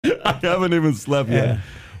I haven't even slept yet.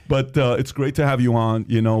 But it's great to have you on.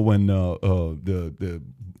 You know, when the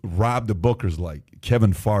Rob the Booker's like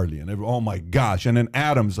Kevin Farley, and oh my gosh, and then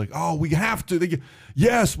Adam's like, oh, we have to.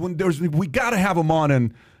 Yes, we got to have him on.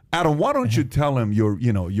 And Adam, why don't you tell him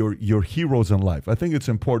your heroes in life? I think it's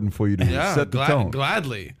important for you to set the tone.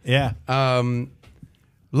 Gladly. Yeah.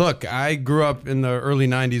 Look, I grew up in the early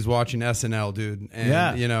 90s watching SNL, dude.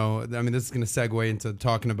 And, you know, I mean, this is going to segue into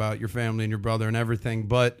talking about your family and your brother and everything.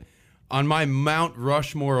 But on my Mount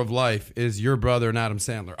Rushmore of life is your brother and Adam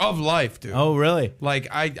Sandler. Of life, dude. Oh, really? Like,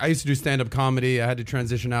 I used to do stand-up comedy. I had to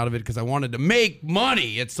transition out of it because I wanted to make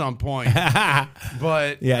money at some point.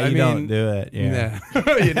 But, yeah, you don't do it. Yeah.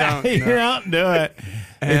 You don't. You don't do it.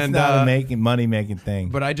 And, it's not a money-making thing.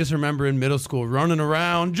 But I just remember in middle school running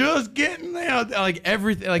around, just getting like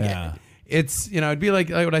everything. Like it's, you know, it'd be like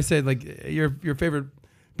what I said, like your favorite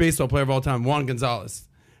baseball player of all time, Juan Gonzalez.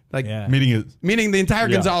 Like meeting the entire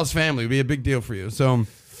Gonzalez family would be a big deal for you. So,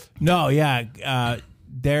 no,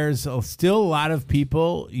 there's still a lot of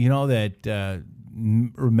people, you know, that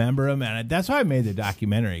remember him, and that's why I made the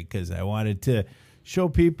documentary, because I wanted to show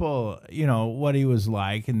people, you know, what he was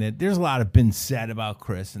like, and that there's a lot of been said about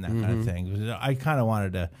Chris and that kind of thing. I kind of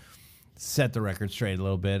wanted to set the record straight a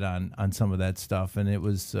little bit on some of that stuff, and it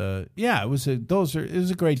was it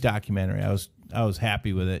was a great documentary. I was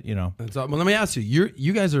happy with it, you know. Well, let me ask you,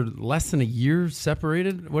 you guys are less than a year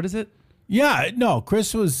separated. What is it? Yeah, no,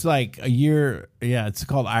 Chris was like a year. Yeah, it's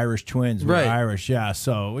called Irish Twins. We're Irish, yeah.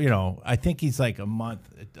 So, you know, I think he's like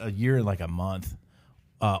a year and like a month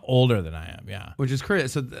older than I am, yeah. Which is crazy.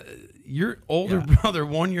 So your older brother,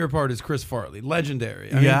 1 year apart, is Chris Farley,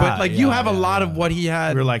 legendary. I mean, but like you have a lot of what he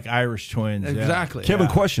had. We're like Irish twins, exactly. Kevin,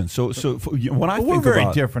 question. So when I think we're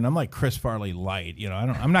very different. I'm like Chris Farley light. You know,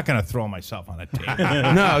 I'm not going to throw myself on a tape.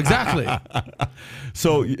 No, exactly.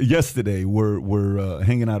 So yesterday we're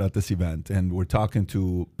hanging out at this event and we're talking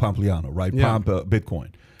to Pompliano, right? Yeah. Bitcoin.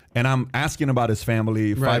 And I'm asking about his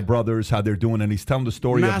family, five brothers, how they're doing, and he's telling the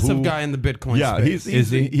story Massive of who. guy in the Bitcoin space. Is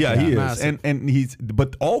he? Yeah, he is. Massive. And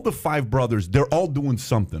but all the five brothers, they're all doing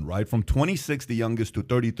something, right? From 26, the youngest, to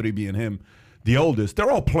 33 being him, the oldest.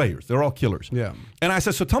 They're all players. They're all killers. Yeah. And I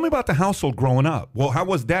said, so tell me about the household growing up. Well, how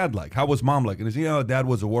was dad like? How was mom like? And he said, dad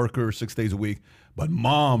was a worker 6 days a week, but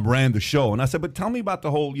mom ran the show. And I said, but tell me about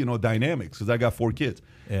the whole, dynamics, because I got 4 kids.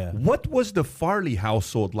 Yeah. What was the Farley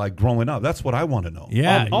household like growing up? That's what I want to know.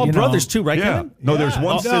 Yeah. All brothers too, right, Yeah. Kevin? No, there's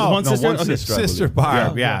one sister. one sister. One Okay. sister, I believe. Sister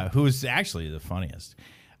Barb, who's actually the funniest.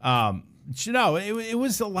 It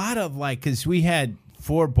was a lot of because we had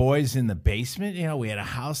 4 boys in the basement. You know, we had a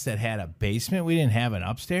house that had a basement. We didn't have an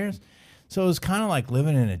upstairs. So it was kind of like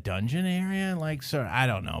living in a dungeon area. I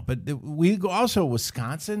don't know. But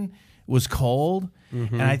Wisconsin was cold.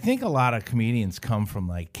 Mm-hmm. And I think a lot of comedians come from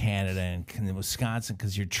Canada and Wisconsin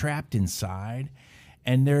because you're trapped inside.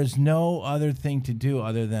 And there's no other thing to do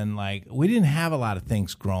other than we didn't have a lot of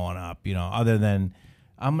things growing up, other than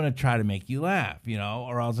I'm going to try to make you laugh,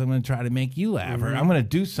 or else I'm going to try to make you laugh, or I'm going to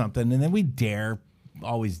do something. And then we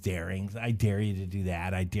always daring. I dare you to do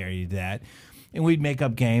that. I dare you to do that. And we'd make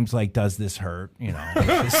up games like, does this hurt?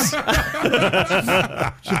 It's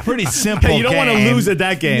a pretty simple game. You don't want to lose at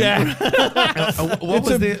that game. Yeah. What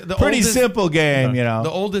was the pretty oldest, simple game, The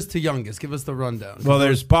oldest to youngest. Give us the rundown. Well,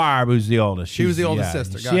 there's Barb, who's the oldest. She was the oldest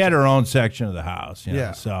sister. She had her own section of the house.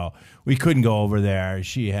 Yeah. So we couldn't go over there.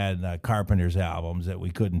 She had Carpenter's albums that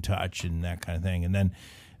we couldn't touch and that kind of thing. And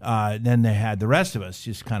then they had the rest of us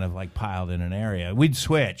just kind of piled in an area. We'd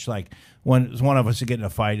switch. One of us would get in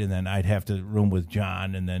a fight, and then I'd have to room with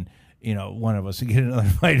John, and then one of us would get in another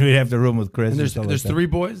fight, and we'd have to room with Chris. And there's 3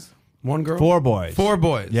 boys, 1 girl, 4 boys. 4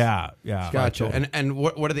 boys. Yeah. Gotcha. And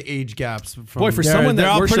what are the age gaps? Boy, for They're someone that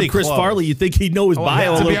all worshipped pretty Chris close. Farley, you'd think he'd know his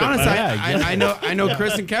bio a to little be bit. honest, Yeah, I know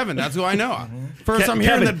Chris and Kevin. That's who I know. First, I'm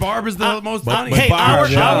hearing Kevin, that Barb is the most funny. Hey,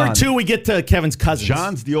 Barb, hour 2, we get to Kevin's cousins.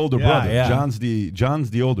 John's the older brother. Yeah. John's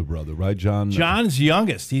the older brother, right? John's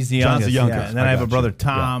youngest. He's the John's youngest. the youngest. Yeah. And then I have a got brother you.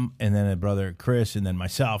 Tom, and then a brother Chris, and then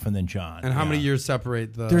myself, and then John. And how many years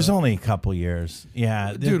separate the? There's only a couple years.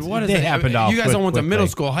 Yeah, Dude, what is they it? happened all You guys all went to quickly. middle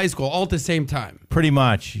school, high school, all at the same time. Pretty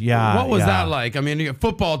much, yeah. What was that like? I mean, you got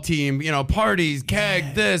football team, parties,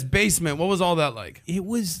 keg, this, basement. What was all that like? It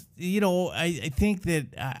was, I think that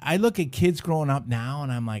I look at kids growing up now,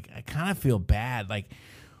 and I'm like, I kind of feel bad.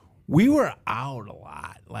 We were out a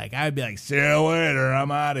lot. I'd be like, see you later,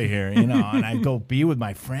 I'm out of here, and I'd go be with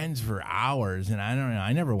my friends for hours, and I don't know,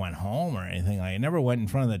 I never went home or anything. I never went in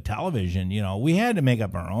front of the television. We had to make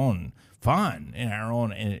up our own fun in our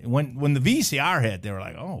own. And when the VCR hit, they were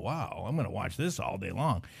like, oh wow, I'm going to watch this all day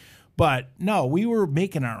long. But no, we were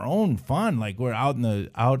making our own fun. Like we're out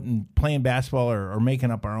and playing basketball or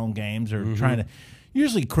making up our own games or trying to.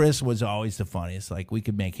 Usually, Chris was always the funniest. Like we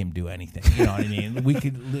could make him do anything. You know what I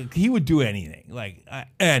mean? He would do anything, like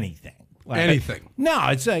anything. Like, Anything. No,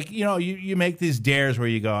 it's like, you make these dares where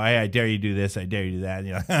you go, hey, I dare you do this, I dare you do that. And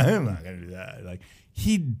you're like, I'm not going to do that. Like,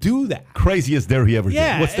 he'd do that. Craziest dare he ever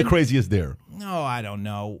Yeah, did. What's the craziest dare? No, I don't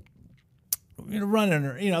know.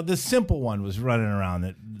 The simple one was running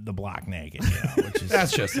around the block naked, which is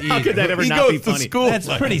That's just easy. How could that ever He not goes be to funny? school.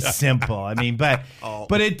 That's pretty simple. I mean, but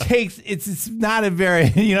it takes it's not a very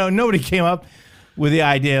nobody came up with the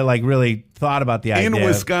idea, like really thought about the idea. In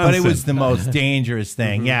Wisconsin. But it was the most dangerous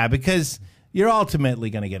thing. Yeah, because you're ultimately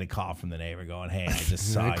going to get a call from the neighbor going, hey, I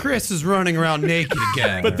just saw you. Chris is running around naked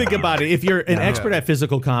again. But think about it. If you're an expert at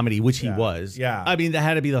physical comedy, which he was, Yeah. I mean, that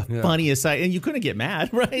had to be the funniest sight. And you couldn't get mad,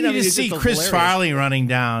 right? I You mean, just it's see just Chris hilarious. Farley running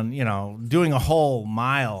down, doing a whole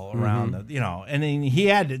mile around and then he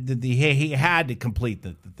had to complete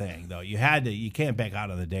the thing though. You can't back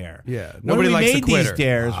out of the dare. Yeah, When nobody we likes a made these quitter.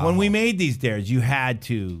 dares, when we made these dares, you had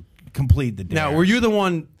to complete the dare. Now, were you the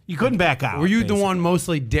one? You couldn't back out. Were you the basically. one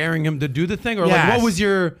mostly daring him to do the thing, or Yes. like what was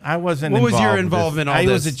your? I wasn't. What was your involved with involvement? this. In all I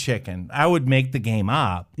this? was a chicken. I would make the game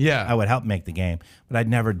up. Yeah. I would help make the game, but I'd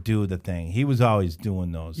never do the thing. He was always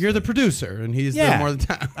doing those. You're the things. producer, and he's yeah. doing more of the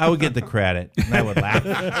time. I would get the credit, and I would laugh.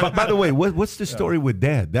 But by the way, what's the story with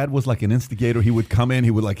Dad? Dad was like an instigator. He would come in.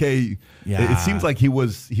 He would like, hey. Yeah. It seems like he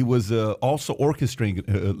was also orchestrating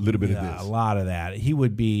a little bit of Yeah, a this. lot of that. He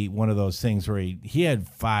would be one of those things where he had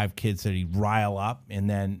 5 kids that he'd rile up and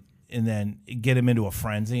then get him into a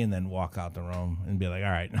frenzy and then walk out the room and be like, all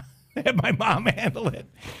right, have my mom handle it.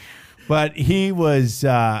 But he was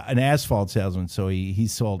an asphalt salesman, so he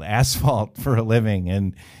sold asphalt for a living.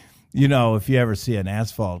 And, if you ever see an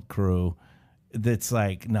asphalt crew that's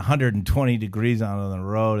like 120 degrees out on the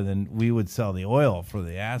road, and then we would sell the oil for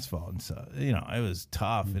the asphalt. And so, it was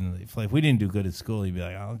tough. And if we didn't do good at school, he'd be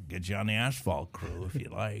like, I'll get you on the asphalt crew if you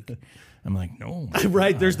like. I'm like, no.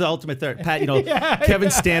 Right, there's the ultimate threat. Pat,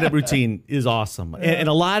 Kevin's stand-up routine is awesome. And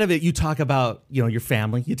a lot of it, you talk about, your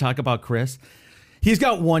family. You talk about Chris. He's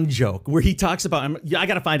got one joke where he talks about, I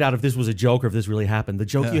got to find out if this was a joke or if this really happened. The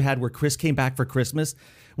joke you had where Chris came back for Christmas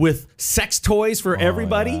with sex toys for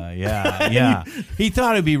everybody. Yeah. He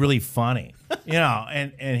thought it'd be really funny,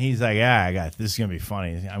 and he's like, this is going to be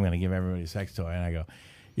funny. I'm going to give everybody a sex toy. And I go,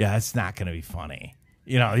 yeah, it's not going to be funny.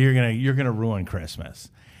 You're going to ruin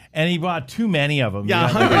Christmas. And he bought too many of them.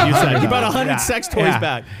 Yeah, 100, you said. He bought 100 sex toys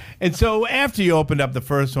back. And so after you opened up the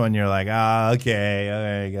first one, you're like, okay,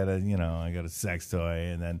 I got a sex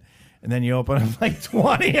toy. And then you open up like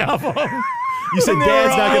 20 of them. You said,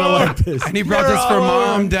 Dad's not going to like this. And he brought this for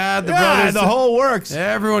mom, dad, the brothers. the whole works.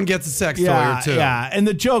 Everyone gets a sex toy or two. Yeah, and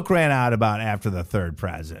the joke ran out about after the third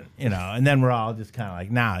present, and then we're all just kind of like,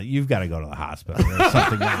 nah, you've got to go to the hospital. There's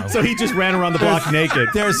something wrong. So he just ran around the block naked.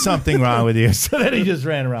 There's something wrong with you. So then he just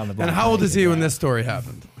ran around the block. And how old is he naked. when this story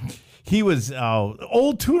happened? He was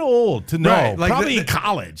too old to know. Right, like Probably in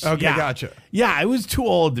college. Okay, yeah. gotcha. Yeah, I was too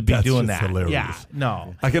old to be That's doing just that. hilarious. Yeah,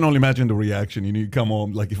 no. I can only imagine the reaction. You come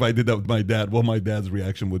home, like if I did that with my dad, what my dad's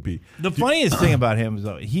reaction would be. The funniest thing about him is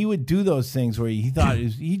though he would do those things where he thought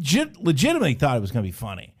legitimately thought it was going to be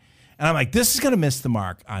funny. And I'm like, this is going to miss the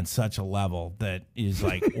mark on such a level that is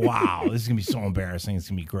like, wow, this is going to be so embarrassing. It's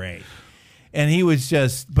going to be great. And he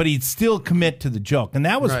was but he'd still commit to the joke. And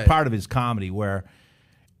that was Right. part of his comedy where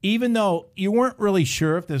even though you weren't really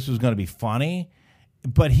sure if this was going to be funny,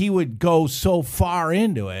 but he would go so far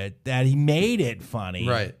into it that he made it funny.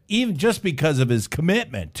 Right. Even just because of his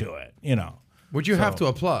commitment to it, Would you have to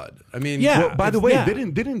applaud? I mean, Yeah. Well, by the way, yeah.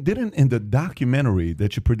 didn't in the documentary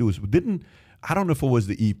that you produced, I don't know if it was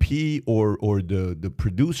the EP or the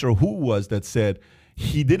producer who was that said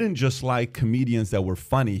he didn't just like comedians that were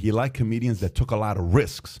funny. He liked comedians that took a lot of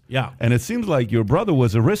risks. Yeah. And it seems like your brother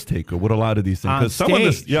was a risk taker with a lot of these things. On 'Cause some of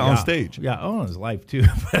this, stage. on stage. Yeah, on his life too.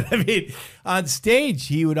 But I mean, on stage,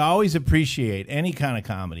 he would always appreciate any kind of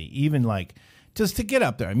comedy, even like just to get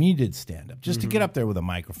up there. I mean, you did stand up, just to get up there with a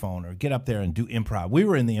microphone or get up there and do improv. We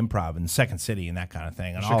were in the improv in Second City and that kind of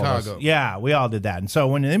thing. And all of us- Chicago. yeah, we all did that. And so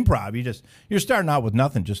when in improv, you're starting out with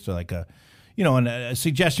nothing, just to like a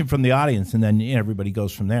suggestion from the audience, and then everybody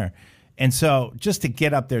goes from there. And so just to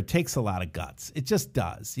get up there takes a lot of guts. It just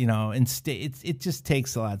does, and it just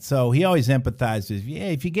takes a lot. So he always empathizes. Yeah,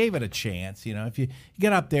 if you gave it a chance, if you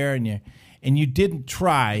get up there and you didn't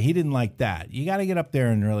try, he didn't like that. You got to get up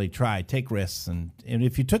there and really try, take risks. And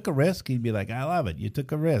if you took a risk, he'd be like, I love it. You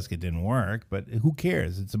took a risk. It didn't work, but who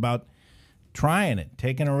cares? It's about trying it,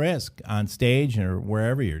 taking a risk on stage or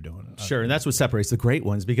wherever you're doing it. Sure, and that's what separates the great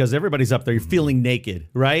ones, because everybody's up there, you're feeling naked,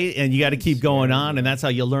 right? And you got to keep going on, and that's how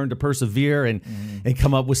you learn to persevere and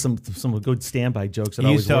come up with some good standby jokes.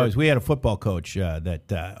 We had a football coach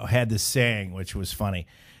that had this saying, which was funny.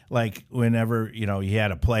 Like whenever, you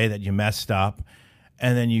had a play that you messed up,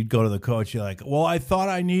 and then you'd go to the coach, you're like, well, I thought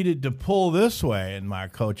I needed to pull this way. And my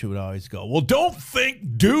coach would always go, well, don't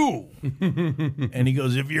think, do. And he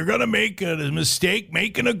goes, if you're going to make a mistake,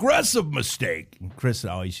 make an aggressive mistake. And Chris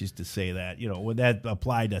always used to say that, when that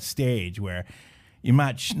applied to stage where you're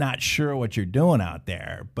not sure what you're doing out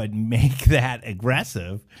there, but make that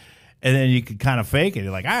aggressive. And then you could kind of fake it.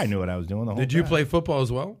 You're like, I knew what I was doing the whole time. Did you play football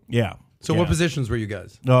as well? Yeah. So what positions were you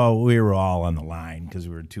guys? Oh, we were all on the line because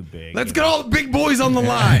we were too big. Let's get all the big boys on the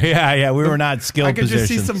line. Yeah, we were not skilled I could positions.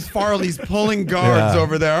 just see some Farley's pulling guards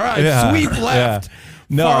over there. All right, sweep left. Yeah.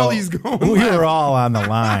 No, Farley's going we left. were all on the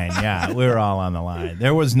line. Yeah, we were all on the line.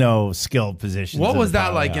 There was no skilled positions. What in was the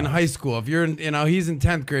that like in Farley high school? If you're, he's in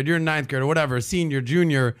 10th grade, you're in 9th grade or whatever, senior,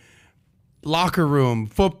 junior, locker room,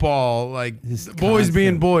 football, like boys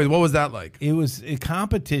being boys. What was that like? It was a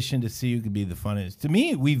competition to see who could be the funniest. To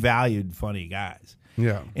me, we valued funny guys.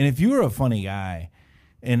 Yeah. And if you were a funny guy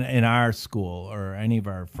in our school or any of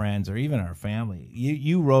our friends or even our family,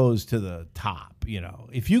 you rose to the top.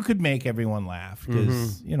 If you could make everyone laugh,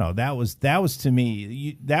 because that was to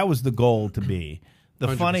me, that was the goal, to be the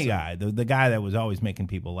 100%. Funny guy, the guy that was always making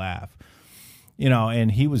people laugh.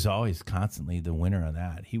 And he was always constantly the winner of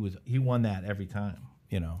that. He won that every time.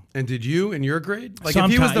 And did you in your grade? Like if Sometime-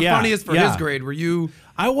 he was the yeah, funniest for his grade, were you?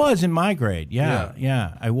 I was in my grade.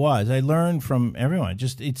 Yeah, I was. I learned from everyone.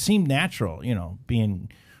 It seemed natural,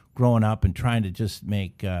 growing up and trying to just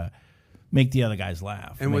make the other guys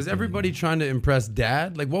laugh. And was everybody trying to impress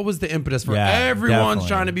Dad? Like, what was the impetus for Yeah, everyone's definitely.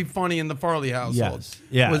 trying to be funny in the Farley household?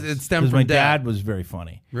 Yes. Was it stemmed 'Cause from my Dad? was very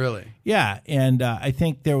funny. Really? Yeah, and I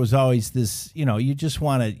think there was always this, you just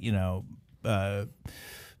want to,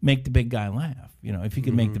 make the big guy laugh. If you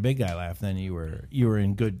could make the big guy laugh, then you were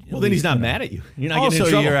in good. Well, then he's not mad at you. You're not Also, getting in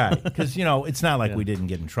trouble. you're right, because it's not like we didn't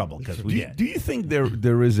get in trouble because we did. Do you think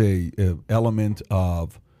there is a element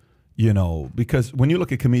of, because when you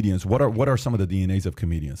look at comedians, what are some of the DNAs of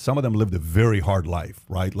comedians? Some of them lived a very hard life,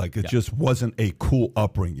 right? Like it just wasn't a cool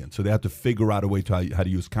upbringing, so they had to figure out a way to how to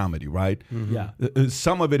use comedy, right? Yeah.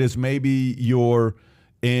 Some of it is maybe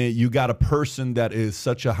you got a person that is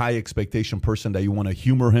such a high expectation person that you want to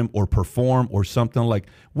humor him or perform or something like.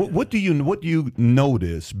 What do you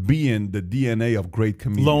notice being the DNA of great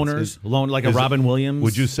comedians? Loners, like a Robin Williams.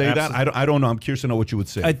 Would you say that? I don't know. I'm curious to know what you would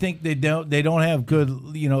say. I think they don't have good,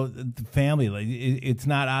 family. Like it's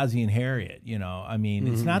not Ozzie and Harriet. I mean,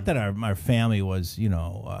 it's not that our family was,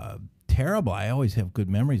 terrible. I always have good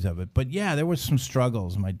memories of it. But yeah, there was some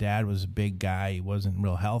struggles. My dad was a big guy. He wasn't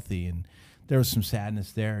real healthy, and there was some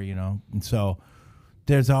sadness there, And so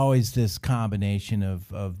there's always this combination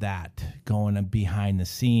of that going on behind the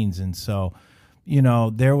scenes. And so,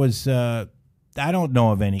 there was, I don't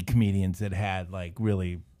know of any comedians that had like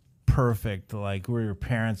really perfect, like where your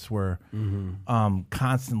parents were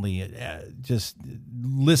constantly just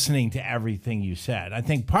listening to everything you said. I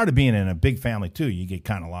think part of being in a big family too, you get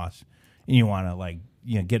kind of lost and you want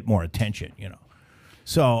to get more attention,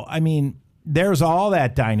 So, I mean, there's all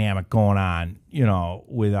that dynamic going on,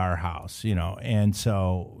 with our house, and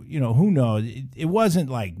so, who knows? It wasn't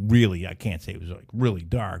like really, I can't say it was like really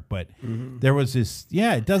dark, but there was this,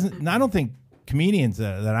 it doesn't, I don't think comedians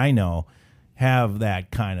that I know have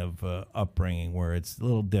that kind of upbringing where it's a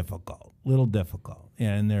little difficult,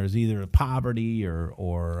 and there's either poverty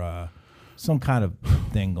or some kind of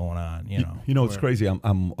thing going on, It's crazy.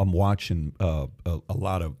 I'm watching a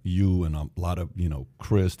lot of you and a lot of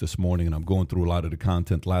Chris this morning, and I'm going through a lot of the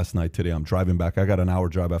content last night. Today, I'm driving back. I got an hour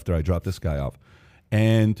drive after I dropped this guy off,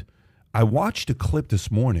 and I watched a clip this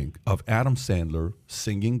morning of Adam Sandler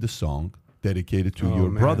singing the song dedicated to your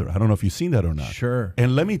brother. I don't know if you've seen that or not. Sure.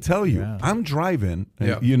 And let me tell you, I'm driving,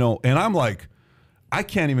 and, and I'm like, I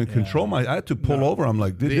can't even control I had to pull over. I'm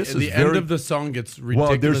like, this is the very... end of the song gets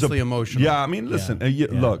ridiculously emotional. Yeah, I mean, listen,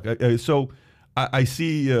 look, so I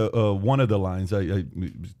see one of the lines. I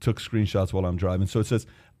took screenshots while I'm driving. So it says,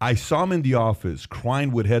 I saw him in the office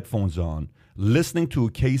crying with headphones on, listening to a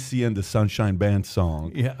KC and the Sunshine Band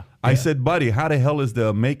song. Yeah. I said, buddy, how the hell is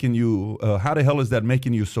that making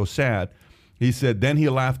you so sad? He said, then he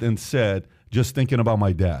laughed and said, just thinking about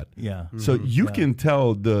my dad. Yeah. So you can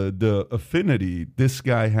tell the affinity this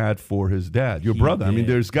guy had for his dad, your brother. I mean,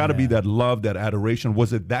 there's got to be that love, that adoration.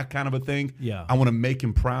 Was it that kind of a thing? Yeah. I want to make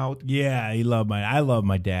him proud. Yeah, I love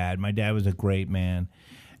my dad. My dad was a great man.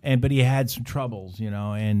 but he had some troubles,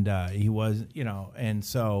 and he was, and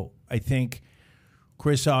so I think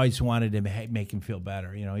Chris always wanted to make him feel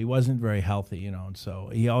better. He wasn't very healthy, and so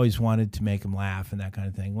he always wanted to make him laugh and that kind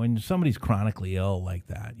of thing. When somebody's chronically ill like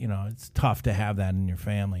that, it's tough to have that in your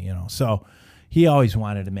family, So he always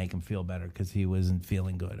wanted to make him feel better because he wasn't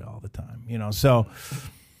feeling good all the time, So,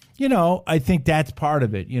 I think that's part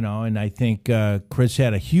of it, and I think Chris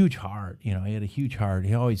had a huge heart, he had a huge heart.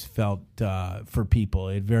 He always felt for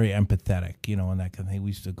people, very empathetic, and that kind of thing. We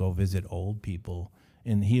used to go visit old people.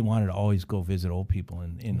 And he wanted to always go visit old people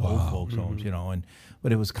in old folks' homes,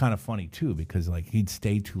 but it was kind of funny too because like he'd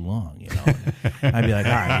stay too long, I'd be like,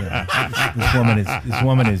 all right, this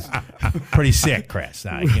woman is pretty sick, Chris.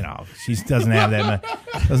 She doesn't have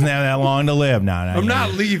that long to live now. I'm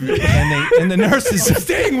not leaving. And the nurses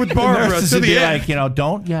staying with Barbara. The nurses to would the be end. like,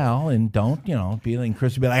 don't yell and don't, be like,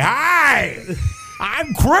 Chris would be like, hi,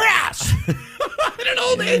 I'm Chris. An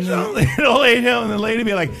old age home. An old age home, and the lady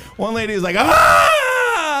be like, one lady was like,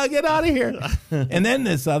 get out of here. And then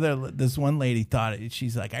this one lady thought,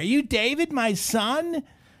 she's like, are you David, my son?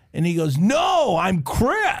 And he goes, no, I'm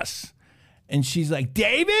Chris. And she's like,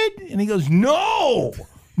 David? And he goes, no,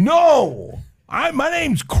 my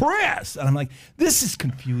name's Chris. And I'm like, this is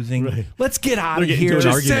confusing. Right. Let's get out of here.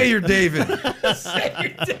 Just say you're David.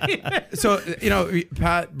 So,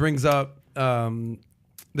 Pat brings up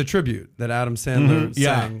the tribute that Adam Sandler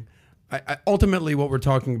sang. Ultimately, what we're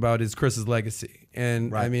talking about is Chris's legacy.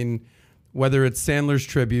 And I mean, whether it's Sandler's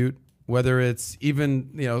tribute, whether it's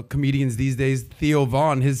even, comedians these days, Theo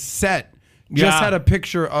Vaughn, his set just had a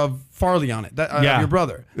picture of Farley on it, your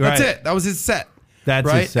brother. That's it. That was his set. That's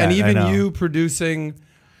right. His set, and even you producing,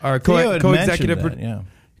 or co-executive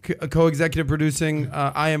producing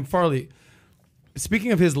I Am Farley.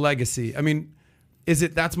 Speaking of his legacy, I mean, is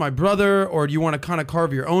it that's my brother, or do you want to kind of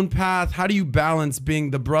carve your own path? How do you balance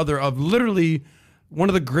being the brother of literally one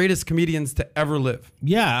of the greatest comedians to ever live?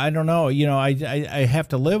 Yeah, I don't know. I have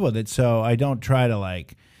to live with it, so I don't try to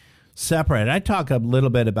separate. I talk a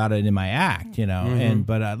little bit about it in my act,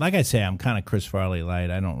 but like I say, I'm kind of Chris Farley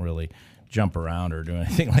light. I don't really jump around or do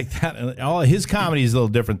anything like that. All his comedy is a little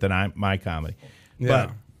different than my comedy.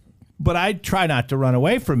 Yeah. But I try not to run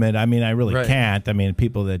away from it. I mean, I really can't. I mean,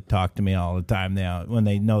 people that talk to me all the time, when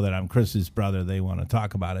they know that I'm Chris's brother, they want to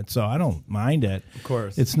talk about it. So I don't mind it. Of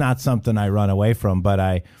course. It's not something I run away from. But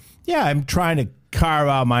I'm trying to carve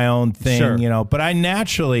out my own thing, But I'm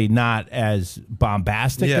naturally not as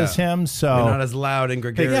bombastic as him. So you're not as loud and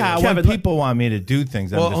gregarious. Yeah, when people want me to do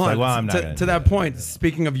things, I'm just like, well, I'm not. To that point,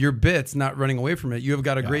 speaking of your bits, not running away from it, you have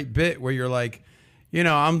got a great bit where you're like,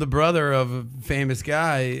 I'm the brother of a famous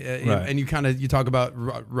guy, and you talk about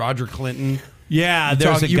Roger Clinton. Yeah,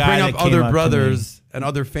 you bring up other brothers and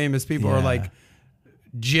other famous people, or like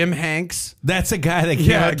Jim Hanks. That's a guy that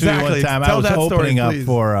came up to me one time. I was opening up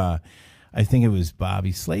for, I think it was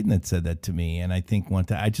Bobby Slayton that said that to me, and I think one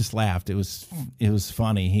time I just laughed. It was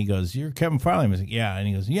funny. He goes, "You're Kevin Farley." I was like, "Yeah," and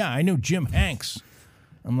he goes, "Yeah, I knew Jim Hanks."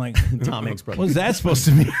 I'm like, Tom Hanks' brother. What's that supposed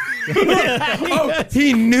to mean?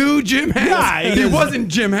 He knew Jim Hanks. Yeah, he wasn't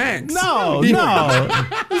Jim Hanks. No.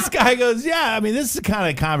 This guy goes, yeah. I mean, this is the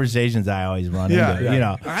kind of conversations I always run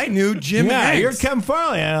into. I knew Jim Hanks. Yeah, you're Kevin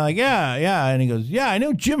Farley. And I'm like, yeah. And he goes, yeah, I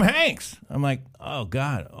knew Jim Hanks. I'm like, oh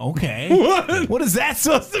God, okay. What is that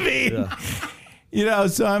supposed to mean? Yeah.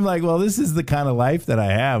 So I'm like, well, this is the kind of life that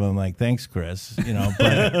I have. I'm like, thanks, Chris.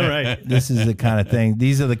 But this is the kind of thing.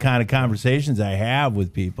 These are the kind of conversations I have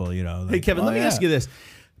with people. Like, hey, Kevin, let me ask you this.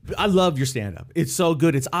 I love your stand-up. It's so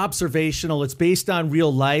good. It's observational. It's based on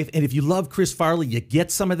real life. And if you love Chris Farley, you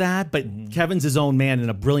get some of that. But Kevin's his own man and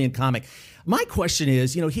a brilliant comic. My question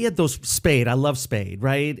is, he had those Spade. I love Spade,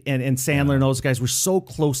 right? And Sandler and those guys were so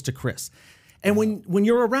close to Chris. And when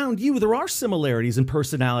you're around you, there are similarities in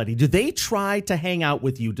personality. Do they try to hang out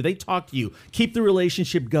with you? Do they talk to you, keep the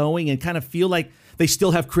relationship going, and kind of feel like they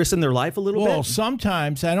still have Chris in their life a little bit? Well,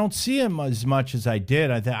 sometimes I don't see him as much as I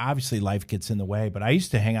did. Obviously, life gets in the way. But I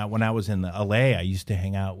used to hang out when I was in L.A. I used to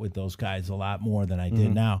hang out with those guys a lot more than I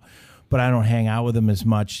did now. But I don't hang out with them as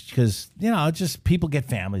much because, just people get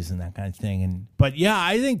families and that kind of thing. But yeah,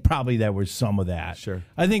 I think probably there was some of that. Sure.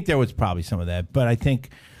 I think there was probably some of that. But I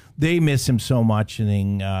think they miss him so much,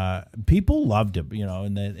 and people loved him,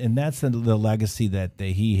 and that's the legacy that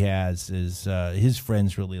he has. Is his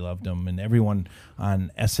friends really loved him, and everyone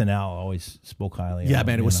on SNL always spoke highly. Yeah,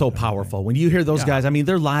 man, it was so powerful. When you hear those guys, I mean,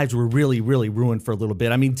 their lives were really, really ruined for a little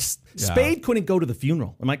bit. I mean, Spade couldn't go to the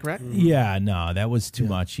funeral. Am I correct? Yeah, no, that was too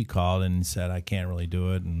much. He called and said, "I can't really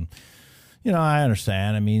do it," and I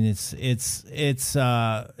understand. I mean, that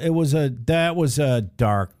was a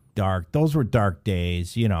dark dark. Those were dark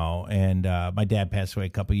days, you know. And my dad passed away a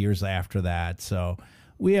couple years after that, so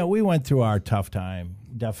we went through our tough time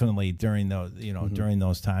definitely during those during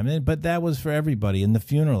those times. But that was for everybody, and the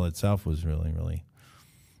funeral itself was really, really.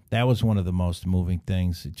 That was one of the most moving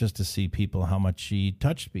things, just to see people, how much he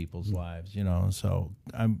touched people's lives, you know. So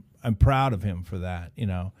I'm proud of him for that, you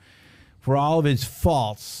know. For all of his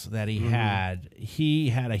faults that he had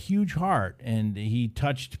a huge heart, and he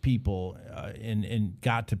touched people and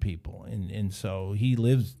got to people, and so he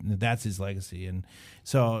lives. That's his legacy, and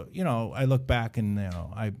so you know, I look back and you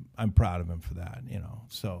know, I'm proud of him for that, you know.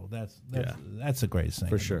 So that's the greatest thing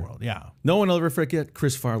for in sure. the world. Yeah, no one will ever forget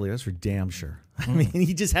Chris Farley. That's for damn sure. I mean,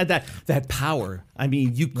 he just had that power. I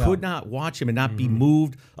mean, you could not watch him and not be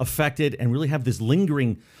moved, affected, and really have this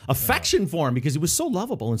lingering affection for him because he was so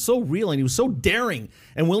lovable and so real, and he was so daring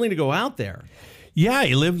and willing to go out there. Yeah,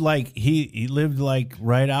 he lived like he lived like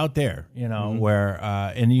right out there, you know, where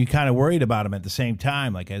and you kind of worried about him at the same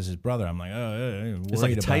time, like as his brother. I'm like, It's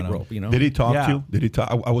like a tightrope, you know. Did he talk to you? Did he talk?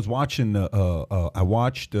 I was watching. I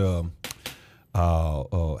watched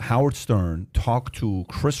Howard Stern talk to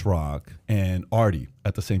Chris Rock and Artie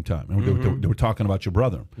at the same time, and they were talking about your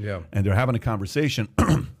brother. Yeah, and they're having a conversation.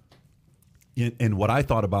 And what I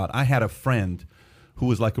thought about, I had a friend who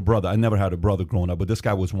was like a brother. I never had a brother growing up, but this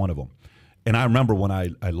guy was one of them. And I remember when I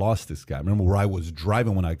lost this guy. I remember where I was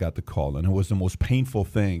driving when I got the call, and it was the most painful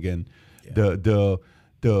thing. And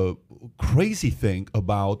the crazy thing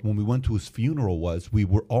about when we went to his funeral was we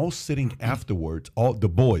were all sitting afterwards, all the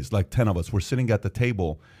boys, like 10 of us, were sitting at the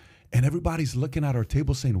table, and everybody's looking at our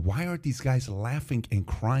table saying, why aren't these guys laughing and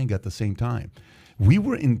crying at the same time? We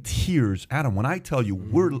were in tears, Adam. When I tell you,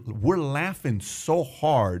 we're laughing so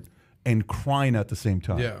hard and crying at the same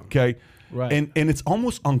time. Yeah. Okay. Right. And it's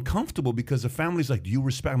almost uncomfortable because the family's like, do you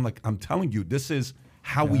respect? I'm like, I'm telling you, this is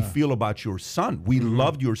how we feel about your son. We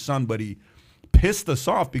loved your son, but he pissed us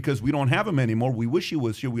off because we don't have him anymore. We wish he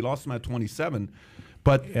was here. We lost him at 27.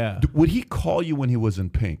 But would he call you when he was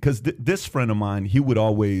in pain? Because this friend of mine, he would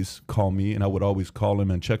always call me, and I would always call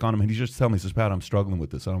him and check on him. And he just tell me, he says, Pat, I'm struggling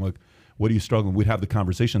with this. And I'm like, what are you struggling? We'd have the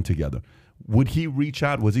conversation together. Would he reach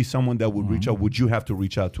out? Was he someone that would reach out? Would you have to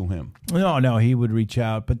reach out to him? No, he would reach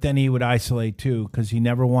out, but then he would isolate too because he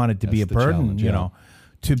never wanted to be a burden, you know,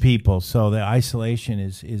 to people. So the isolation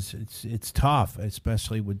it's tough,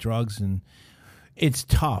 especially with drugs, and it's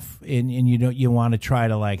tough. And you want to try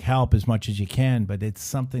to like help as much as you can, but it's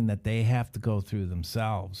something that they have to go through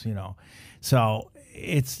themselves, you know. So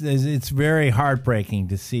it's very heartbreaking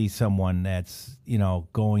to see someone that's, you know,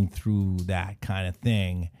 going through that kind of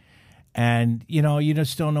thing. And, you know, you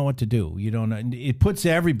just don't know what to do. You don't know. It puts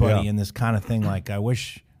everybody in this kind of thing. Like, I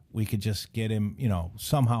wish we could just get him, you know,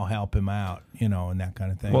 somehow help him out, you know, and that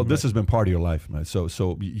kind of thing. Well, this has been part of your life, man. So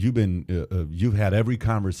you've been, you've had every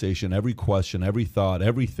conversation, every question, every thought,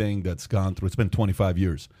 everything that's gone through. It's been 25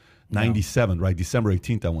 years. 97, right? December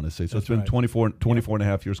 18th, I want to say. So That's it's been right. 24 and a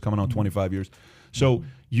half years, coming on 25 years. So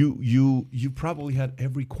you probably had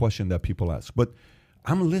every question that people ask. But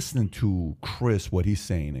I'm listening to Chris, what he's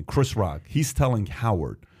saying, and Chris Rock. He's telling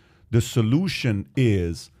Howard, the solution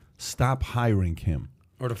is stop hiring him.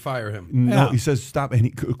 or to fire him. No, he says stop.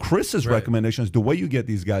 And Chris's recommendation is the way you get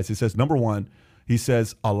these guys. He says, number one, he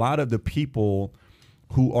says a lot of the people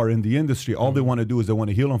who are in the industry, all they want to do is they want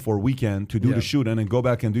to heal them for a weekend to do the shoot and then go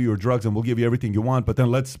back and do your drugs, and we'll give you everything you want, but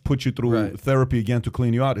then let's put you through therapy again to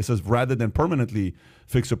clean you out. It says rather than permanently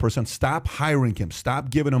fix a person, stop hiring him, stop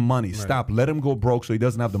giving him money, stop, let him go broke so he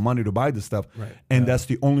doesn't have the money to buy the stuff. And that's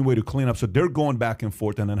the only way to clean up. So they're going back and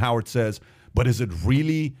forth, and then Howard says, but is it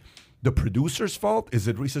really the producer's fault? Is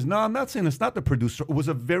it? He says, no, I'm not saying it's not the producer. It was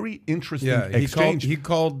a very interesting exchange. He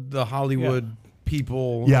called the Hollywood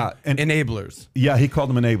people and enablers. Yeah, he called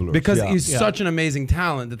them enablers. Because he's such an amazing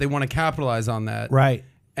talent that they want to capitalize on that. Right.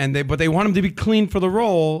 And they want him to be clean for the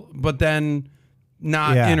role, but then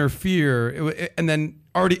not interfere. And then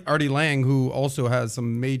Artie Lang, who also has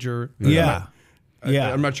some major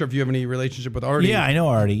I'm not sure if you have any relationship with Artie. Yeah, I know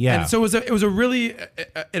Artie. Yeah. And so it was a really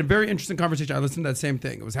a very interesting conversation. I listened to that same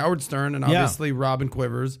thing. It was Howard Stern and obviously Robin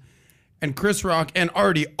Quivers and Chris Rock and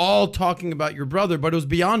Artie all talking about your brother, but it was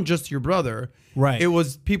beyond just your brother. Right. It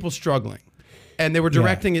was people struggling. And they were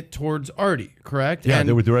directing it towards Artie, correct? Yeah, and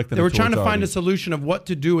they were directing They were it trying to towards find Artie. a solution of what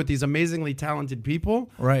to do with these amazingly talented people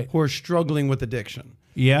who are struggling with addiction.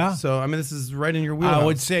 Yeah. So, I mean, this is right in your wheelhouse. I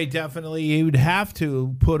would say definitely you would have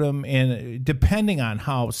to put them in, depending on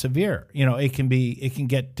how severe. You know, it can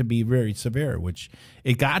get to be very severe, which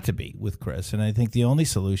it got to be with Chris. And I think the only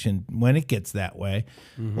solution when it gets that way,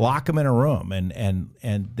 lock them in a room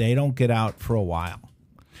and they don't get out for a while.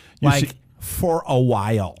 for a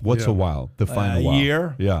while. What's a while? Define a while.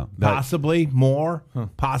 Year. Yeah. Possibly more.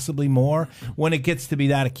 Possibly more. When it gets to be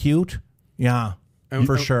that acute, yeah,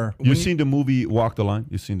 for sure. You seen the movie Walk the Line?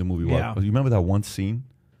 You seen the movie Walk? Yeah. You remember that one scene?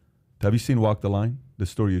 Have you seen Walk the Line? The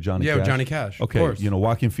story of Johnny Cash? Yeah, with Johnny Cash. Okay, of course. you know,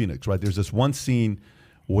 Joaquin Phoenix, right? There's this one scene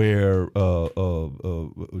where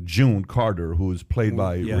June Carter, who is played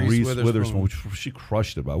by Reese Witherspoon, which she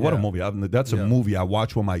crushed it by. What a movie. That's a movie I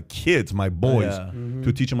watch with my kids, my boys,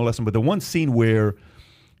 to teach them a lesson. But the one scene where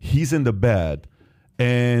he's in the bed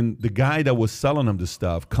and the guy that was selling him the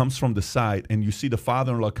stuff comes from the side, and you see the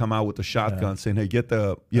father-in-law come out with the shotgun saying, hey, get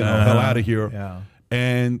the hell out of here. Yeah.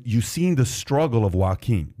 And you seen the struggle of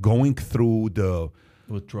Joaquin going through the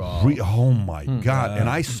withdrawal. Oh my God! And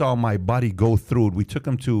I saw my buddy go through it. We took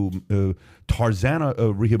him to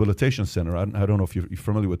Tarzana Rehabilitation Center. I don't know if you're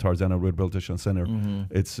familiar with Tarzana Rehabilitation Center.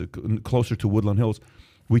 It's closer to Woodland Hills.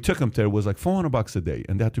 We took him there. It was like $400 a day,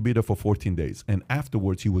 and they had to be there for 14 days. And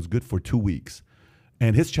afterwards, he was good for 2 weeks.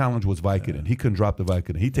 And his challenge was Vicodin. He couldn't drop the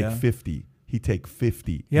Vicodin. He'd take 50. He'd take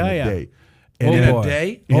 50 in a day. And in a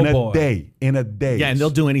day? In a day. Yeah, and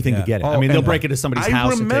they'll do anything to get it. I mean, they'll break into somebody's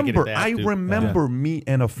house and take it back. I remember me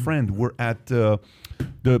and a friend were at the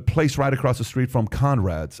place right across the street from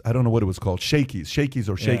Conrad's. I don't know what it was called. Shakey's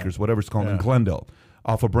or Shakers, whatever it's called, in Glendale,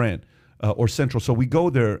 off of Brand or Central. So we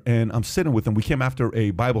go there, and I'm sitting with him. We came after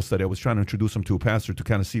a Bible study. I was trying to introduce him to a pastor to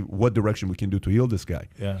kind of see what direction we can do to heal this guy.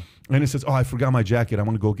 Yeah. And he says, I forgot my jacket. I'm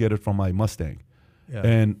going to go get it from my Mustang. Yeah.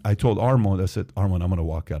 And I told Armand, I said, Armand, I'm going to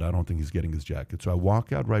walk out. I don't think he's getting his jacket. So I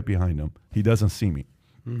walk out right behind him. He doesn't see me.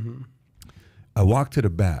 I walk to the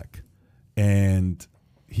back, and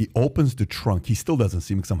he opens the trunk. He still doesn't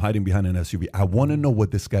see me because I'm hiding behind an SUV. I want to know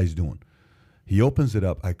what this guy's doing. He opens it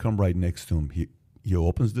up. I come right next to him. He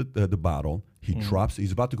opens the bottle. He drops.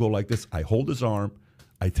 He's about to go like this. I hold his arm.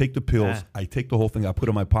 I take the pills. I take the whole thing. I put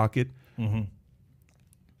it in my pocket.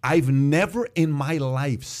 I've never in my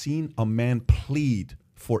life seen a man plead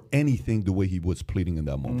for anything the way he was pleading in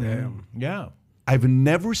that moment. Damn. Yeah. I've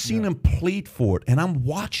never seen him plead for it. And I'm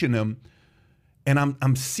watching him, and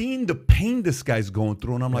I'm seeing the pain this guy's going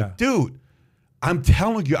through. And I'm like, dude, I'm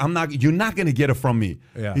telling you, you're not going to get it from me.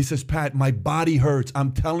 Yeah. He says, Pat, my body hurts.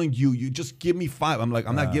 I'm telling you, you just give me 5. I'm like,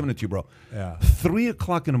 I'm not giving it to you, bro. 3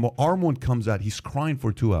 o'clock in the morning, Armand comes out. He's crying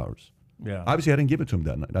for 2 hours. Yeah. Obviously, I didn't give it to him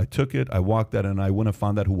that night. I took it, I walked out, and I went and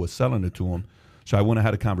found out who was selling it to him. So I went and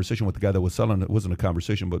had a conversation with the guy that was selling it. It wasn't a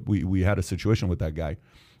conversation, but we had a situation with that guy.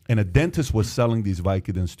 And a dentist was selling these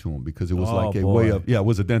Vicodins to him because it was like a way of, it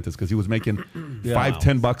was a dentist because he was making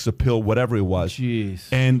 $5-10 a pill, whatever it was. Jeez.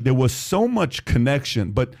 And there was so much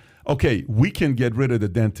connection. But, okay, we can get rid of the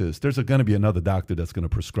dentist. There's going to be another doctor that's going to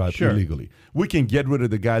prescribe illegally. We can get rid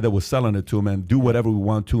of the guy that was selling it to him and do whatever we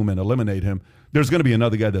want to him and eliminate him. There's going to be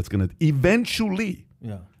another guy that's going to eventually,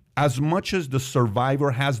 as much as the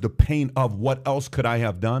survivor has the pain of what else could I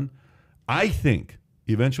have done, I think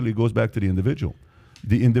eventually it goes back to the individual.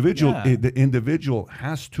 The individual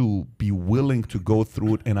has to be willing to go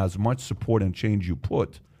through it, and as much support and change you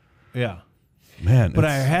put. Yeah. Man,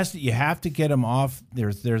 but you have to get them off.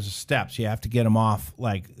 There's steps. You have to get them off,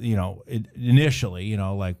 like, initially,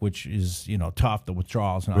 like, which is, tough, the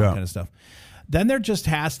withdrawals and all that kind of stuff. Then there just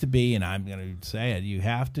has to be, and I'm going to say it, you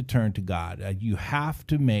have to turn to God. You have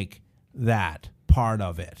to make that part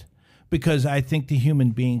of it, because I think the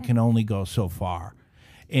human being can only go so far.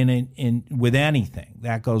 And with anything,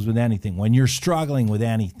 that goes with anything. When you're struggling with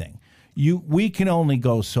anything, we can only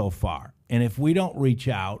go so far. And if we don't reach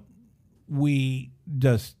out,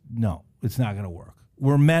 it's not going to work.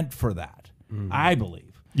 We're meant for that, I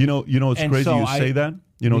believe. It's crazy you say that.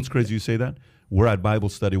 It's crazy you say that. We're at Bible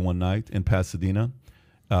study one night in Pasadena.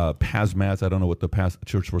 Pazmaz, I don't know what the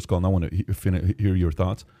church was called. I want to hear your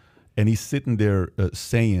thoughts. And he's sitting there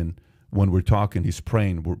saying, when we're talking, he's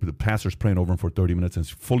praying. The pastor's praying over him for 30 minutes and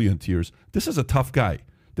he's fully in tears. This is a tough guy.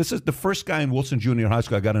 This is the first guy in Wilson Junior High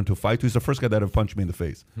School I got into a fight. He's the first guy that ever punched me in the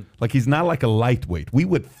face. Like, he's not like a lightweight. We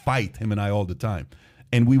would fight, him and I, all the time.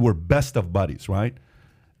 And we were best of buddies, right?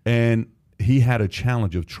 And he had a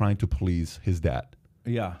challenge of trying to please his dad.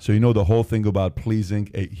 Yeah. So the whole thing about pleasing,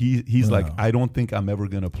 he's like, I don't think I'm ever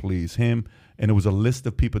going to please him. And it was a list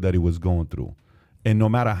of people that he was going through. And no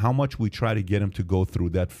matter how much we try to get him to go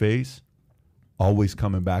through that phase, always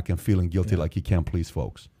coming back and feeling guilty like he can't please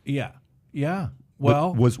folks. Yeah. Yeah.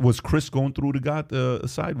 Well, but was Chris going through the God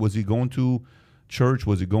side? Was he going to church?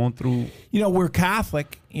 Was he going through? We're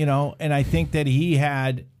Catholic, and I think that he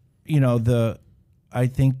had, I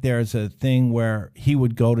think there's a thing where he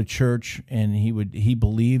would go to church and he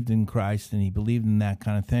believed in Christ and he believed in that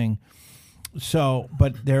kind of thing. So,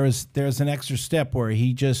 but there's an extra step where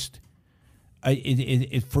he just,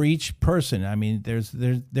 for each person, I mean, there's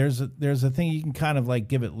a thing you can kind of like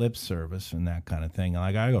give it lip service and that kind of thing.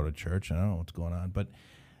 Like I go to church and I don't know what's going on, but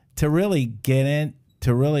to really get in,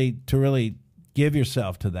 to really give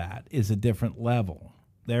yourself to that is a different level.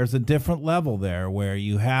 There's a different level there where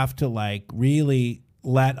you have to like really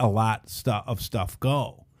let a lot of stuff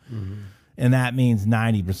go. Mm-hmm. And that means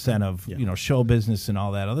 90% of show business and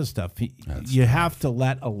all that other stuff. You have to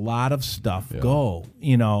let a lot of stuff go,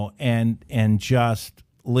 and just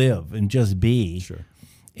live and just be,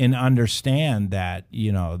 and understand that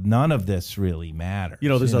none of this really matters.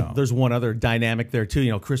 There's one other dynamic there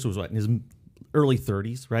too. Chris was in his early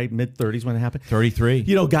 30s, right? Mid 30s when it happened. 33.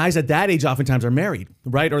 Guys at that age oftentimes are married,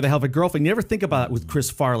 right? Or they have a girlfriend. You never think about it with Chris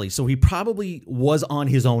Farley. So he probably was on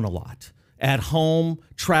his own a lot. At home,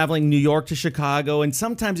 traveling New York to Chicago. And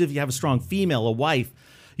sometimes if you have a strong female, a wife,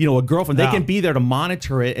 a girlfriend, they can be there to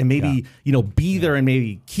monitor it and maybe, be there and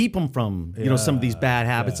maybe keep him from, some of these bad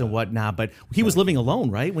habits and whatnot. But he was living alone,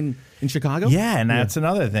 right? When in Chicago? Yeah, and that's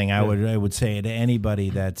another thing I would say to anybody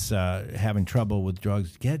that's having trouble with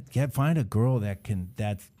drugs, find a girl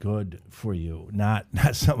that's good for you, not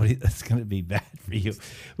somebody that's going to be bad for you.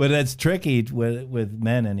 But that's tricky with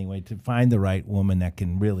men anyway, to find the right woman that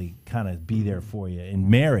can really kind of be there for you and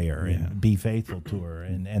marry her and be faithful to her,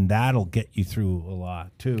 and that'll get you through a lot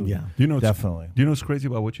too. Yeah, definitely. Do you know what's crazy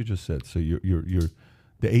about what you just said? So you're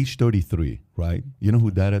the age 33, right? You know who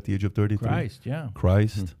died at the age of 33?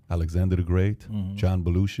 Christ, Alexander the Great, John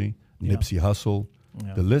Belushi, Nipsey Hussle.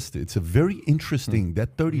 Yeah. The list, it's a very interesting,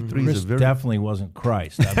 that 33 Chris is a very... definitely wasn't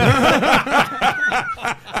Christ.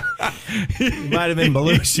 He might have been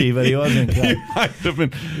Belushi, but he wasn't Christ. He might have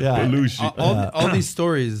been Belushi. All these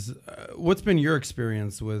stories, what's been your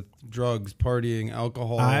experience with drugs, partying,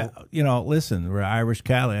 alcohol? Listen, we're Irish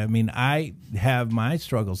Catholic. I mean, I have my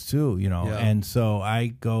struggles too, and so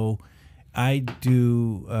I do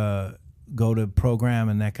go to program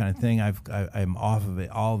and that kind of thing. I'm off of it,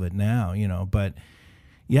 all of it now, but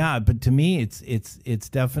but to me, it's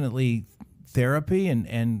definitely therapy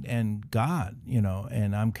and God,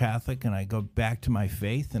 and I'm Catholic and I go back to my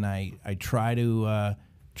faith and I try to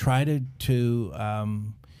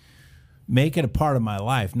make it a part of my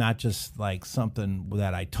life, not just like something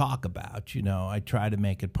that I talk about. I try to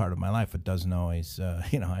make it part of my life. It doesn't always,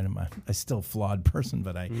 I'm still a flawed person,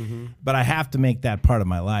 but I have to make that part of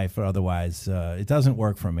my life, or otherwise it doesn't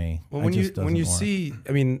work for me. Well, when you see,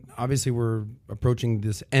 I mean, obviously we're approaching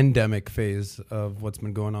this endemic phase of what's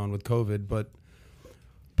been going on with COVID, but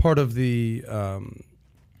part of the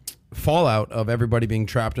fallout of everybody being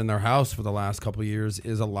trapped in their house for the last couple of years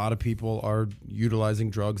is a lot of people are utilizing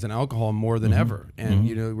drugs and alcohol more than ever. And,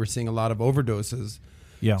 we're seeing a lot of overdoses.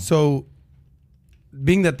 Yeah. So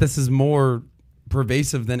being that this is more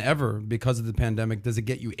pervasive than ever because of the pandemic, does it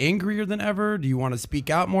get you angrier than ever? Do you want to speak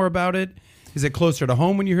out more about it? Is it closer to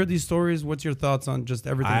home when you hear these stories? What's your thoughts on just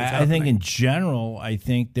everything that's happening? I think in general,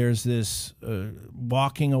 there's this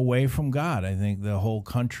walking away from God. I think the whole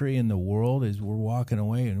country and the world we're walking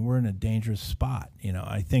away, and we're in a dangerous spot.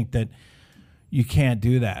 I think that you can't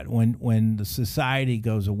do that. When the society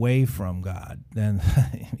goes away from God, then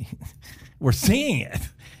we're seeing it.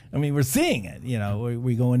 We're seeing it.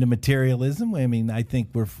 We go into materialism. I think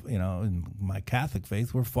we're, in my Catholic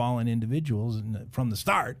faith, we're fallen individuals from the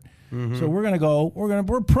start. Mm-hmm. So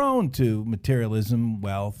we're prone to materialism,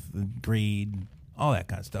 wealth, greed, all that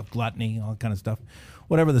kind of stuff, gluttony, all that kind of stuff.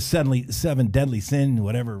 Whatever the seven deadly sin,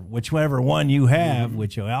 whichever one you have,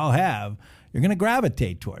 which you all have, you're going to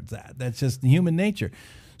gravitate towards that. That's just human nature.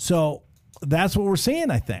 So that's what we're seeing,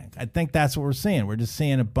 I think. I think that's what we're seeing. We're just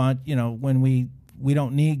seeing a bunch, when we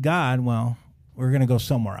don't need God, well, we're going to go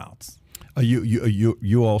somewhere else.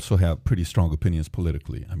 You also have pretty strong opinions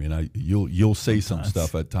politically. You'll say some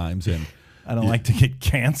stuff at times, and I don't like to get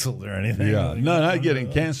canceled or anything. Yeah, no, not getting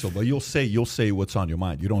canceled, but you'll say what's on your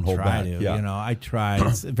mind. You don't hold back. I try.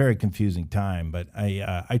 It's a very confusing time, but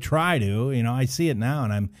I try to. I see it now,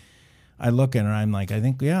 and I look at it, and I'm like, I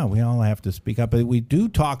think, we all have to speak up. But we do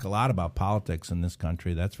talk a lot about politics in this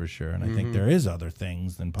country, that's for sure. And I think there is other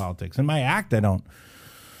things than politics. In my act, I don't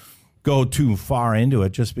go too far into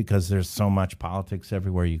it just because there's so much politics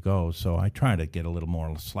everywhere you go. So I try to get a little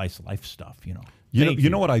more slice of life stuff, You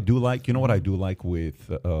know what I do like? You know what I do like with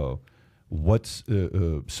so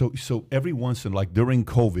every once in, like during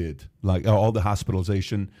COVID, like all the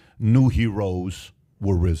hospitalization, new heroes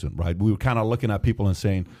were risen, right? We were kind of looking at people and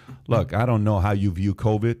saying, look, I don't know how you view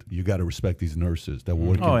COVID. You got to respect these nurses that were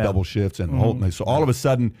working double shifts and so all of a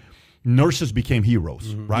sudden nurses became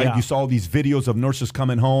heroes, right? Yeah. You saw these videos of nurses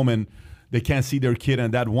coming home and they can't see their kid,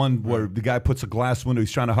 and that one where the guy puts a glass window,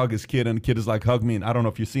 he's trying to hug his kid, and the kid is like, hug me. And I don't know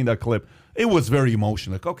if you've seen that clip. It was very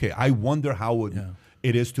emotional. Like, okay, I wonder how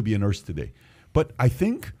it is to be a nurse today. But I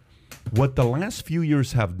think what the last few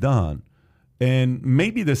years have done, and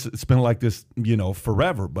maybe it's been like this,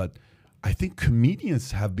 forever, but I think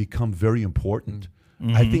comedians have become very important.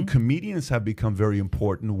 Mm-hmm. I think comedians have become very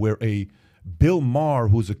important, where a Bill Maher,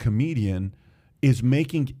 who's a comedian, is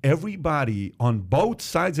making everybody on both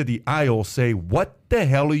sides of the aisle say, what the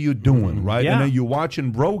hell are you doing, right? Yeah. And then you're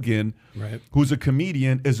watching Rogan, right, who's a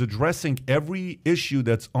comedian, is addressing every issue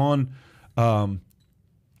that's on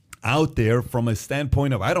out there from a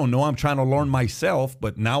standpoint of, I don't know, I'm trying to learn myself,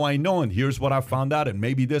 but now I know, and here's what I found out, and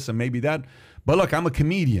maybe this and maybe that. But look, I'm a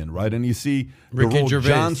comedian, right? And you see the role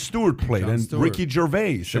Jon Stewart played, Ricky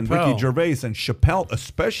Gervais, and Chappelle,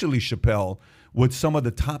 especially Chappelle, with some of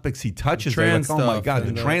the topics he touches. Like, oh my God,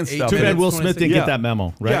 the trans stuff. Too bad Will Smith didn't get that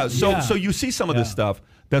memo, right? Yeah, so you see some of this stuff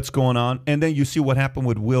that's going on, and then you see what happened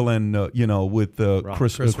with Will and with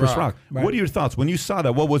Chris Rock. Right. What are your thoughts when you saw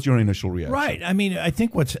that? What was your initial reaction? Right. I mean, I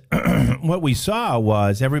think what we saw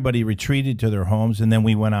was everybody retreated to their homes, and then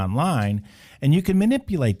we went online, and you can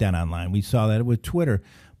manipulate that online. We saw that with Twitter,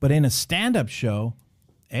 but in a stand-up show,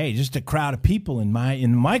 hey, just a crowd of people in the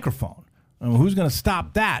microphone. I mean, who's going to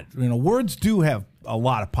stop that? Words do have a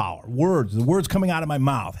lot of power. The words coming out of my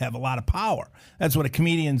mouth have a lot of power. That's what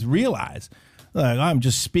comedians realize. Like, I'm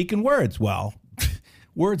just speaking words. Well,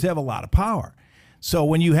 words have a lot of power. So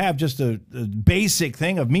when you have just a basic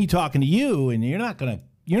thing of me talking to you, and you're not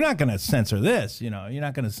gonna censor this, you're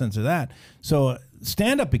not gonna censor that. So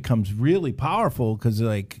stand up becomes really powerful because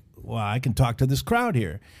I can talk to this crowd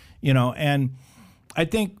here, And I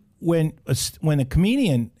think when a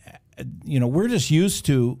comedian, we're just used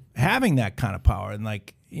to having that kind of power, and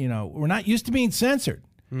we're not used to being censored.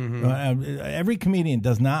 Mm-hmm. Every comedian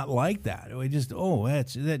does not like that. We just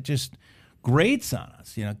that just grates on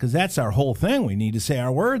us, because that's our whole thing. We need to say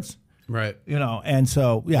our words, right? And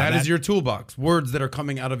so that is your toolbox. Words that are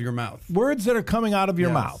coming out of your mouth. Words that are coming out of your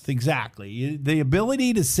mouth, exactly. The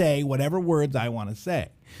ability to say whatever words I want to say.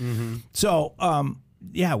 Mm-hmm. So,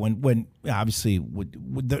 when obviously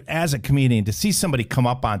as a comedian, to see somebody come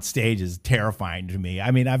up on stage is terrifying to me.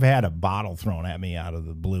 I mean, I've had a bottle thrown at me out of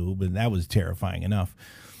the blue, but that was terrifying enough.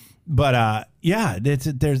 But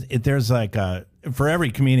there's like for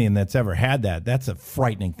every comedian that's ever had that, that's a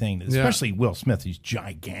frightening thing. Especially Will Smith, he's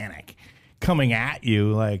gigantic, coming at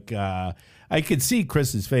you like. I could see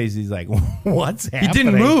Chris's face. He's like, what's happening? He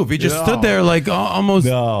didn't move. He just stood there like almost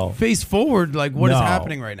face forward. Like, what is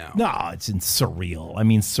happening right now? No, it's surreal. I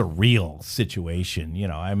mean, surreal situation.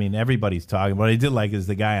 I mean, everybody's talking. What I did like is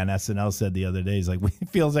the guy on SNL said the other day, he's like, it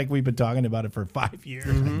feels like we've been talking about it for 5 years.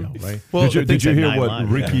 Mm-hmm. I know, right? Well, did you hear what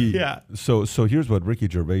Ricky? Yeah. So here's what Ricky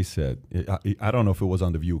Gervais said. I don't know if it was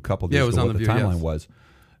on The View a couple days ago. It was on The View, timeline was.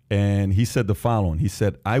 And he said the following. He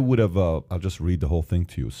said, I would have, I'll just read the whole thing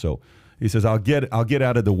to you. So, he says, I'll get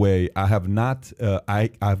out of the way. I have not.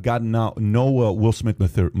 I've gotten no Will Smith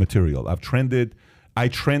material. I trended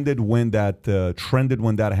when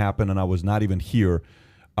that happened, and I was not even here.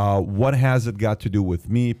 What has it got to do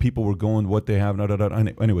with me? People were going what they have.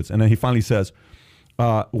 Anyways, and then he finally says,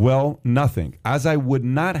 well, nothing. As I would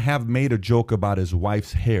not have made a joke about his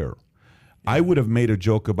wife's hair. I would have made a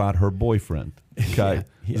joke about her boyfriend. Okay,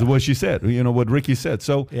 is what she said. What Ricky said.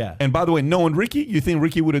 So, and by the way, knowing Ricky, you think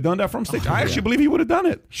Ricky would have done that from stage? I actually believe he would have done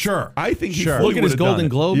it. Sure, I think he Look at his Golden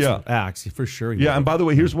Globes acts for sure. And by the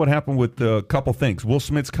way, here's what happened with a couple things. Will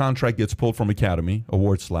Smith's contract gets pulled from Academy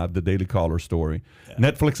Awards slap, the Daily Caller story.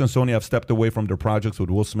 Netflix and Sony have stepped away from their projects with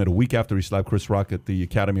Will Smith a week after he slapped Chris Rock at the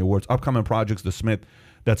Academy Awards. Upcoming projects that Smith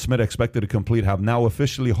expected to complete have now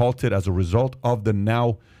officially halted as a result of the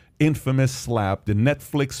now infamous slap. The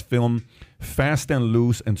Netflix film Fast and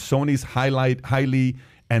Loose and Sony's highly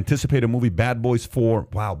anticipated movie Bad Boys 4,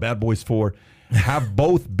 Bad Boys 4, have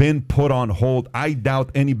both been put on hold. I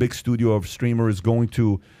doubt any big studio or streamer is going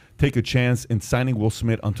to take a chance in signing Will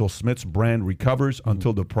Smith until Smith's brand recovers,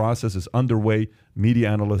 until the process is underway, media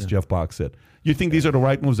analyst Jeff Box said. You think these are the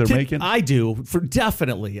right moves they're making? I do,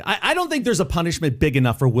 definitely. I don't think there's a punishment big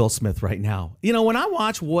enough for Will Smith right now. When I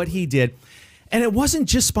watch what he did, and it wasn't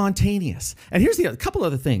just spontaneous. And here's a couple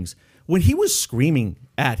other things. When he was screaming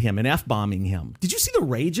at him and F-bombing him, did you see the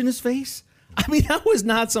rage in his face? I mean, that was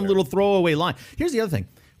not some little throwaway line. Here's the other thing.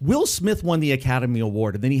 Will Smith won the Academy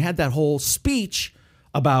Award, and then he had that whole speech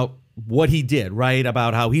about what he did, right?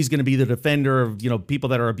 About how he's going to be the defender of, people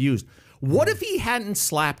that are abused. What if he hadn't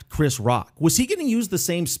slapped Chris Rock? Was he going to use the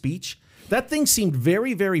same speech? That thing seemed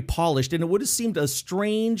very, very polished, and it would have seemed a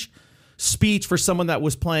strange speech for someone that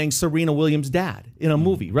was playing Serena Williams' dad in a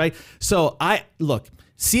movie, right? So look,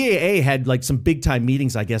 CAA had like some big time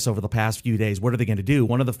meetings, I guess, over the past few days. What are they going to do?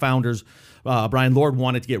 One of the founders, Brian Lord,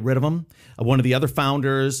 wanted to get rid of him. One of the other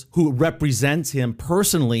founders who represents him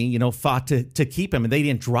personally, fought to keep him, and they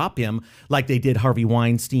didn't drop him like they did Harvey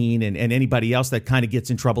Weinstein and anybody else that kind of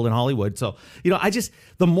gets in trouble in Hollywood. So,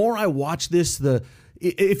 the more I watch this,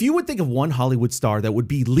 if you would think of one Hollywood star that would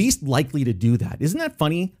be least likely to do that, isn't that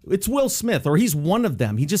funny? It's Will Smith, or he's one of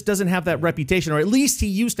them. He just doesn't have that reputation, or at least he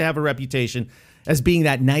used to have a reputation as being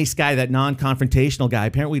that nice guy, that non-confrontational guy.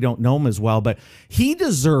 Apparently we don't know him as well, but he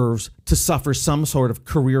deserves to suffer some sort of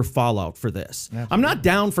career fallout for this. Absolutely. I'm not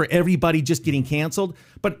down for everybody just getting canceled,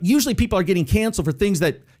 but usually people are getting canceled for things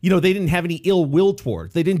that, they didn't have any ill will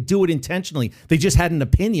towards. They didn't do it intentionally. They just had an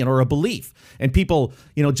opinion or a belief. And people,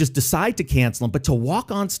 just decide to cancel him. But to walk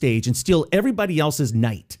on stage and steal everybody else's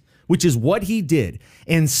night, which is what he did,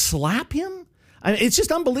 and slap him? It's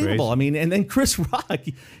just unbelievable. Crazy. And then Chris Rock,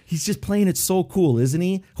 he's just playing it so cool, isn't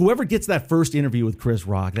he? Whoever gets that first interview with Chris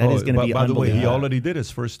Rock, that is going to be By the way, unbelievable. he already did his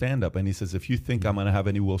first stand-up, and he says, if you think I'm going to have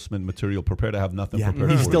any Will Smith material prepared, I have nothing prepared.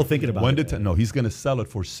 He's for still you. thinking about it. No, he's going to sell it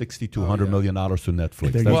for $60 to $100 million to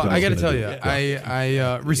Netflix. That's Well, what I he's got to gonna tell do. you,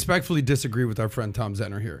 I respectfully disagree with our friend Tom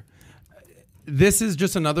Zentner here. This is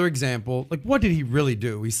just another example. Like, what did he really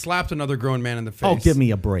do? He slapped another grown man in the face. Oh, give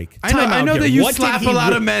me a break. I know that you slap a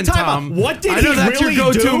lot of men, Tom. What did I know he that's really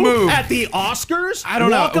your go-to do move. at the Oscars? I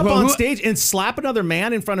don't know. Walk up Well, on who- stage and slap another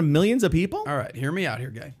man in front of millions of people? All right, hear me out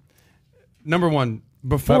here, guy. Number one,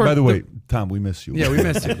 before... By the way, Tom, we miss you. Yeah, we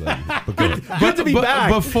miss you. But go ahead. Good to be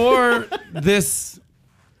back. Before this,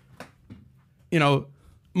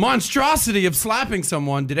 monstrosity of slapping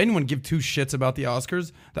someone, did anyone give two shits about the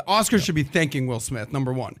Oscars? The Oscars should be thanking Will Smith,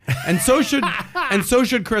 number one, and so should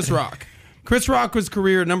Chris Rock. Chris Rock's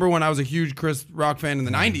career, number one. I was a huge Chris Rock fan in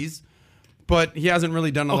the '90s, but he hasn't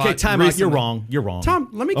really done a lot. Okay, time out. recently. You're wrong. You're wrong. Tom,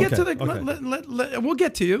 let me get to the. Okay. We'll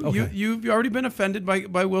get to you. Okay. You've already been offended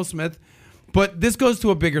by Will Smith, but this goes to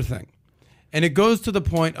a bigger thing, and it goes to the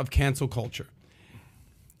point of cancel culture.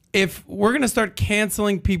 If we're gonna start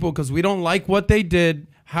canceling people because we don't like what they did,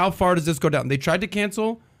 how far does this go down? They tried to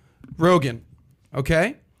cancel Rogan,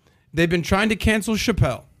 okay? They've been trying to cancel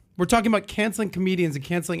Chappelle. We're talking about canceling comedians and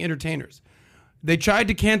canceling entertainers. They tried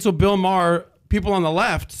to cancel Bill Maher. People on the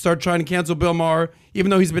left start trying to cancel Bill Maher, even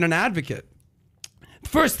though he's been an advocate.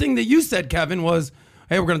 First thing that you said, Kevin, was,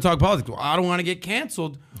 hey, we're going to talk politics. Well, I don't want to get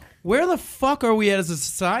canceled. Where the fuck are we at as a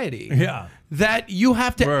society? Yeah. That you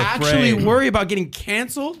have to We're actually afraid. worry about getting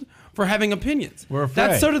canceled for having opinions. We're afraid.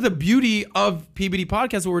 That's sort of the beauty of PBD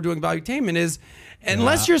Podcast, what we're doing about Valuetainment is,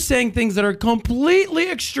 unless you're saying things that are completely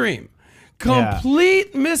extreme,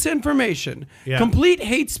 complete misinformation, complete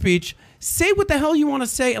hate speech, say what the hell you want to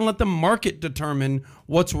say and let the market determine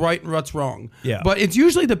what's right and what's wrong. Yeah. But it's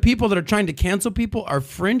usually the people that are trying to cancel people are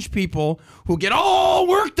fringe people who get all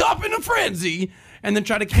worked up in a frenzy and then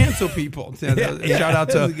try to cancel people. Shout out that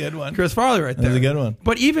to was a good one. Chris Farley right there. That was a good one.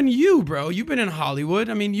 But even you, bro, you've been in Hollywood.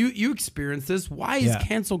 I mean, you experienced this. Why is Yeah.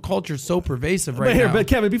 cancel culture so pervasive right now? But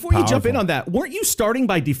Kevin, before you jump in Powerful. on that, weren't you starting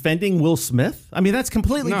by defending Will Smith? I mean, that's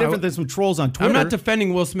completely No, different than some trolls on Twitter. I'm not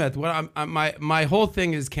defending Will Smith. What my whole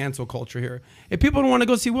thing is cancel culture here. If people don't want to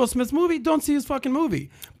go see Will Smith's movie, don't see his fucking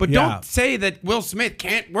movie. But Yeah. don't say that Will Smith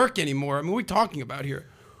can't work anymore. I mean, what are we talking about here?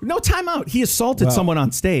 No, time out. He assaulted someone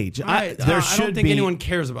on stage. I don't should think be- anyone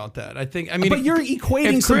cares about that. I mean, but you're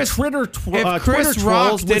equating if some Twitter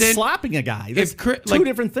trolls with slapping a guy. That's two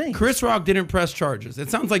different things. Chris Rock didn't press charges. It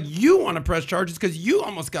sounds like you want to press charges because you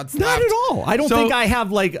almost got slapped. Not at all. I don't So- think I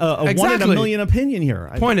have like a 1 in a Exactly. million opinion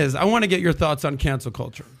here. Point is, I want to get your thoughts on cancel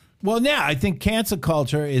culture. Well, yeah, I think cancel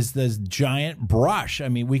culture is this giant brush. I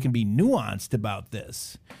mean, we can be nuanced about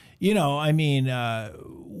this. I mean, I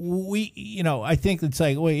think it's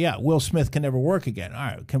like, well, yeah, Will Smith can never work again. All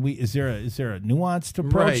right, is there a nuanced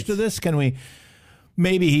approach Right. to this? Can we?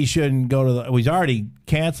 Maybe he shouldn't go to he's already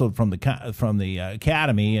canceled from the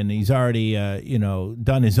Academy, and he's already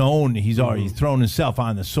done his own. He's already thrown himself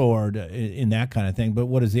on the sword in that kind of thing. But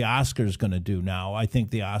what is the Oscars going to do now? I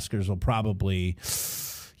think the Oscars will probably,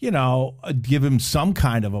 give him some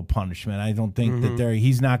kind of a punishment. I don't think that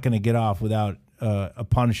he's not going to get off without a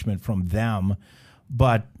punishment from them.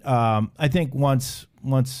 But I think once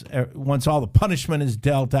all the punishment is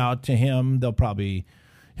dealt out to him, he'll probably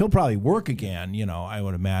work again. I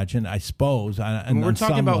would imagine. I suppose. And We're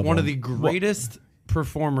talking about one of the greatest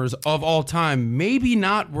performers of all time, maybe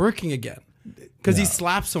not working again. Because he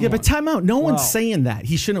slapped someone. Yeah, but time out. No one's saying that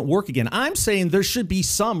he shouldn't work again. I'm saying there should be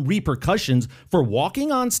some repercussions for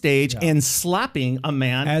walking on stage and slapping a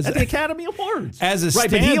man at the Academy Awards. As a right,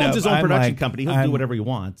 but he owns his own production like, company. He'll do whatever he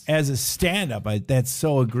wants. As a stand-up, that's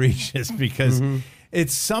so egregious because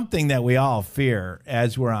it's something that we all fear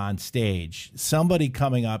as we're on stage. Somebody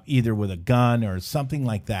coming up either with a gun or something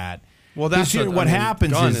like that. Well, that's what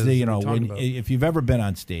happens is that, if you've ever been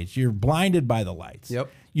on stage, you're blinded by the lights. Yep.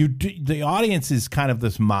 The audience is kind of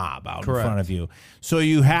this mob out Correct. in front of you, so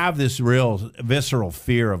you have this real visceral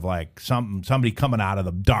fear of like somebody coming out of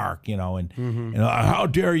the dark, and how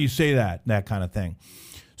dare you say that kind of thing.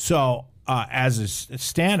 So as a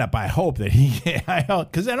stand-up, I hope that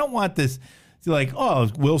because I don't want this like, oh,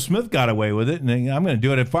 Will Smith got away with it, and I'm going to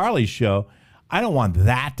do it at Farley's show. I don't want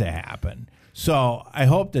that to happen. So I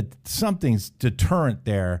hope that something's deterrent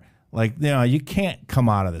there. Like, you can't come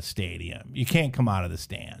out of the stadium. You can't come out of the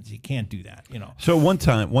stands. You can't do that, So one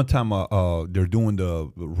time, they're doing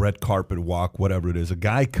the red carpet walk, whatever it is. A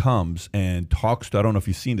guy comes and talks to, I don't know if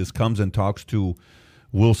you've seen this, comes and talks to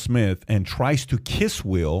Will Smith and tries to kiss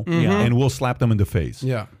Will, and Will slapped him in the face.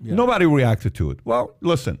 Yeah. Nobody reacted to it. Well,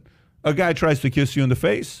 listen, a guy tries to kiss you in the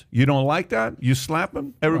face. You don't like that? You slap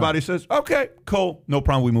him. Everybody says, okay, cool, no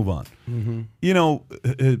problem, we move on.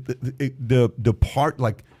 The part,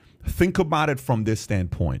 like, think about it from this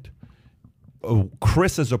standpoint.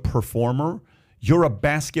 Chris is a performer. You're a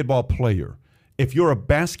basketball player. If you're a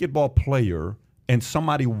basketball player and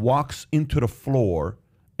somebody walks into the floor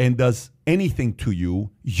and does anything to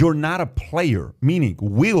you, you're not a player. Meaning,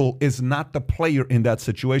 Will is not the player in that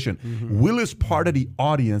situation. Will is part of the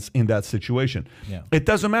audience in that situation. Yeah. It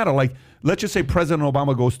doesn't matter. Like, let's just say President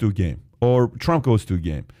Obama goes to a game or Trump goes to a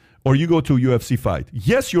game. Or you go to a UFC fight.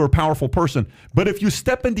 Yes, you're a powerful person, but if you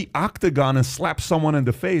step in the octagon and slap someone in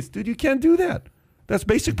the face, dude, you can't do that. That's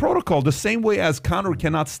basic protocol. The same way as Conor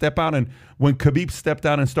cannot step out, and when Khabib stepped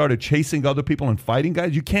out and started chasing other people and fighting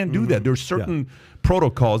guys, you can't do that. There's certain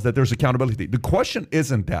protocols that there's accountability. The question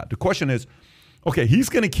isn't that. The question is, okay, he's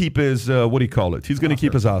going to keep his, what do you call it? He's going to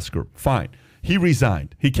keep his Oscar. Fine. He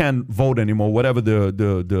resigned. He can't vote anymore, whatever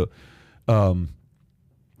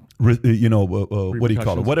what do you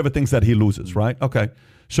call it? Whatever things that he loses, right? Okay.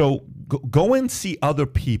 So go and see other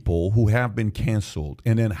people who have been canceled.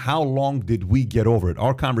 And then how long did we get over it?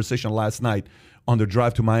 Our conversation last night on the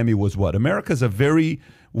drive to Miami was what? America's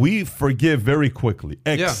we forgive very quickly,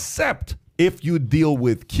 except if you deal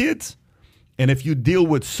with kids and if you deal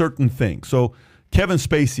with certain things. So Kevin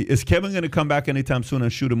Spacey, is Kevin going to come back anytime soon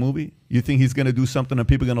and shoot a movie? You think he's going to do something and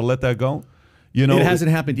people are going to let that go? It hasn't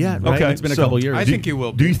happened yet, right? Okay, It's been a couple years. I think he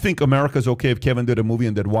will be. Do you think America's okay if Kevin did a movie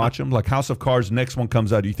and did watch him? Like House of Cards, next one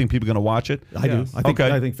comes out. Do you think people are going to watch it? I do. I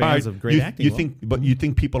think fans of great acting will. You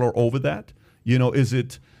think people are over that? Is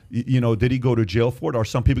it, did he go to jail for it? Or are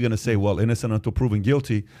some people going to say, well, innocent until proven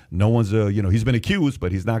guilty? No one's, he's been accused,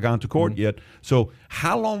 but he's not gone to court yet. So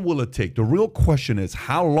how long will it take? The real question is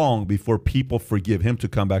how long before people forgive him to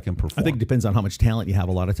come back and perform? I think it depends on how much talent you have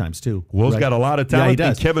a lot of times, too. Will's got a lot of talent. Yeah, he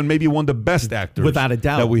does. And Kevin may be one of the best actors without a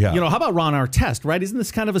doubt that we have. How about Ron Artest, right? Isn't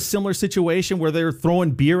this kind of a similar situation where they're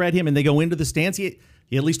throwing beer at him and they go into the stands? He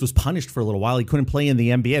at least was punished for a little while. He couldn't play in the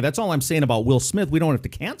NBA. That's all I'm saying about Will Smith. We don't have to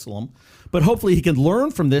cancel him, but hopefully he can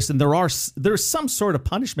learn from this, and there's some sort of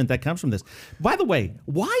punishment that comes from this. By the way,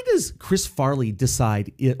 why does Chris Rock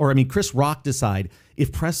decide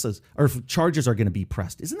if charges are going to be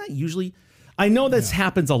pressed? Isn't that usually? I know this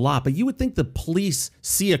happens a lot, but you would think the police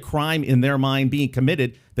see a crime in their mind being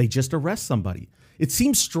committed, they just arrest somebody. It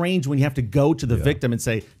seems strange when you have to go to the victim and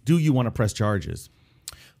say, do you want to press charges?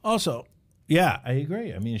 Also, yeah, I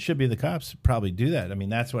agree. I mean, it should be the cops probably do that. I mean,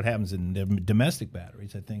 that's what happens in domestic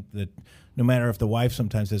batteries. I think that no matter if the wife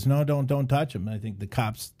sometimes says, no, don't touch him, I think the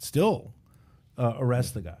cops still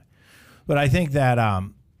arrest the guy. But I think that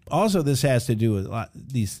also this has to do with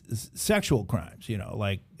these sexual crimes.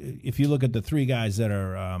 Like if you look at the three guys that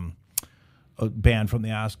are banned from the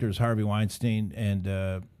Oscars, Harvey Weinstein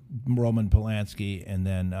and Roman Polanski, and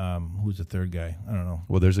then who's the third guy? I don't know.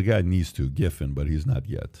 Well, there's a guy needs to Giffen, but he's not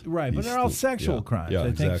yet. Right, but they're all sexual crimes. Yeah,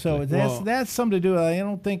 I think so. That's something to do. I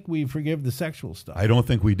don't think we forgive the sexual stuff. I don't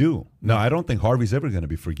think we do. No, I don't think Harvey's ever going to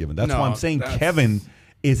be forgiven. That's why I'm saying Kevin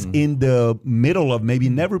is in the middle of maybe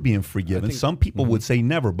never being forgiven. Some people would say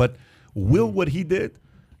never, but Will, what he did,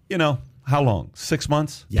 how long? 6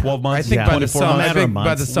 months? 12 months? I think by the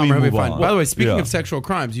summer he'll be fine. By the way, speaking of Yeah. sexual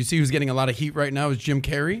crimes, you see who's getting a lot of heat right now is Jim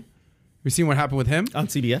Carrey. You seen what happened with him? On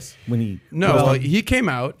CBS? When he he came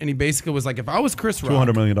out and he basically was like, if I was Chris Rock,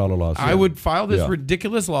 $200 million loss. I would file this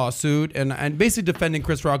ridiculous lawsuit and basically defending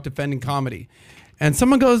Chris Rock, defending comedy. and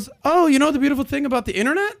someone goes, "Oh, you know the beautiful thing about the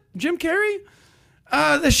internet, Jim Carrey?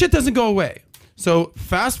 This shit doesn't go away." So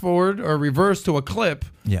fast forward or reverse to a clip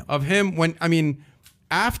of him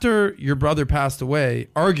after your brother passed away,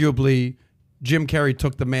 arguably Jim Carrey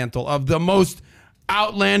took the mantle of the most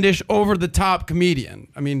outlandish, over-the-top comedian.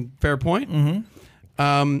 I mean, fair point.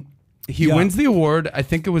 Mm-hmm. He wins the award. I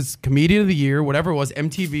think it was Comedian of the Year, whatever it was,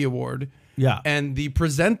 MTV Award. Yeah. And the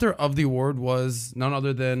presenter of the award was none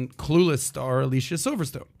other than Clueless star Alicia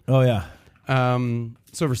Silverstone. Oh, yeah.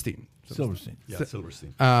 Silverstein. Yeah,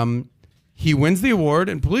 Silverstein. He wins the award,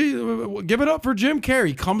 and please give it up for Jim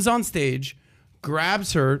Carrey. Comes on stage,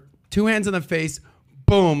 grabs her, 2 hands in the face,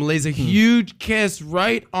 boom, lays a huge kiss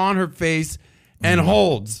right on her face, and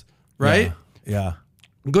holds, right? Yeah.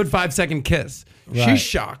 Good 5-second kiss. Right. She's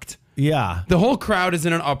shocked. Yeah. The whole crowd is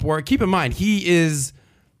in an uproar. Keep in mind, he is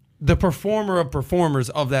the performer of performers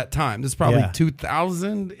of that time. This is probably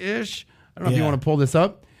 2000-ish. I don't know if you want to pull this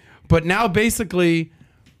up. But now basically,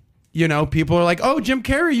 you know, people are like, "Oh, Jim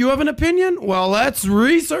Carrey, you have an opinion? Well, let's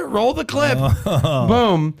roll the clip."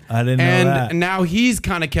 Boom. I didn't know that. And now he's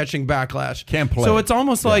kind of catching backlash. Can't play. So it's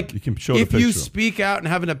almost like you can show if the you picture. speak out and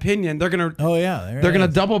have an opinion, they're going to they're going to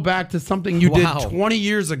double back to something you did 20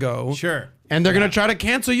 years ago. Sure. And they're going to try to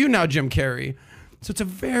cancel you now, Jim Carrey. So it's a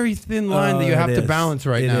very thin line that you have to balance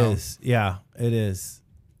now. It is. Yeah, it is.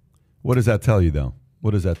 What does that tell you, though?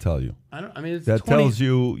 What does that tell you? It's that 20 tells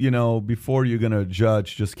you, you know, before you're going to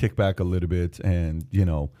judge, just kick back a little bit. And, you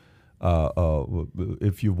know,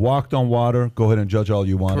 if you've walked on water, go ahead and judge all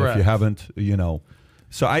you want. Correct. If you haven't, you know.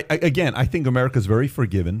 So, I think America's very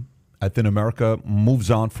forgiving. I think America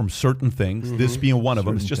moves on from certain things, this being one of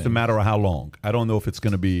them. It's just a matter of how long. I don't know if it's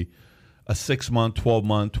going to be a 6-month,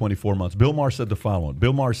 12-month, 24 months. Bill Maher said the following.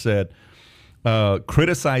 Bill Maher said,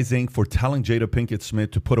 criticizing for telling Jada Pinkett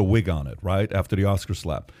Smith to put a wig on it, right, after the Oscar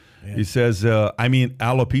slap. Yeah. He says,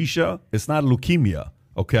 alopecia, it's not leukemia,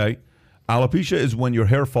 okay? Alopecia is when your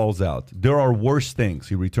hair falls out. There are worse things.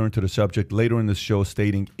 He returned to the subject later in the show,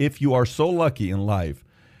 stating, if you are so lucky in life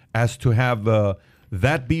as to have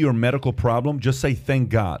that be your medical problem, just say, thank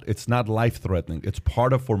God. It's not life-threatening. It's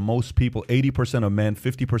part of, for most people, 80% of men,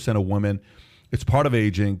 50% of women. It's part of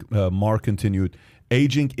aging, Mark continued.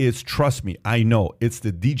 Aging is, trust me, I know, it's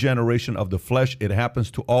the degeneration of the flesh. It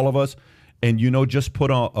happens to all of us. And, you know, just put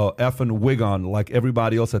a effing wig on like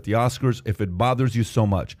everybody else at the Oscars if it bothers you so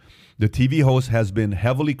much. The TV host has been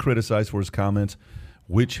heavily criticized for his comments,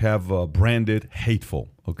 which have branded hateful.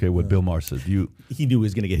 Okay, what Bill Maher says. He knew he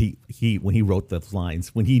was going to get heat when he wrote those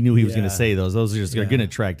lines. When he knew he was going to say those are just going to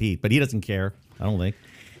attract heat. But he doesn't care, I don't think.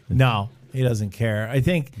 No, he doesn't care. I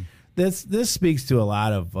think this speaks to a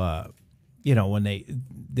lot of... you know, when they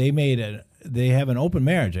have an open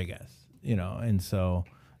marriage, I guess, you know, and so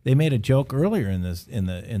they made a joke earlier in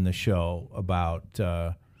the show about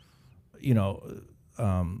them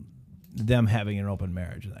having an open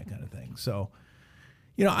marriage and that kind of thing. So,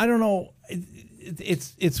 you know, I don't know.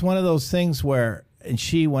 It's one of those things where, and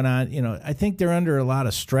she went on, you know, I think they're under a lot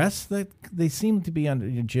of stress that they seem to be under,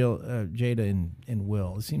 Jada and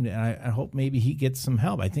Will. It seemed, I hope maybe he gets some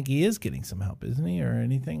help. I think he is getting some help, isn't he, or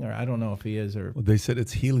anything? Or I don't know if he is. Or well, they said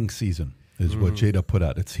it's healing season is what Jada put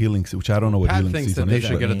out. It's healing, which I don't know what Pat healing thinks season that is. they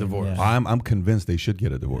should get a divorce. Yeah. I'm convinced they should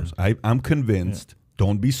get a divorce. Yeah. I'm convinced. Yeah.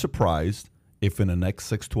 Don't be surprised if in the next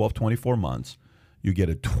 6, 12, 24 months you get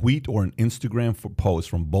a tweet or an Instagram post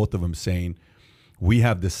from both of them saying, we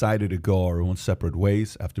have decided to go our own separate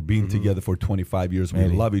ways after being together for 25 years. We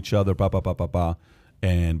love each other, but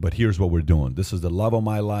here's what we're doing. This is the love of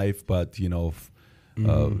my life, but you know,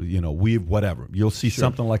 we've whatever. You'll see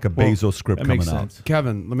something like a Bezos script coming out.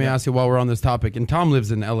 Kevin, let me ask you while we're on this topic. And Tom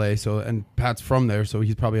lives in L.A. and Pat's from there, so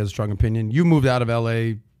he probably has a strong opinion. You moved out of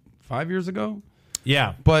L.A. 5 years ago.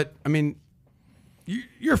 Yeah, but I mean,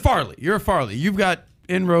 you're Farley. You're a Farley. You've got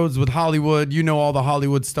inroads with Hollywood. You know all the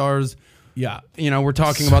Hollywood stars. Yeah. You know, we're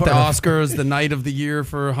talking about the Oscars, the night of the year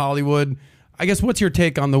for Hollywood. I guess what's your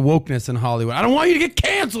take on the wokeness in Hollywood? I don't want you to get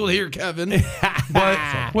canceled here, Kevin.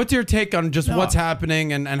 But what's your take on just what's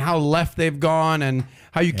happening and how left they've gone and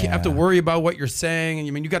how you have to worry about what you're saying? And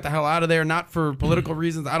I mean, you got the hell out of there, not for political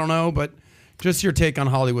reasons. I don't know, but just your take on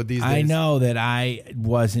Hollywood these days. I know that I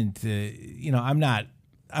wasn't,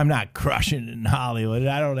 I'm not crushing in Hollywood.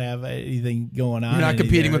 I don't have anything going on. You're not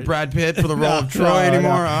competing with Brad Pitt for the role of Troy anymore?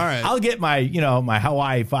 No. All right. I'll get my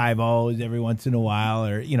Hawaii 5-0s every once in a while,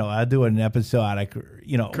 or, I'll do an episode,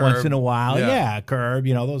 Curb. once in a while. Yeah, Curb.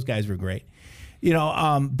 Those guys were great.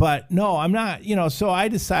 But no, I'm not, so I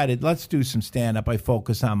decided let's do some stand-up. I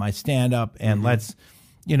focus on my stand-up and let's,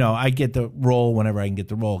 I get the role whenever I can get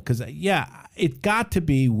the role. Because, it got to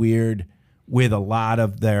be weird with a lot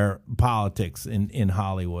of their politics in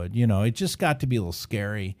Hollywood. You know, it just got to be a little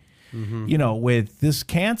scary. You know, with this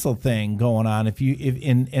cancel thing going on,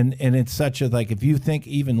 and it's such a, like, if you think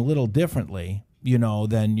even a little differently, you know,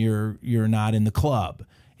 then you're not in the club.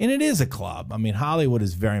 And it is a club. I mean, Hollywood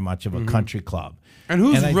is very much of a country club. And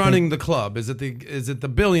who's running the club? Is it the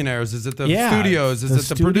billionaires? Is it the studios? Is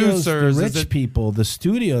it the producers? The rich people, the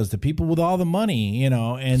studios, the people with all the money, you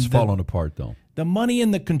know. And it's falling apart, though. The money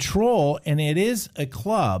and the control, and it is a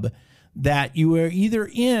club that you are either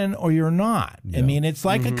in or you're not. Yeah. I mean, it's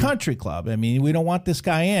like a country club. I mean, we don't want this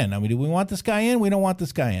guy in. I mean, do we want this guy in? We don't want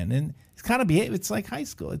this guy in. And it's kind of it's like high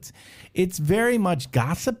school. It's very much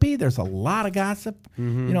gossipy. There's a lot of gossip. You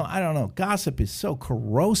know, I don't know. Gossip is so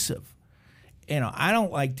corrosive. You know, I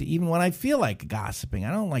don't like to, even when I feel like gossiping,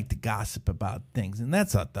 I don't like to gossip about things. And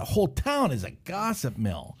the whole town is a gossip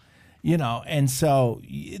mill, you know. And so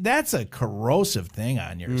that's a corrosive thing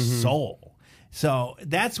on your soul. So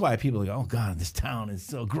that's why people go, oh, God, this town is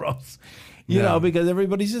so gross, you know, because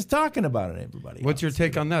everybody's just talking about it. What's your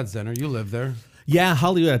take on that, Zenner? You live there. Yeah,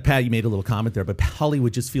 Hollywood, Pat, you made a little comment there, but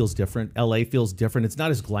Hollywood just feels different. LA feels different. It's not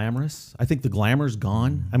as glamorous. I think the glamour's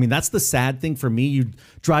gone. I mean, that's the sad thing for me. You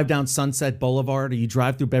drive down Sunset Boulevard or you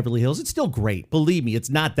drive through Beverly Hills. It's still great. Believe me, it's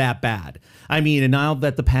not that bad. I mean, and now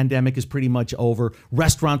that the pandemic is pretty much over,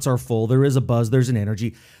 restaurants are full. There is a buzz. There's an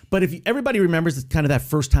energy. But if everybody remembers kind of that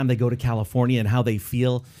first time they go to California and how they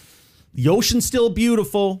feel, the ocean's still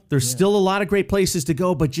beautiful. There's still a lot of great places to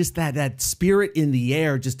go, but just that spirit in the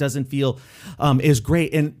air just doesn't feel as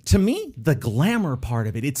great. And to me, the glamour part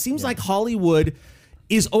of it seems like Hollywood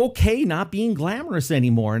is okay not being glamorous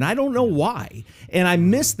anymore. And I don't know why. And I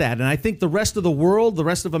miss that. And I think the rest of the world, the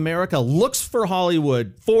rest of America looks for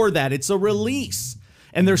Hollywood for that. It's a release.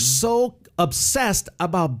 And they're so obsessed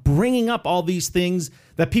about bringing up all these things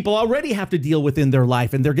that people already have to deal with in their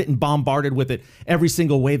life, and they're getting bombarded with it every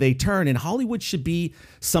single way they turn. And Hollywood should be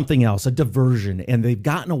something else, a diversion, and they've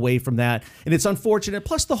gotten away from that, and it's unfortunate.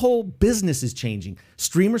 Plus, the whole business is changing.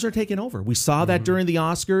 Streamers are taking over. We saw that during the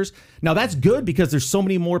Oscars. Now, that's good because there's so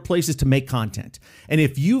many more places to make content. And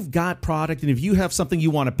if you've got product and if you have something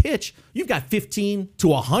you want to pitch, you've got 15 to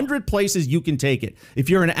 100 places you can take it. If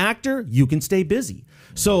you're an actor, you can stay busy.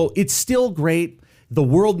 So it's still great. The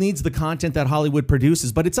world needs the content that Hollywood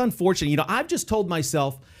produces, but it's unfortunate. You know, I've just told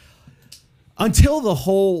myself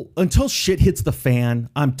until shit hits the fan,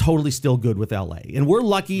 I'm totally still good with LA. And we're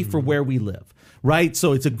lucky for where we live, right?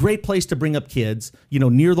 So it's a great place to bring up kids, you know,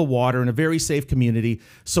 near the water in a very safe community.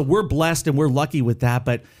 So we're blessed and we're lucky with that.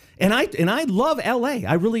 But And I love LA.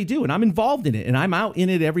 I really do. And I'm involved in it. And I'm out in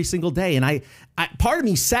it every single day. And I part of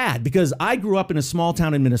me's sad because I grew up in a small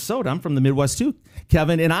town in Minnesota. I'm from the Midwest too,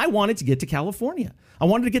 Kevin. And I wanted to get to California. I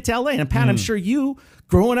wanted to get to LA. And Pat, I'm sure you,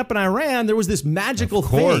 growing up in Iran, there was this magical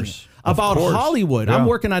thing about Hollywood. Yeah. I'm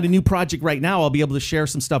working on a new project right now. I'll be able to share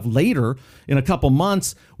some stuff later in a couple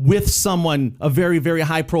months with someone, a very, very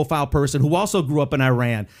high profile person who also grew up in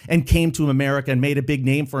Iran and came to America and made a big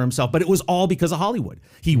name for himself. But it was all because of Hollywood.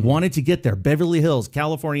 He wanted to get there. Beverly Hills,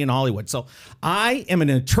 California, and Hollywood. So I am an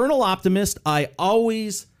eternal optimist. I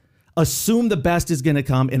always assume the best is going to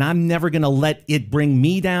come, and I'm never going to let it bring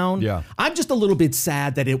me down. Yeah. I'm just a little bit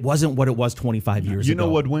sad that it wasn't what it was 25 years ago. You know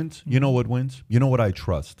what wins? You know what wins? You know what I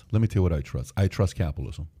trust? Let me tell you what I trust. I trust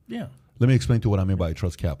capitalism. Yeah. Let me explain to you what I mean by I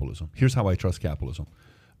trust capitalism. Here's how I trust capitalism.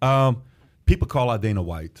 People call out Dana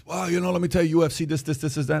White. Well, you know, let me tell you, UFC, this,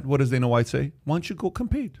 is that. What does Dana White say? Why don't you go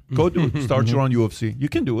compete? Go do it. Start your own UFC. You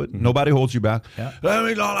can do it. Nobody holds you back. Yeah.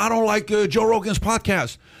 I don't like Joe Rogan's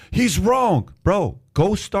podcast. He's wrong. Bro,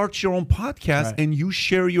 go start your own podcast and you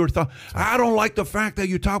share your thoughts. I don't like the fact that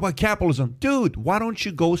you talk about capitalism. Dude, why don't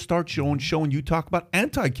you go start your own show and you talk about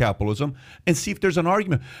anti-capitalism and see if there's an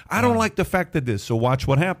argument? I don't like the fact that this. So watch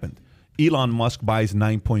what happened. Elon Musk buys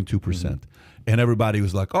 9.2%. And everybody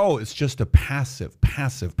was like, oh, it's just a passive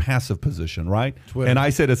position, right? Twitter. And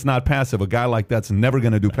I said it's not passive. A guy like that's never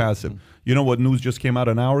going to do passive. You know what news just came out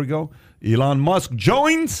an hour ago? Elon Musk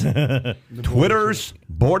joins Twitter's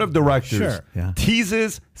board of directors. Sure.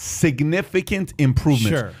 Teases significant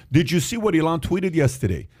improvements. Sure. Did you see what Elon tweeted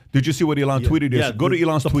yesterday? Did you see what Elon tweeted yesterday? Go to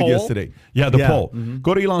Elon's tweet yesterday. Yeah, the poll.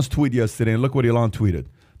 Go to Elon's tweet yesterday and look what Elon tweeted.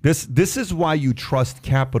 This is why you trust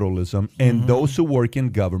capitalism, and those who work in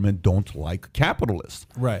government don't like capitalists.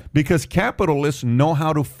 Right. Because capitalists know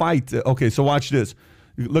how to fight. Okay, so watch this.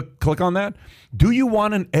 Look, click on that. Do you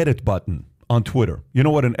want an edit button on Twitter? You know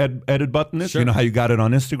what an edit button is? Sure. You know how you got it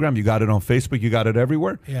on Instagram, you got it on Facebook, you got it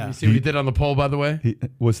everywhere? Yeah. You see what he did on the poll, by the way?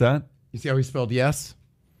 What's that? You see how he spelled yes?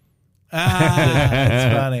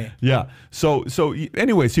 That's funny. Yeah. So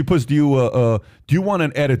anyways, he puts, do you want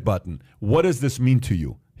an edit button? What does this mean to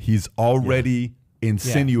you? he's already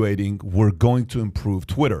insinuating we're going to improve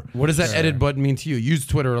Twitter. What does that edit button mean to you? Use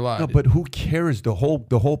Twitter a lot. No, but who cares? The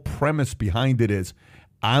whole premise behind it is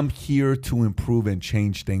I'm here to improve and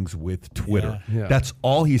change things with Twitter. Yeah. That's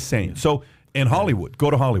all he's saying. So in Hollywood,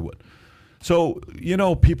 go to Hollywood. So,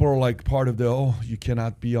 people are like part of you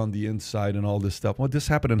cannot be on the inside and all this stuff. Well, this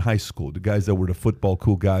happened in high school. The guys that were the football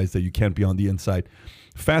cool guys that you can't be on the inside.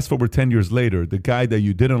 Fast forward 10 years later, the guy that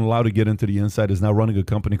you didn't allow to get into the inside is now running a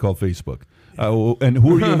company called Facebook. And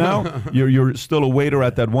who are you now? You're still a waiter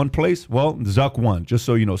at that one place? Well, Zuck won, just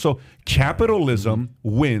so you know. So capitalism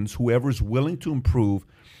wins whoever's willing to improve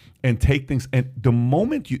and take things. And the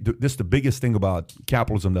moment this is the biggest thing about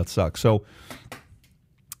capitalism that sucks. So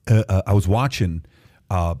I was watching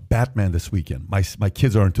Batman this weekend. My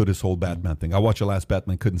kids are into this whole Batman thing. I watched the last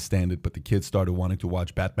Batman, couldn't stand it, but the kids started wanting to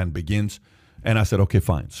watch Batman Begins. And I said, okay,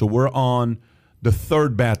 fine. So we're on the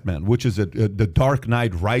third Batman, which is the Dark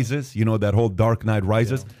Knight Rises. That whole Dark Knight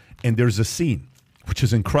Rises. Yeah. And there's a scene, which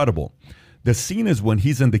is incredible. The scene is when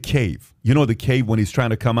he's in the cave. The cave when he's trying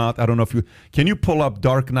to come out. I don't know if can you pull up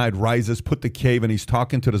Dark Knight Rises, put the cave, and he's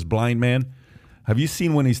talking to this blind man? Have you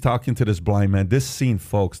seen when he's talking to this blind man? This scene,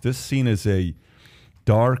 folks, this scene is a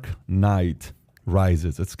Dark Knight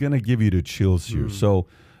Rises. It's going to give you the chills here. So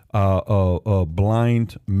a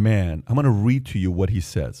blind man. I'm going to read to you what he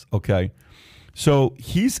says, okay? So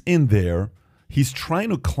he's in there. He's trying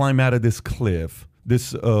to climb out of this cliff,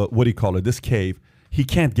 this, this cave. He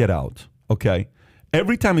can't get out, okay?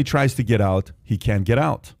 Every time he tries to get out, he can't get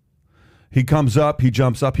out. He comes up, he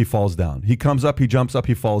jumps up, he falls down. He comes up, he jumps up,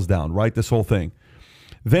 he falls down, right? This whole thing.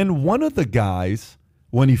 Then one of the guys,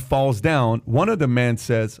 when he falls down, one of the men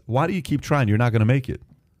says, why do you keep trying? You're not going to make it.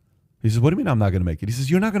 He says, what do you mean I'm not going to make it? He says,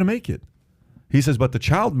 you're not going to make it. He says, but the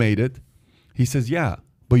child made it. He says, yeah,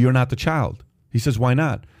 but you're not the child. He says, why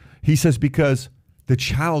not? He says, because the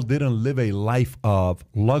child didn't live a life of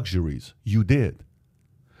luxuries. You did.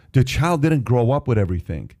 The child didn't grow up with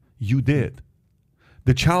everything. You did.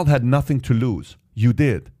 The child had nothing to lose. You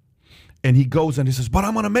did. And he goes and he says, but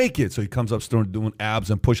I'm going to make it. So he comes up, starts doing abs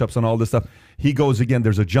and push-ups and all this stuff. He goes again,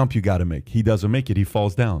 there's a jump you got to make. He doesn't make it. He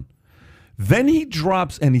falls down. Then he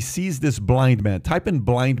drops and he sees this blind man. Type in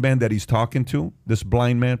blind man that he's talking to. This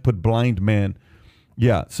blind man, put blind man.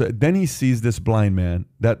 Yeah, so then he sees this blind man.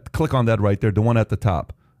 Click on that right there, the one at the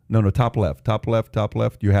top. No, top left, top left, top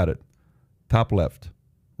left. You had it. Top left.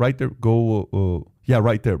 Right there, go, yeah,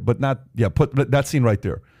 right there. But not, yeah, put that scene right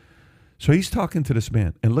there. So he's talking to this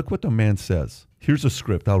man, and look what the man says. Here's a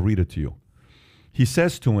script, I'll read it to you. He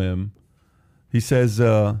says to him,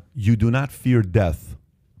 you do not fear death.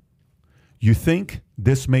 You think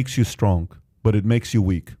this makes you strong, but it makes you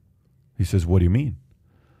weak. He says, what do you mean?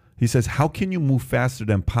 He says, how can you move faster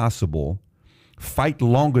than possible, fight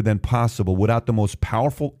longer than possible without the most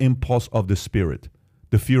powerful impulse of the spirit,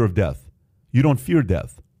 the fear of death? You don't fear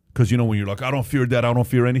death. Because, when you're like, I don't fear death, I don't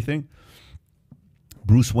fear anything.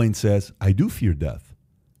 Bruce Wayne says, I do fear death.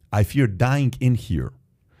 I fear dying in here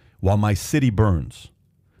while my city burns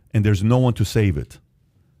and there's no one to save it.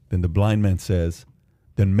 Then the blind man says,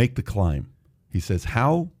 then make the climb. He says,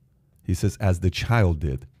 how? He says, as the child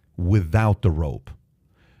did, without the rope.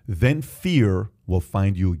 Then fear will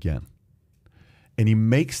find you again. And he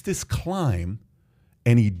makes this climb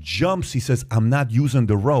and he jumps. He says, I'm not using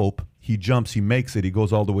the rope. He jumps, he makes it, he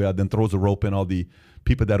goes all the way out, then throws the rope in. All the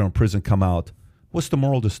people that are in prison come out. What's the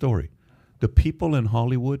moral of the story? The people in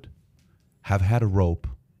Hollywood have had a rope.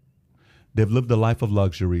 They've lived a life of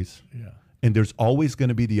luxuries. Yeah. And there's always going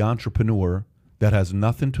to be the entrepreneur that has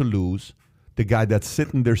nothing to lose, the guy that's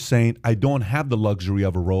sitting there saying, I don't have the luxury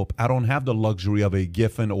of a rope. I don't have the luxury of a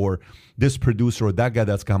Giffen or this producer or that guy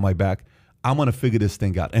that's got my back. I'm going to figure this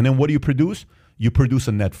thing out. And then what do you produce? You produce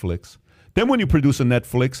a Netflix. Then when you produce a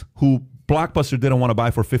Netflix, who Blockbuster didn't want to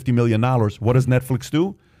buy for $50 million, what does Netflix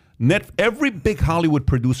do? Every big Hollywood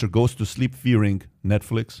producer goes to sleep fearing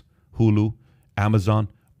Netflix, Hulu, Amazon,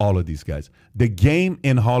 all of these guys. The game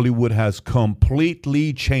in Hollywood has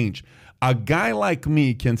completely changed. A guy like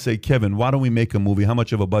me can say, Kevin, why don't we make a movie? How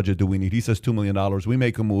much of a budget do we need? He says $2 million. We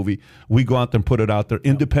make a movie. We go out there and put it out there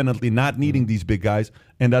independently, not needing these big guys,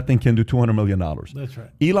 and that thing can do $200 million. That's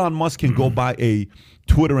right. Elon Musk can go buy a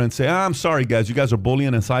Twitter and say, I'm sorry, guys. You guys are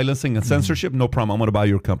bullying and silencing and censorship. No problem. I'm going to buy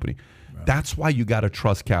your company. Right. That's why you got to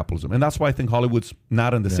trust capitalism. And that's why I think Hollywood's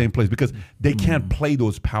not in the same place, because they can't play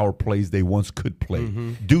those power plays they once could play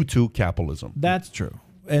due to capitalism. That's true.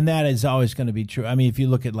 And that is always going to be true. I mean, if you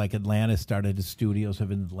look at like Atlanta, started the studios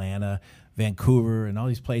of Atlanta, Vancouver, and all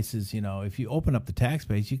these places, if you open up the tax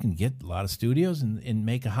base, you can get a lot of studios and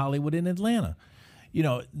make a Hollywood in Atlanta.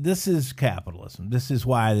 this is capitalism. This is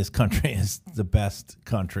why this country is the best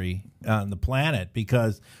country on the planet,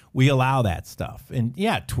 because we allow that stuff. And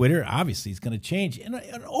yeah, Twitter obviously is going to change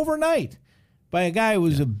overnight by a guy who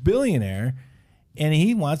was a billionaire, and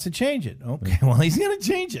he wants to change it. Okay, well, he's going to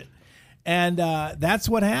change it. And that's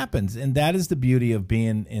what happens. And that is the beauty of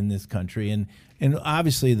being in this country. And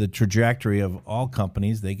obviously the trajectory of all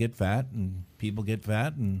companies, they get fat and people get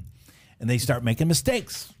fat and they start making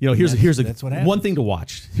mistakes. That's what happens. One thing to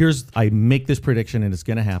watch. I make this prediction, and it's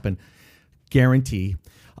going to happen. Guarantee.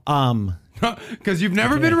 Because you've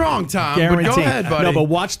never been wrong, Tom. Guarantee. But go ahead, buddy. No, but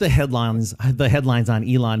watch the headlines. The headlines on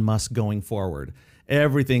Elon Musk going forward.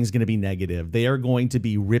 Everything's going to be negative. They are going to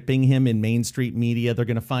be ripping him in Main Street media. They're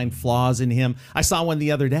going to find flaws in him. I saw one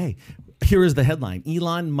the other day. Here is the headline: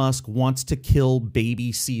 Elon Musk wants to kill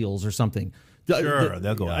baby seals or something. Sure,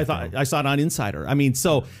 they'll go after him. I saw it on Insider. I mean,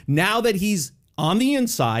 so now that he's on the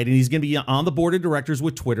inside and he's going to be on the board of directors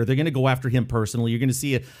with Twitter, they're going to go after him personally. You're going to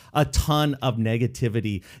see a ton of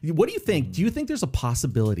negativity. What do you think? Do you think there's a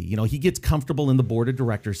possibility, he gets comfortable in the board of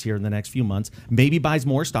directors here in the next few months, maybe buys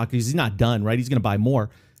more stock because he's not done, right? He's going to buy more.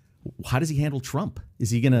 How does he handle Trump?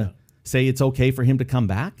 Is he going to say it's okay for him to come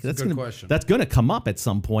back? That's a good question. That's going to come up at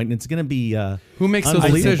some point, and it's going to be who makes those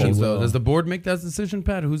decisions, though? Does the board make that decision,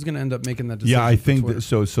 Pat? Who's going to end up making that decision? Yeah, I think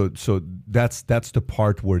so. That's the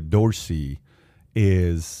part where Dorsey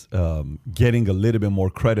is getting a little bit more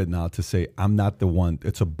credit now to say, I'm not the one.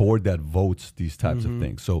 It's a board that votes these types of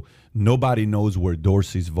things. So nobody knows where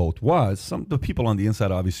Dorsey's vote was. The people on the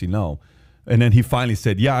inside obviously know. And then he finally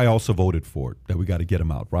said, yeah, I also voted for it, that we got to get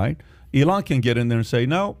him out, right? Elon can get in there and say,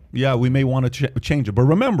 no, yeah, we may want to change it. But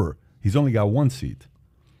remember, he's only got one seat.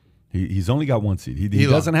 He's only got one seat. He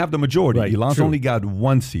doesn't have the majority. Right, Elon's true. only got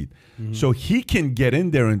one seat. So he can get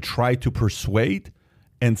in there and try to persuade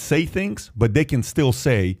and say things, but they can still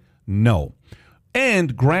say no.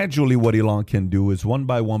 And gradually what Elon can do is one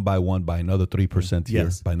by another 3% here,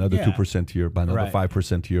 by another 2% here, by another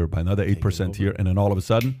 5% here, by another 8% here, and then all of a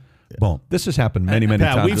sudden, boom. This has happened many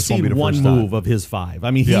times. We've This won't be seen the one first time. move of his 5.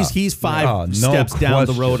 I mean, he's 5 steps down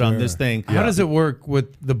the road on this thing. How does it work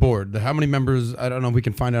with the board? How many members? I don't know if we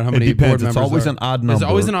can find out how many depends. board members. It's always an odd number. It's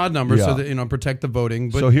always an odd number, Yeah. so that protect the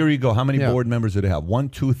voting. But So here you go. How many board members do they have? 1,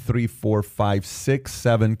 2, 3, 4, 5, 6,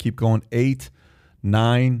 7. Keep going. 8,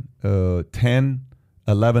 9, 10,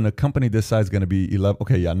 11. A company this size is going to be 11.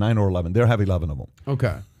 Okay, yeah, 9 or 11. They'll have 11 of them.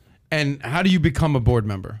 okay. And how do you become a board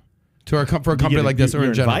member for a company like this, or You're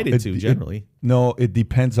in general? invited to, generally. No, it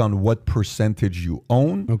depends on what percentage you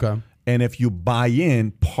own. Okay. And if you buy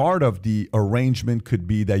in, part of the arrangement could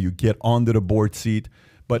be that you get onto the board seat.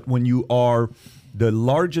 But when you are the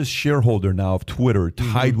largest shareholder now of Twitter,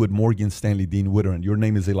 tied with Morgan Stanley, Dean Witter, and your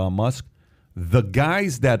name is Elon Musk, the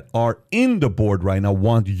guys that are in the board right now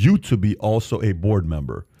want you to be also a board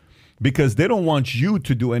member, because they don't want you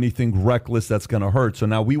to do anything reckless that's going to hurt. So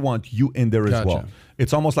now we want you in there as well.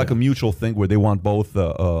 It's almost like a mutual thing where they want both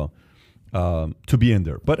to be in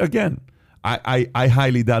there. But again, I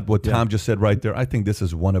highly doubt what Tom just said right there. I think this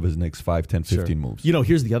is one of his next 5, 10, 15 moves.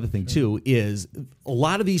 Here's the other thing, too, is a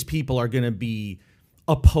lot of these people are going to be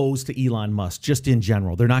opposed to Elon Musk just in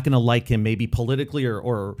general. They're not going to like him maybe politically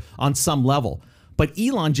or on some level. But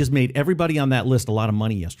Elon just made everybody on that list a lot of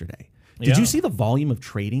money yesterday. Did you see the volume of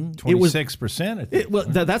trading? 26%. I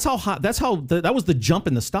think. That's how hot. That was the jump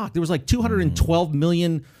in the stock. There was like 212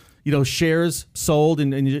 million, shares sold,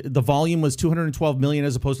 and the volume was 212 million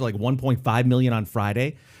as opposed to like 1.5 million on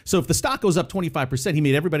Friday. So if the stock goes up 25%, he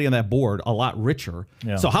made everybody on that board a lot richer.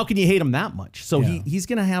 Yeah. So how can you hate him that much? So he's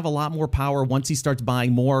going to have a lot more power once he starts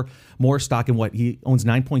buying more stock. And he owns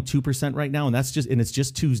 9.2% right now, and it's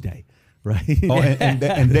just Tuesday. Right. And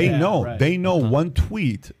they know. Right. They know one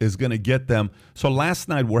tweet is going to get them. So last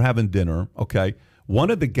night we're having dinner. Okay,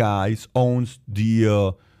 one of the guys owns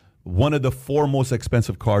the one of the 4 most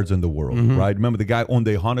expensive cars in the world. Right. Remember, the guy owned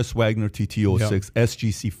a Honda Wagner TT06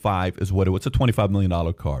 SGC5 is what it was. It's a $25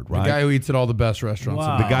 million card. Right. The guy who eats at all the best restaurants.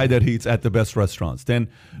 Wow. The guy that eats at the best restaurants. Then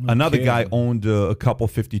another guy owned a couple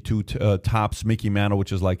 52 tops Mickey Mantle,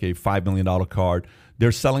 which is like a $5 million card.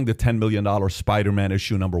 They're selling the $10 million Spider-Man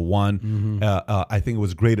issue #1. I think it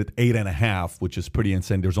was graded 8.5, which is pretty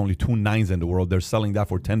insane. There's only 2 9s in the world. They're selling that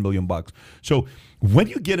for $10 million. So when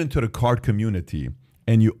you get into the card community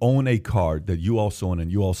and you own a card that you also own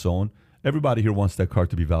and you also own, everybody here wants that card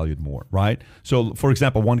to be valued more, right? So, for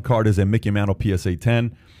example, one card is a Mickey Mantle PSA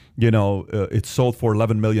 10. It's sold for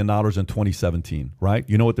 $11 million in 2017, right?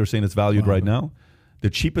 You know what they're saying it's valued right now? The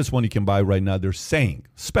cheapest one you can buy right now, they're saying,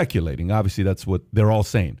 speculating, obviously that's what they're all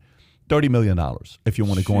saying, $30 million if you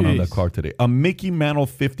want to go on that Jeez. car today. A Mickey Mantle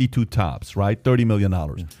 52 tops, right? $30 million.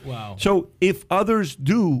 Wow. So if others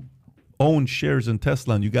do own shares in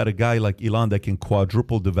Tesla and you got a guy like Elon that can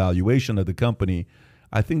quadruple the valuation of the company,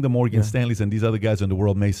 I think the Morgan Stanleys and these other guys in the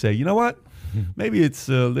world may say, you know what? Maybe it's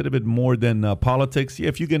a little bit more than politics. Yeah,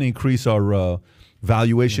 if you're going to increase our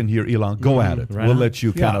valuation here, Elon, go at it. Right We'll on. let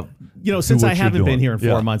you kind of since do I what you're haven't been doing. here in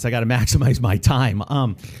 4 months, I got to maximize my time.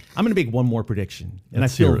 I'm going to make one more prediction, and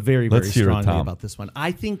Let's I feel hear it. very, very Let's hear it, strongly Tom. about this one.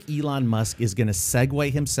 I think Elon Musk is going to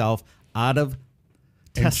segue himself out of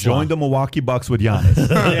and Tesla. join the Milwaukee Bucks with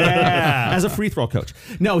Giannis. As a free throw coach.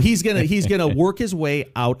 No, he's gonna work his way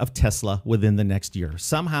out of Tesla within the next year,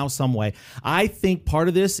 somehow, some way. I think part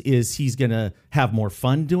of this is he's gonna have more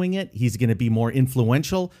fun doing it. He's gonna be more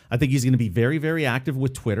influential. I think he's gonna be very, very active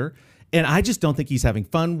with Twitter. And I just don't think he's having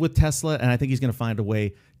fun with Tesla, and I think he's going to find a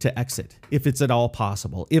way to exit, if it's at all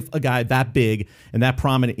possible. If a guy that big and that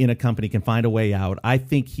prominent in a company can find a way out, I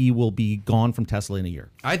think he will be gone from Tesla in a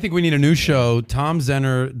year. I think we need a new show. Tom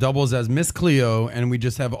Zenner doubles as Miss Cleo, and we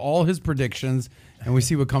just have all his predictions, and we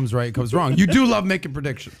see what comes right, comes wrong. You do love making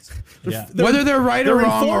predictions. Yeah. Whether they're right or they're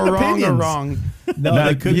wrong or informed wrong or opinions. wrong. No,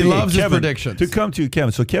 they could he be. loves his Kevin, predictions. To come to you,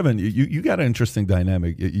 Kevin. So, Kevin, you got an interesting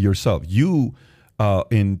dynamic yourself. You,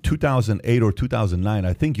 in 2008 or 2009,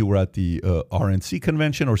 I think you were at the RNC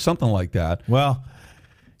convention or something like that. Well,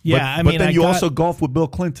 yeah, But then you also golfed with Bill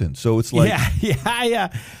Clinton. So it's like, yeah.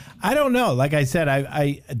 I don't know. Like I said,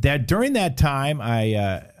 I that during that time,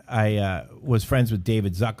 I was friends with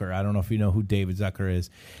David Zucker. I don't know if you know who David Zucker is.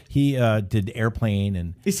 He did Airplane,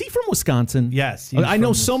 and Is he from Wisconsin? Yes, he's I know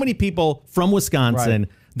from so many people from Wisconsin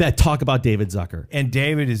that talk about David Zucker. and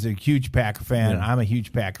David is a huge Packer fan. Yeah. I'm a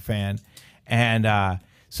huge Packer fan, and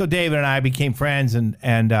so David and I became friends,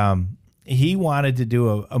 and he wanted to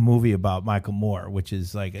do a movie about Michael Moore, which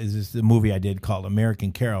is this the movie I did called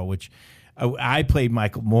American Carol, which I played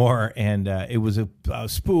Michael Moore, and it was a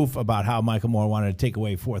spoof about how Michael Moore wanted to take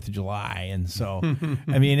away 4th of July. And so,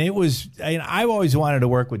 I mean, I've always wanted to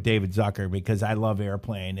work with David Zucker because I love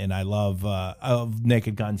Airplane and I love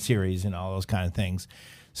Naked Gun series and all those kind of things.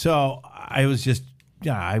 So I was just,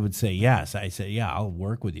 I would say yes. I said, yeah, I'll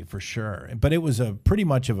work with you for sure. But it was pretty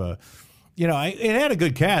much of a, it had a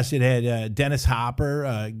good cast. It had Dennis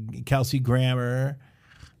Hopper, Kelsey Grammer,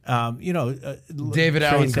 David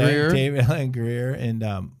Allen Greer,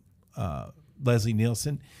 and Leslie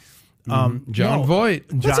Nielsen. John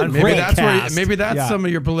Voight. Maybe that's some of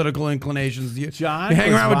your political inclinations. You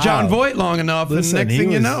hang around with John Voight long enough, Listen, and next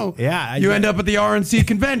thing you know, you end up at the RNC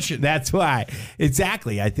convention. That's why.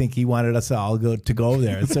 Exactly. I think he wanted us all to go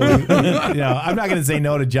there. So I'm not going to say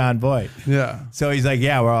no to John Voight. Yeah. So he's like,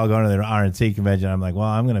 yeah, we're all going to the RNC convention. I'm like, well,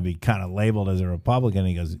 I'm going to be kind of labeled as a Republican.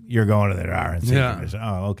 He goes, you're going to the RNC convention.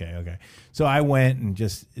 Oh, okay. So I went and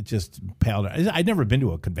it just paled. I'd never been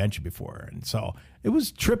to a convention before, and so it was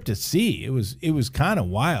a trip to see. It was kind of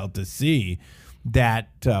wild to see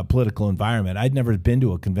that political environment. I'd never been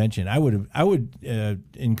to a convention. I would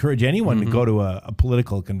encourage anyone to go to a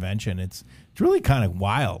political convention. It's really kind of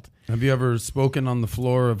wild. Have you ever spoken on the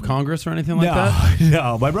floor of Congress or anything like that?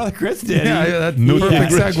 No, my brother Chris did. Yeah, that's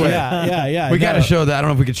perfect segue. Yeah. We got to show that. I don't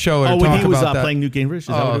know if we could show it or when talk he was about that. playing Newt Gingrich? Is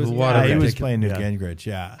that what it was? water He was ticket. playing Newt Gingrich.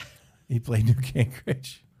 Yeah, he played Newt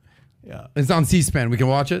Gingrich. Yeah. It's on C-SPAN. We can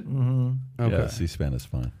watch it? Mm-hmm. Okay. yeah, C-SPAN is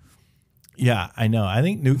fine. Yeah, I know. I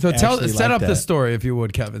think Newt. So actually set liked up the that. story, if you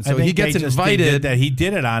would, Kevin. I So think he gets they just invited. did that. He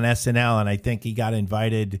did it on SNL, and I think he got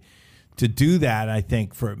invited to do that. I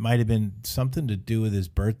think it might have been something to do with his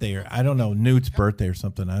birthday, or I don't know, Newt's birthday or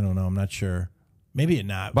something. I don't know. I'm not sure. Maybe it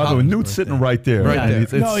not. By the way, Newt's sitting right there. Right there.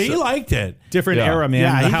 It's No, he liked it. Different Yeah. era, man.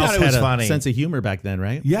 Yeah, the he house thought it was had a funny. sense of humor back then,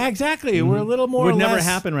 right? Yeah, exactly. We're a little more. Would or never less-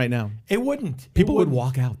 happen right now. It wouldn't. People It would wouldn't.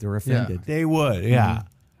 walk out. They're offended. They would. Yeah.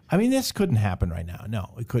 I mean, this couldn't happen right now. No,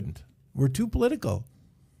 it couldn't. We're too political.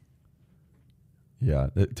 Yeah,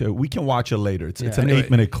 we can watch it later. It's an Anyway,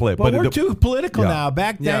 8-minute clip. But we're too political Yeah. now.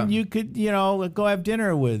 Back then, Yeah. you could, go have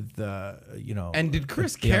dinner with, And did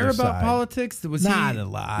Chris the care other about side. politics? Was Not he, a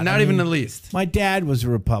lot. Not I even mean, the least. My dad was a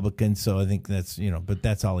Republican, so I think that's, but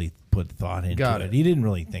that's all he put thought into Got it. it. He didn't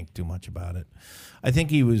really think too much about it. I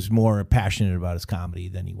think he was more passionate about his comedy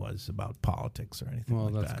than he was about politics or anything Well,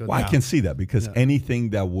 like that's that. good. Well, Yeah. I can see that because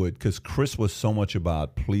anything that would, because Chris was so much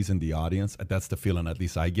about pleasing the audience. That's the feeling, at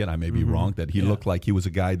least I get. I may be wrong, that he looked like he was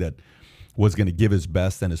a guy that was going to give his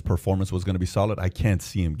best and his performance was going to be solid. I can't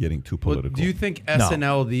see him getting too Well, political. do you think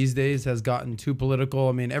SNL these days has gotten too political?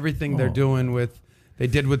 I mean, everything they're doing they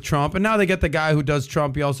did with Trump, and now they get the guy who does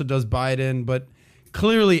Trump. He also does Biden, but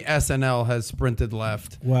clearly SNL has sprinted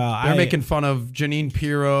left. Well, they're making fun of Janine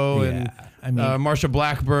Pirro Yeah, and Marsha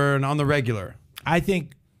Blackburn on the regular. I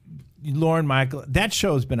think Lorne Michaels, that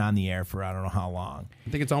show's been on the air for I don't know how long. I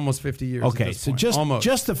think it's almost 50 years. Okay, at this so point.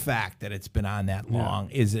 just the fact that it's been on that long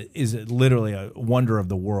is it literally a wonder of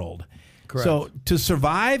the world. Correct. So to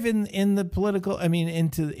survive in the political, I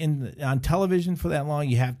mean, on television for that long,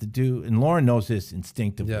 you have to do. And Lorne knows this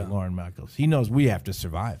instinctively. Yeah. Lorne Michaels, he knows we have to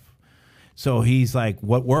survive. So he's like,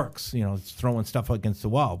 what works? You know, it's throwing stuff against the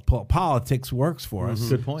wall. Politics works for us.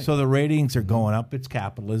 Good point. So the ratings are going up. It's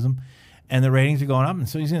capitalism. And the ratings are going up, and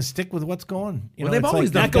so he's going to stick with what's going. You know, they've it's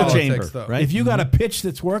always like done echo politics, chamber, though. right? If you got a pitch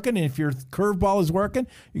that's working, and if your curveball is working,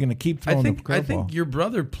 you're going to keep throwing the curveball. I think your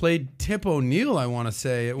brother played Tip O'Neill, I want to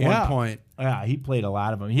say, at one point. Yeah, he played a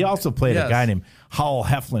lot of them. He also played a guy named Howell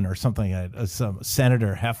Heflin or something, some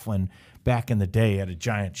Senator Heflin back in the day. He had a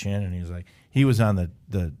giant chin, and he was on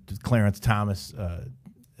the Clarence Thomas,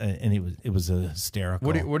 and it was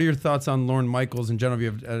hysterical. What are your thoughts on Lorne Michaels in general?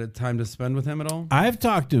 Have you had time to spend with him at all? I've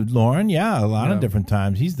talked to Lorne, a lot of different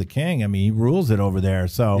times. He's the king. I mean, he rules it over there.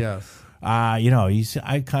 So, Yes.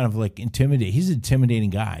 I kind of like intimidate. He's an intimidating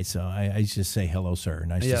guy. So I just say hello, sir.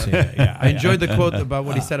 Nice to see you. Yeah, I enjoyed the quote about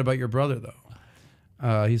what he said about your brother,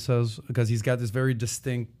 though. He says because he's got this very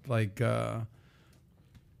distinct, like, I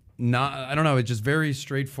don't know, it's just very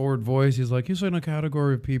straightforward voice. He's like, he's in a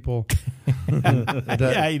category of people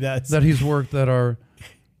that, he does. that he's worked that are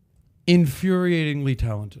infuriatingly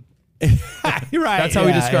talented. You're right. That's how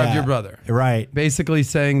he described your brother. Right. Basically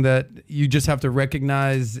saying that you just have to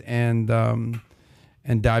recognize and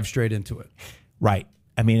dive straight into it. Right.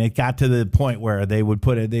 I mean, it got to the point where they would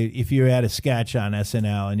put it. If you had a sketch on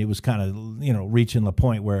SNL and it was kind of, reaching the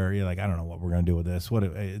point where you're like, I don't know what we're going to do with this.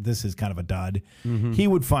 This is kind of a dud. Mm-hmm. He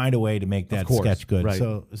would find a way to make that sketch good. Right.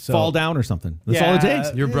 So fall down or something. That's all it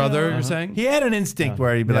takes. Your brother, you're saying? He had an instinct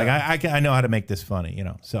where he'd be like, I know how to make this funny,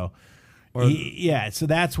 So. So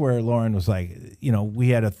that's where Lorne was like, we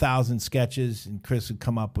had 1,000 sketches, and Chris would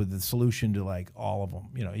come up with the solution to like all of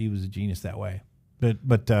them. He was a genius that way.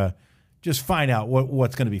 But just find out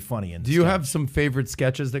what's going to be funny. Do you have some favorite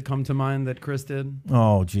sketches that come to mind that Chris did?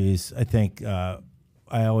 Oh, geez, I think I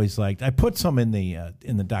always liked. I put some in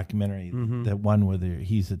the documentary. Mm-hmm. That one where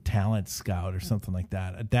he's a talent scout or something like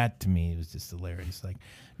that. That to me was just hilarious. Like,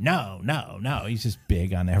 no, he's just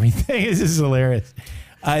big on everything. It's just hilarious.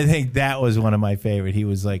 I think that was one of my favorite. He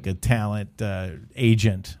was like a talent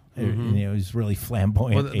agent. Mm-hmm. He was really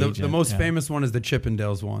flamboyant. Well, the most famous one is the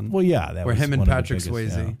Chippendales one. Well, yeah, that where was him and one of the Patrick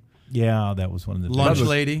biggest, Swayze. Yeah, that was one of the Lunch biggest.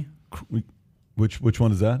 Lady. Which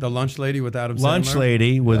one is that? The Lunch Lady with Adam Sandler. Lunch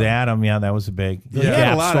Lady with Adam. Yeah, that was a big. The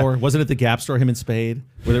Gap store. Wasn't it the Gap store, him and Spade,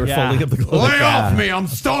 where they were folding up the clothes? Lay off me, I'm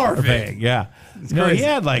starving. Yeah. He crazy.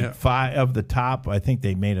 had like 5 of the top. I think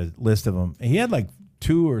they made a list of them. He had like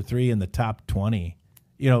 2 or 3 in the top 20.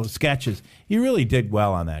 Sketches. He really did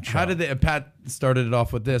well on that show. How did Pat started it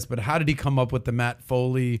off with this, but how did he come up with the Matt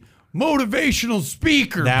Foley motivational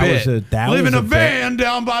speaker bit? Live in a van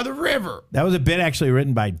down by the river. That was a bit actually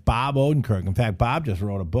written by Bob Odenkirk. In fact, Bob just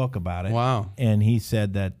wrote a book about it. Wow. And he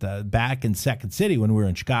said that back in Second City when we were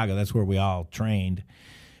in Chicago, that's where we all trained.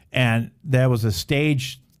 And there was a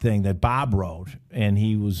stage thing that Bob wrote, and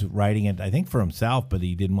he was writing it, I think, for himself, but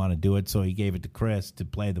he didn't want to do it, so he gave it to Chris to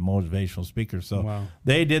play the motivational speaker. So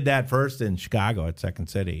they did that first in Chicago at Second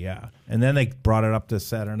City, yeah. And then they brought it up to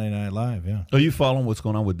Saturday Night Live, yeah. Are you following what's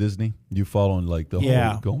going on with Disney? You following like the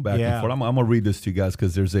whole going back and forth? I'm going to read this to you guys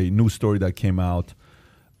because there's a new story that came out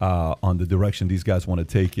on the direction these guys want to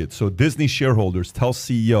take it. So Disney shareholders tell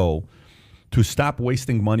CEO to stop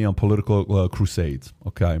wasting money on political crusades,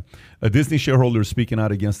 okay? A Disney shareholder is speaking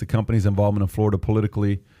out against the company's involvement in Florida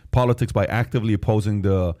politics by actively opposing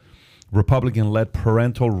the Republican-led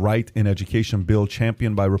parental right in education bill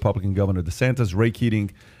championed by Republican Governor DeSantis. Ray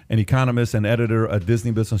Keating, an economist and editor at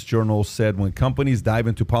Disney Business Journal, said when companies dive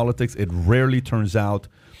into politics, it rarely turns out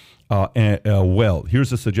well.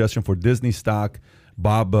 Here's a suggestion for Disney stock,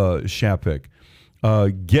 Bob Chapek.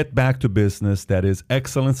 Get back to business, that is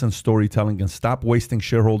excellence in storytelling, and stop wasting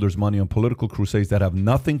shareholders' money on political crusades that have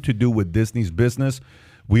nothing to do with Disney's business.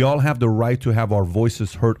 We all have the right to have our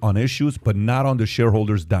voices heard on issues, but not on the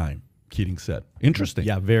shareholders' dime, Keating said. Interesting.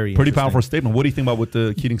 Yeah, very Pretty interesting. powerful statement. What do you think about what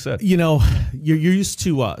Keating said? You're used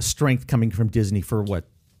to strength coming from Disney for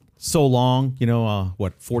so long,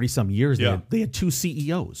 40-some years. Yeah. They had 2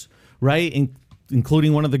 CEOs, right?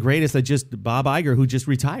 Including one of the greatest, Bob Iger, who just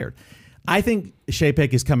retired. I think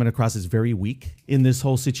Chapek is coming across as very weak in this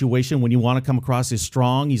whole situation. When you want to come across as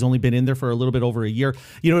strong, he's only been in there for a little bit over a year.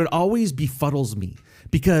 It always befuddles me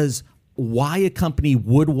because why a company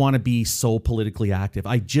would want to be so politically active,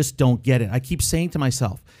 I just don't get it. I keep saying to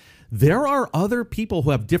myself, there are other people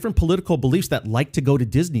who have different political beliefs that like to go to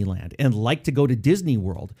Disneyland and like to go to Disney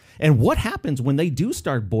World. And what happens when they do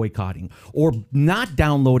start boycotting or not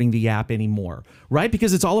downloading the app anymore, right?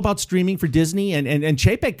 Because it's all about streaming for Disney, and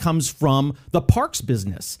Chapek comes from the parks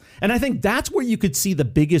business. And I think that's where you could see the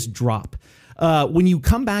biggest drop. When you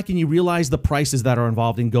come back and you realize the prices that are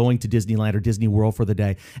involved in going to Disneyland or Disney World for the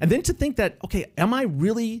day. And then to think that, okay,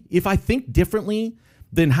 if I think differently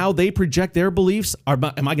than how they project their beliefs, am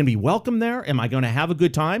I going to be welcome there? Am I going to have a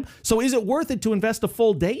good time? So is it worth it to invest a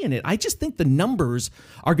full day in it? I just think the numbers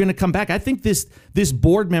are going to come back. I think this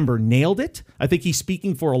board member nailed it. I think he's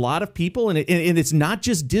speaking for a lot of people, and it's not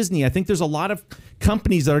just Disney. I think there's a lot of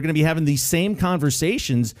companies that are going to be having these same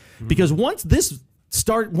conversations, because once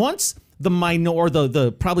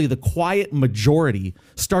the probably the quiet majority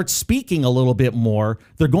starts speaking a little bit more,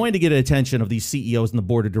 they're going to get attention of these CEOs and the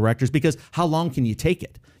board of directors, because how long can you take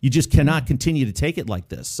it? You just cannot continue to take it like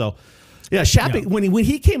this. So, yeah, Chapek, when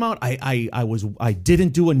he came out, I didn't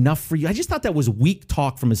do enough for you. I just thought that was weak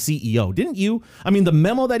talk from a CEO, didn't you? I mean, the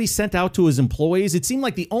memo that he sent out to his employees, it seemed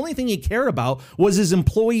like the only thing he cared about was his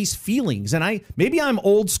employees' feelings. And maybe I'm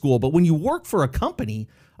old school, but when you work for a company,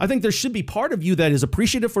 I think there should be part of you that is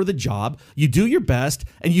appreciative for the job. You do your best,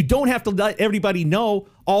 and you don't have to let everybody know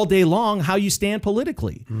all day long how you stand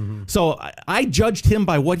politically. Mm-hmm. So I judged him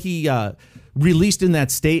by what he released in that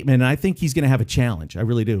statement, and I think he's going to have a challenge. I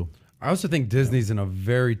really do. I also think Disney's in a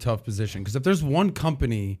very tough position, because if there's one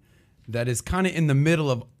company that is kind of in the middle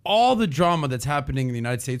of all the drama that's happening in the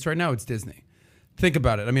United States right now, it's Disney. Think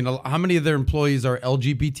about it. I mean, how many of their employees are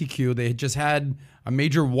LGBTQ? They just had a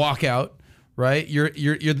major walkout. Right, you're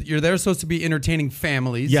there supposed to be entertaining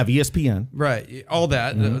families. You have ESPN, right? All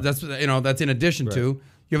that that's in addition to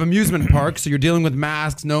you have amusement parks, so you're dealing with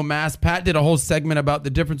masks, no masks. Pat did a whole segment about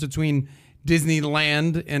the difference between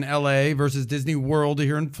Disneyland in LA versus Disney World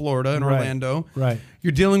here in Florida and Orlando. Right,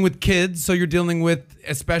 you're dealing with kids, so you're dealing with,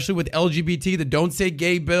 especially with LGBT, the Don't Say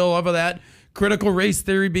Gay bill, over that critical race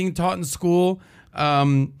theory being taught in school.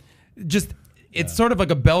 It's sort of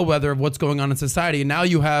like a bellwether of what's going on in society. And now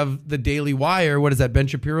you have the Daily Wire, what is that, Ben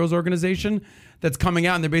Shapiro's organization, that's coming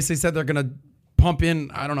out, and they basically said they're going to pump in,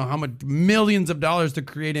 I don't know how much, millions of dollars to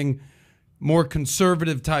creating more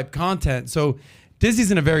conservative type content. So Disney's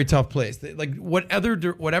in a very tough place. Like whatever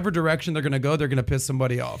direction they're going to go, they're going to piss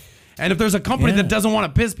somebody off. And if there's a company that doesn't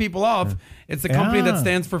want to piss people off, it's the company that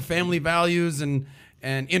stands for family values and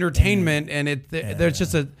entertainment, and there's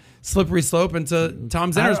just a slippery slope. And to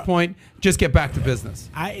Tom Zinner's point, just get back to business.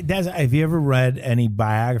 Have you ever read any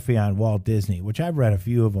biography on Walt Disney? Which I've read a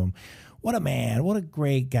few of them. What a man! What a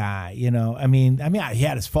great guy! I mean, he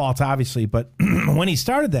had his faults, obviously, but when he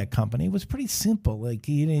started that company, it was pretty simple. Like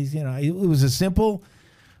it was a simple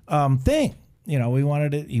thing. He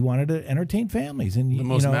wanted to entertain families, and the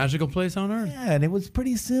most magical place on earth. Yeah, and it was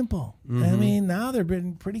pretty simple. Mm-hmm. I mean, now they've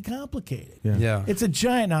been pretty complicated. Yeah. It's a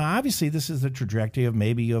giant. Now, obviously, this is the trajectory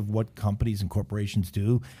of what companies and corporations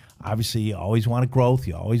do. Obviously, you always want growth.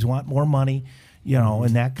 You always want more money.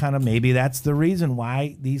 And that kind of, maybe that's the reason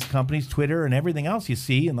why these companies, Twitter and everything else you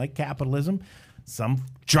see, and like capitalism, some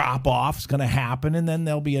drop off is going to happen, and then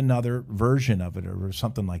there'll be another version of it or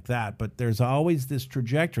something like that. But there's always this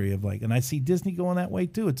trajectory of and I see Disney going that way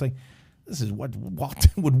too. It's like, this is what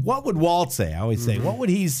would Walt say? I always say, what would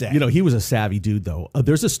he say? He was a savvy dude, though.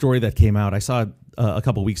 There's a story that came out. I saw it a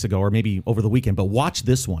couple of weeks ago, or maybe over the weekend. But watch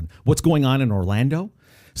this one. What's going on in Orlando?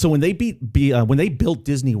 So when they built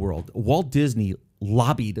Disney World, Walt Disney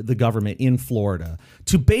lobbied the government in Florida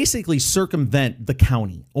to basically circumvent the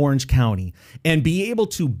county, Orange County, and be able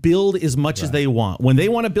to build as much as they want. When they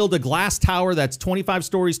want to build a glass tower that's 25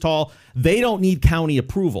 stories tall, they don't need county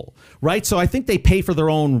approval, right? So I think they pay for their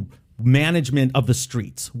own management of the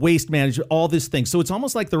streets, waste management, all this thing. So it's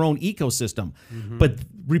almost like their own ecosystem. Mm-hmm. But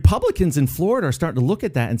Republicans in Florida are starting to look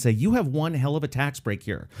at that and say, you have one hell of a tax break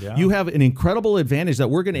here. Yeah. You have an incredible advantage that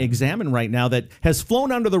we're going to examine right now that has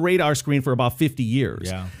flown under the radar screen for about 50 years.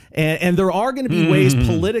 Yeah. And there are going to be ways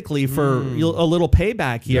politically for a little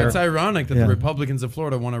payback here. It's ironic that the Republicans of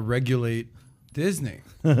Florida want to regulate Disney.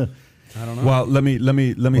 I don't know. Well, let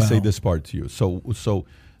me say this part to you. So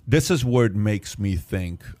this is where it makes me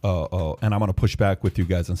think, and I'm going to push back with you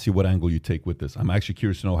guys and see what angle you take with this. I'm actually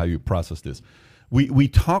curious to know how you process this. We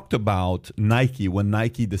talked about Nike when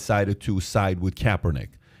Nike decided to side with Kaepernick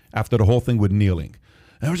after the whole thing with kneeling.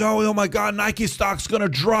 And it was, oh my God, Nike stock's going to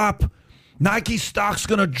drop. Nike stock's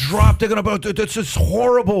going to drop. They're going to, this is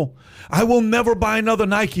horrible. I will never buy another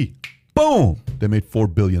Nike. Boom! They made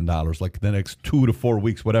 $4 billion like the next 2 to 4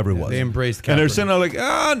 weeks, whatever it was. They embraced Kaepernick. And they're sitting there like,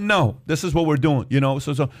 no, this is what we're doing.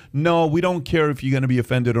 So no, we don't care if you're going to be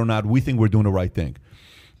offended or not. We think we're doing the right thing.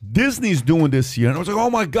 Disney's doing this year. And I was like, oh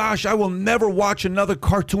my gosh, I will never watch another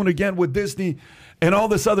cartoon again with Disney and all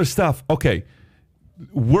this other stuff. Okay,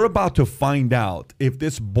 we're about to find out if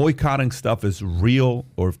this boycotting stuff is real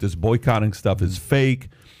or if this boycotting stuff is fake.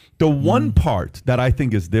 The one part that I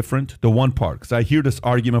think is different, because I hear this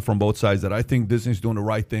argument from both sides that I think Disney's doing the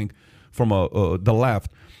right thing from the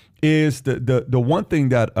left, is the one thing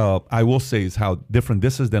that I will say is how different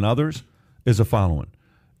this is than others is the following.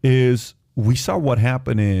 Is we saw what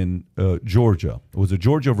happened in Georgia. Was it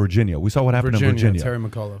Georgia or Virginia? We saw what happened in Virginia. Terry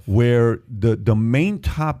McAuliffe. Where the main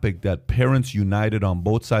topic that parents united on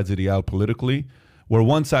both sides of the aisle politically, where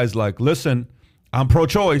one side's like, listen, I'm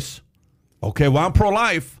pro-choice. Okay, well, I'm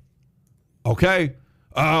pro-life. Okay,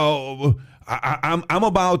 I'm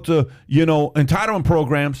about entitlement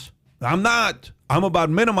programs. I'm not. I'm about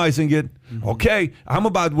minimizing it. Mm-hmm. Okay, I'm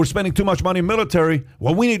about we're spending too much money in military.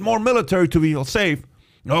 Well, we need more military to feel safe.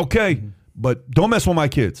 Okay, but don't mess with my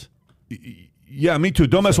kids. Yeah, me too.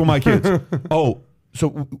 Don't mess with my kids. Oh,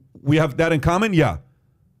 so we have that in common? Yeah.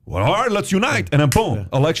 Well, all right, let's unite. And then boom,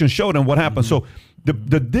 election showed and what happened. So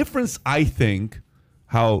the difference, I think,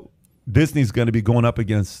 how Disney's going to be going up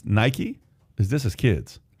against Nike is this is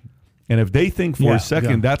kids. And if they think for a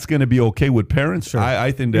second that's going to be okay with parents,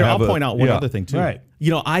 I think I'll point out one other thing too. Right.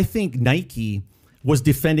 I think Nike was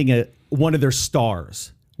defending one of their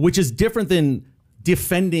stars, which is different than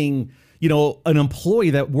defending, an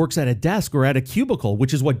employee that works at a desk or at a cubicle,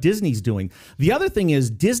 which is what Disney's doing. The other thing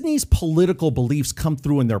is Disney's political beliefs come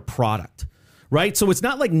through in their product, right? So it's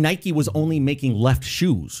not like Nike was only making left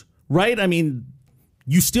shoes, right? I mean,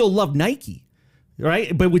 you still love Nike.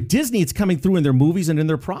 Right. But with Disney, it's coming through in their movies and in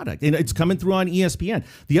their product. And it's coming through on ESPN.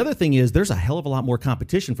 The other thing is there's a hell of a lot more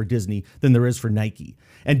competition for Disney than there is for Nike.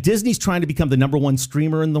 And Disney's trying to become the #1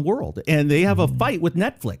 streamer in the world. And they have a fight with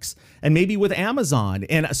Netflix and maybe with Amazon.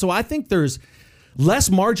 And so I think there's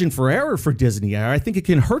less margin for error for Disney. I think it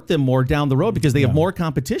can hurt them more down the road because they have more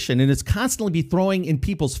competition. And it's constantly be throwing in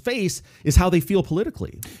people's face is how they feel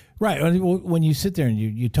politically. Right. When you sit there and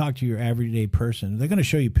you talk to your everyday person, they're going to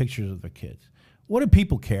show you pictures of their kids. What do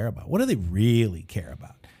people care about? What do they really care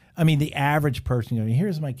about? I mean, the average person,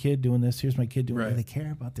 here's my kid doing this, here's my kid doing that. They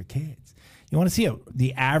care about their kids. You want to see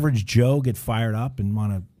the average Joe get fired up and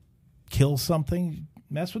want to kill something,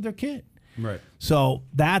 mess with their kid. Right. So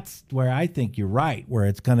that's where I think you're right, where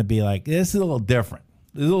it's going to be like, this is a little different.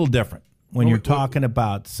 It's a little different when you're talking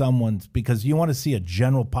about someone's, because you want to see a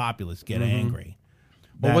general populace get angry.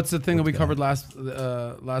 Well, what's the thing that we covered last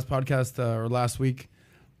podcast or last week?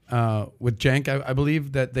 With Jank, I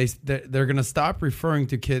believe that they're going to stop referring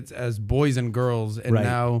to kids as boys and girls, and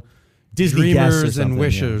now Disney dreamers and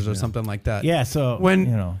wishers or something like that. Yeah. So when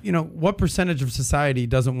what percentage of society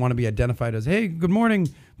doesn't want to be identified as, hey, good morning,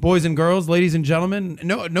 boys and girls, ladies and gentlemen?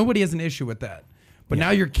 No, nobody has an issue with that. But now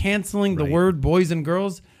you're canceling the word boys and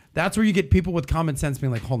girls. That's where you get people with common sense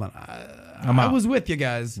being like, hold on, I was with you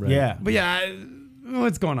guys. Right. Yeah. But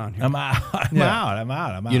what's going on here? I'm out. I'm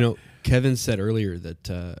out. Kevin said earlier that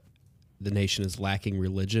the nation is lacking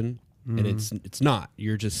religion, and it's not.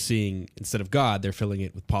 You're just seeing, instead of God, they're filling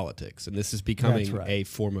it with politics, and this is becoming a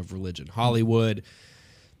form of religion. Hollywood,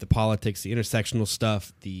 the politics, the intersectional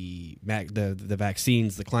stuff, the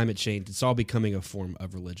vaccines, the climate change, it's all becoming a form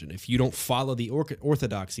of religion. If you don't follow the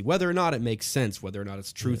orthodoxy, whether or not it makes sense, whether or not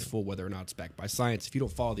it's truthful, whether or not it's backed by science, if you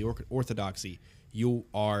don't follow the orthodoxy, you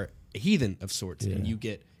are a heathen of sorts, and you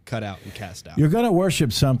get cut out and cast out. You're going to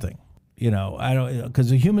worship something. I don't,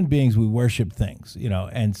 because as human beings, we worship things,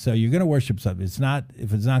 and so you're going to worship something.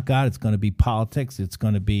 If it's not God, it's going to be politics. It's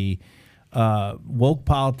going to be woke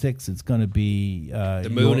politics. It's going to be the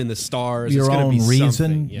moon and the stars. Your it's own be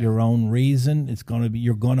reason. Your own reason. It's going to be,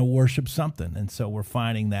 you're going to worship something, and so we're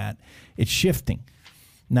finding that it's shifting.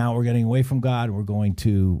 Now we're getting away from God. We're going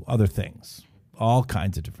to other things, all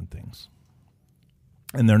kinds of different things,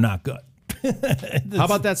 and they're not good. How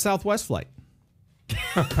about that Southwest flight?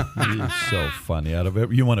 So funny.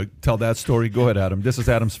 You want to tell that story? Go ahead, Adam. This is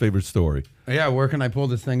Adam's favorite story. Yeah, where can I pull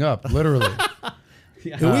this thing up? Literally. Are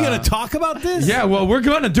we going to talk about this? Yeah, well, we're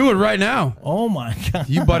going to do it right now. Oh, my God.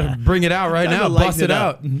 You better bring it out right now. Bust it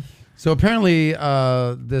out. So apparently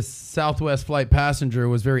this Southwest flight passenger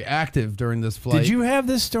was very active during this flight. Did you have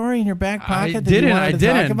this story in your back pocket? I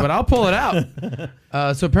didn't, but I'll pull it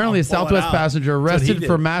out. So apparently a Southwest passenger arrested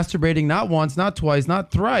for masturbating not once, not twice, not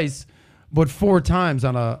thrice, but 4 times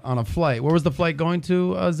on a flight. Where was the flight going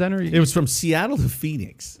to, Zenner? It was from Seattle to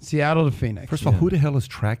Phoenix. Seattle to Phoenix. First of all, who the hell is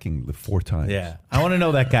tracking the 4 times? Yeah. I want to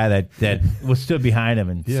know that guy that was stood behind him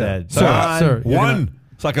and said, Sir, one.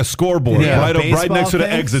 It's like a scoreboard right next to the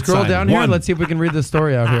exit Scroll sign. down here. Let's see if we can read the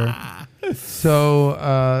story out here.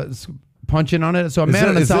 So punch in on it. So a man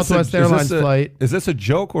on a Southwest Airlines flight. Is this a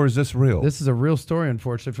joke or is this real? This is a real story,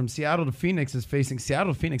 unfortunately. From Seattle to Phoenix is facing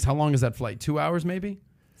Seattle to Phoenix. How long is that flight? 2 hours, maybe?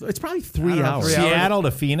 It's probably 3 hours. Seattle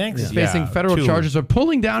to Phoenix? He's facing federal charges of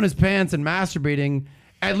pulling down his pants and masturbating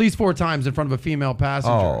at least 4 times in front of a female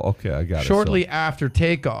passenger. Oh, okay, I got it. Shortly after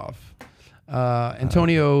takeoff,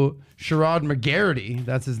 Antonio Sherrod McGarity,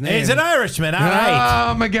 that's his name. He's an Irishman, all right.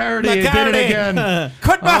 Oh, McGarity did it again.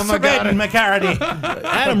 Quit masturbating, McGarity.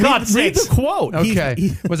 Adam, read the quote.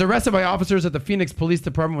 Okay. Was arrested by officers at the Phoenix Police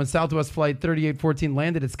Department when Southwest Flight 3814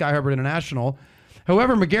 landed at Sky Harbor International.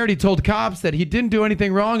 However, McGarity told cops that he didn't do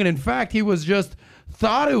anything wrong, and in fact, he was just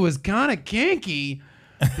thought it was kind of kinky.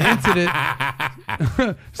 The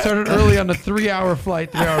incident started early on the 3-hour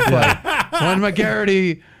flight. When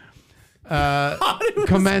McGarity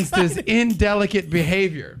commenced his indelicate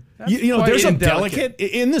behavior. You know, there's indelicate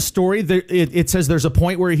in the story. It says there's a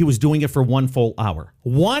point where he was doing it for 1 full hour.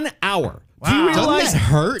 1 hour. Wow. Do you realize?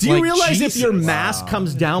 Do you realize if your mask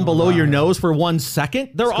comes down below your nose for 1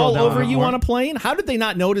 second, they're all over you on a plane? How did they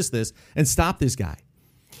not notice this and stop this guy?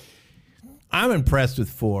 I'm impressed with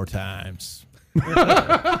 4 times.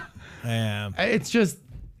 It's just.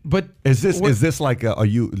 But is this like are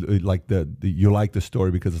you like you like the story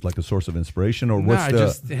because it's like a source of inspiration, or what's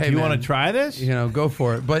do you want to try this? You know, go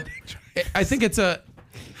for it. But I think it's a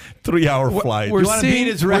 3-hour flight. We're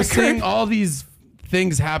seeing all these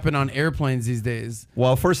things happen on airplanes these days.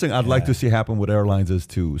 Well, first thing I'd like to see happen with airlines is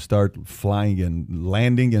to start flying and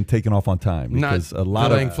landing and taking off on time. Because not a lot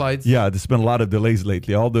delaying of flights. Yeah, there's been a lot of delays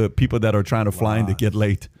lately. All the people that are trying to fly and they get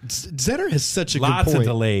late. Zetter has such a good point. Lots of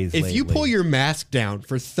delays If lately. you pull your mask down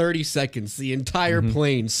for 30 seconds, the entire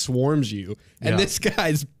plane swarms you, and this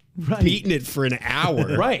guy's beating it for an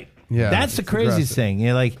hour. Right. Yeah. That's the craziest thing.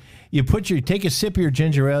 You're like, you take a sip of your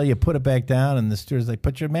ginger ale, you put it back down, and the steward's like,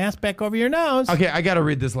 put your mask back over your nose. Okay, I got to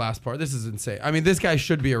read this last part. This is insane. I mean, this guy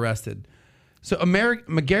should be arrested. So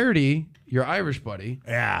McGarity, your Irish buddy.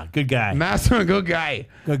 Yeah, good guy. Good guy.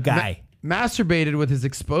 Good guy. Masturbated with his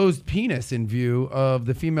exposed penis in view of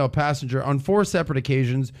the female passenger on 4 separate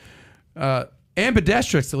occasions,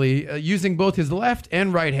 ambidextrously, using both his left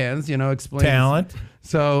and right hands, explains. Talent.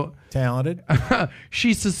 So talented.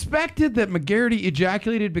 She suspected that McGarity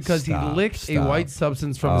ejaculated because he licked a white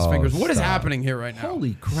substance from his fingers. What is happening here right now?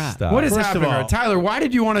 Holy crap. What is happening right now? Tyler, why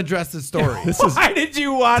did you want to address this story? Why did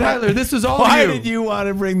you want Tyler, this is all Why you. did you want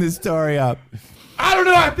to bring this story up? I don't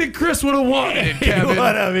know. I think Chris would have wanted it, Kevin.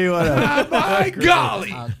 He would have. My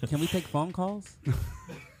golly. Can we take phone calls?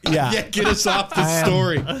 Yeah. Get us off the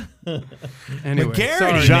story. Anyway, McGarity,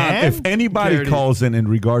 sorry, John, man. if anybody McGarity. calls in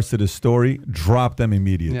regards to this story, drop them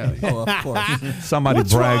immediately. Yeah. Oh, of course. Somebody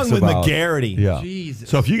What's brags wrong with about McGarity? Yeah. Jesus.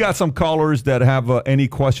 So if you got some callers that have any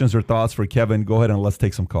questions or thoughts for Kevin, go ahead and let's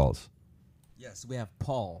take some calls. Yes, we have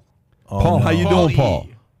Paul. Paul, how you doing, Paul?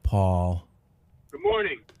 Paul. Good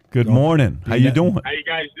morning. Good morning. How you doing? How you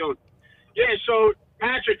guys doing? Yeah, so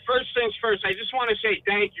Patrick, first things first, I just want to say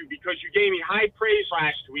thank you because you gave me high praise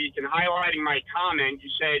last week and highlighting my comment. You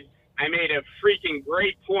said I made a freaking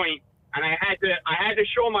great point, and I had to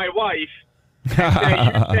show my wife. You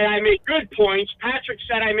said I made good points. Patrick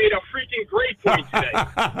said I made a freaking great point today.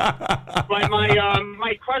 But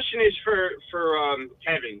my question is for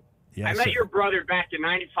Kevin. Yes, I met sir. your brother back in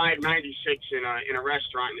 95, 96 in a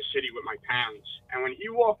restaurant in the city with my parents. And when he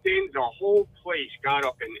walked in, the whole place got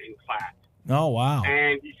up and clapped. Oh, wow.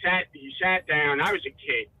 And he sat down. I was a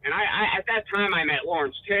kid. And I at that time, I met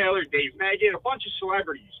Lawrence Taylor, Dave Megan, a bunch of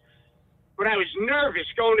celebrities. But I was nervous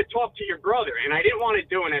going to talk to your brother, and I didn't want to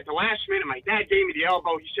do it. At the last minute, my dad gave me the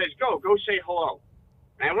elbow. He says, go say hello.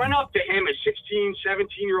 And I went up to him, a 16,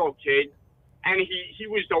 17-year-old kid, and he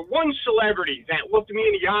was the one celebrity that looked me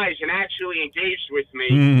in the eyes and actually engaged with me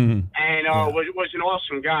and was an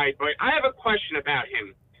awesome guy. But I have a question about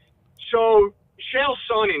him. So Chael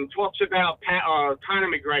Sonnen talks about Conor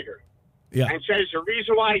McGregor and says the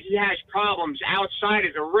reason why he has problems outside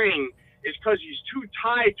of the ring is because he's too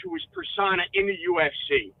tied to his persona in the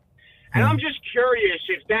UFC. And I'm just curious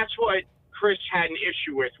if that's what Chris had an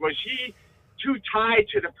issue with. Was he too tied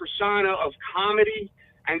to the persona of comedy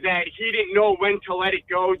and that he didn't know when to let it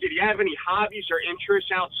go? Did he have any hobbies or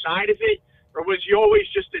interests outside of it? Or was he always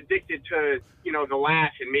just addicted to, the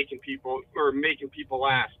laugh and making people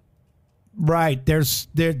laugh? Right.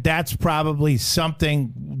 That's probably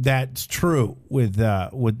something that's true with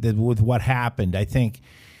what happened. I think,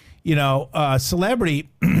 celebrity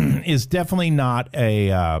is definitely not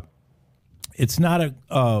it's not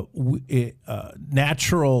a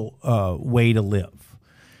natural way to live.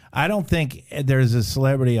 I don't think there's a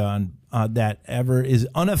celebrity on that ever is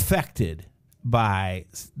unaffected by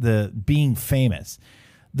the being famous.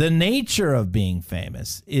 The nature of being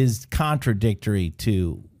famous is contradictory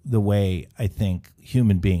to the way I think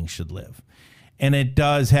human beings should live. And it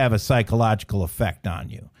does have a psychological effect on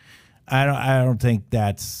you. I think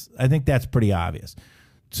that's pretty obvious.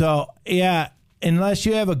 So, yeah, unless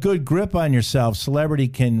you have a good grip on yourself, celebrity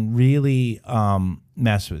can really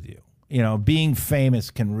mess with you. You know, being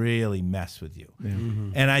famous can really mess with you. Yeah.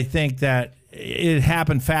 Mm-hmm. And I think that it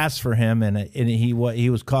happened fast for him, and he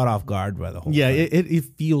was caught off guard by the whole thing. It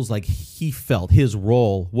feels like he felt his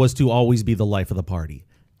role was to always be the life of the party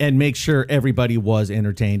and make sure everybody was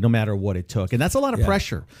entertained no matter what it took. And that's a lot of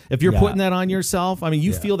pressure. If you're putting that on yourself, I mean,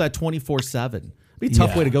 you feel that 24/7. It'd be a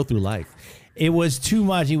tough way to go through life. It was too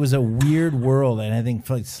much. It was a weird world, and I think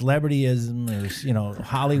like celebrityism or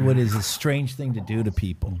Hollywood is a strange thing to do to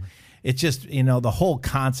people. It's just the whole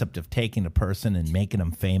concept of taking a person and making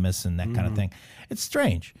them famous and that kind of thing. It's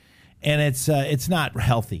strange, and it's not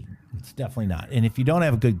healthy. It's definitely not. And if you don't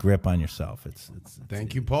have a good grip on yourself, it's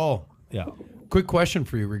Thank you, Paul. Yeah. Quick question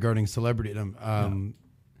for you regarding celebritydom.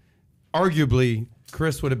 Arguably,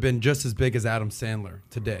 Chris would have been just as big as Adam Sandler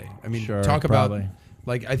today. I mean, talk probably. about.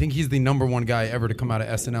 Like, I think he's the #1 guy ever to come out of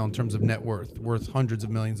SNL in terms of net worth hundreds of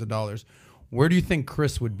millions of dollars. Where do you think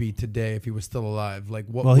Chris would be today if he was still alive? Like,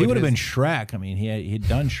 what? Well, he would have been Shrek. I mean, he'd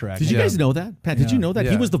done Shrek. Did you guys know that, Pat? Did you know that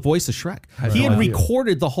he was the voice of Shrek? He had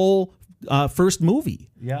recorded the whole first movie.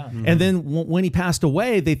 Yeah. Mm-hmm. And then when he passed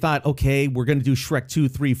away, they thought, okay, we're going to do Shrek 2,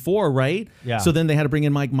 3, 4, right? Yeah. So then they had to bring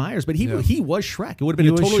in Mike Myers, but he was Shrek. It would have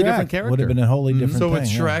been a totally different character. Would have been a wholly different. So thing, with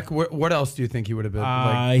Shrek, what else do you think he would have been?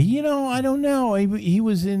 I don't know. He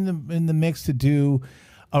was in the mix to do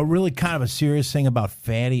a really kind of a serious thing about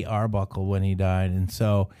Fatty Arbuckle when he died, and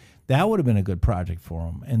so that would have been a good project for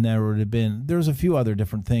him. And there's a few other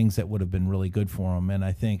different things that would have been really good for him, and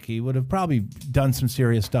I think he would have probably done some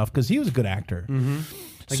serious stuff because he was a good actor. Mm-hmm.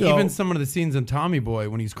 Like even some of the scenes in Tommy Boy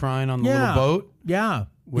when he's crying on the little boat. Yeah.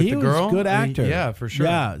 With the girl. He was a good actor. Yeah, for sure.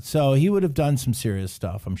 Yeah, so he would have done some serious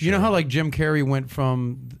stuff, I'm sure. You know how like Jim Carrey went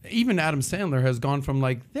from, even Adam Sandler has gone from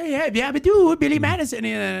like, Billy Madison,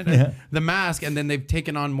 The Mask, and then they've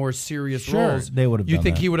taken on more serious roles. They would have You done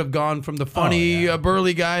think that. he would have gone from the funny,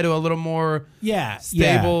 burly guy to a little more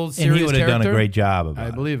stable, serious and he would have done a character? great job about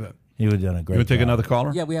I believe it. He would have done a great job. You want to take another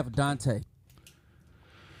caller? Yeah, we have Dante.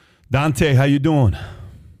 Dante, how you doing?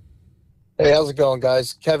 Hey, how's it going,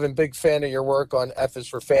 guys? Kevin, big fan of your work on F is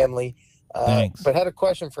for Family. Thanks. But had a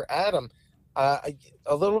question for Adam. A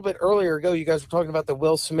little bit earlier ago, you guys were talking about the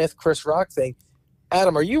Will Smith, Chris Rock thing.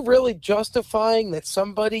 Adam, are you really justifying that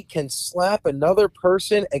somebody can slap another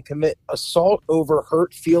person and commit assault over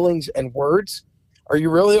hurt feelings and words? Are you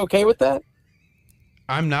really okay with that?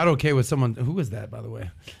 I'm not okay with someone. Who was that, by the way?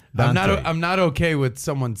 Dante. I'm not okay with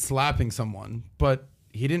someone slapping someone, but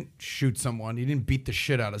he didn't shoot someone. He didn't beat the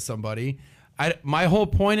shit out of somebody. My whole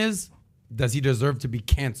point is, does he deserve to be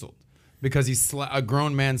canceled because a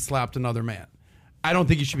grown man slapped another man? I don't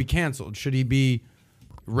think he should be canceled. Should he be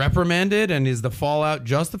reprimanded, and is the fallout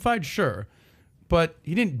justified? Sure. But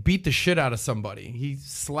he didn't beat the shit out of somebody. He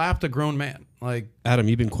slapped a grown man. Like, Adam,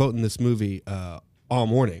 you've been quoting this movie all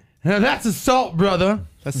morning. That's assault, brother.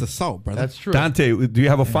 That's assault, brother. That's true. Dante, do you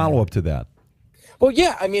have a follow-up to that? Well,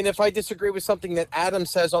 yeah. I mean, if I disagree with something that Adam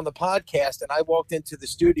says on the podcast and I walked into the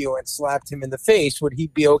studio and slapped him in the face, would he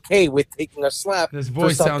be okay with taking a slap? His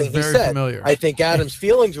voice for something sounds very he said? familiar. I think Adam's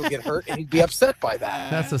feelings would get hurt and he'd be upset by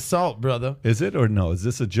that. That's assault, brother. Is it or no? Is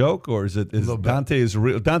this a joke or is little bit. Dante is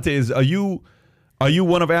real? Dante is. Are you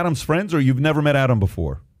one of Adam's friends or you've never met Adam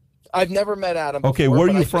before? I've never met Adam before. Okay, where are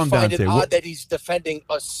but you I from, just find Dante? It odd that he's defending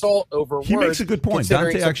assault over He words. makes a good point. considering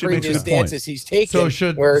Dante some actually makes a previous good point. stances he's taken. So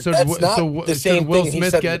should that's not the same Will thing he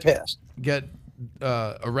Smith said in the past. get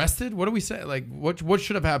arrested? What do we say? Like, what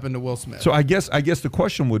should have happened to Will Smith? So I guess the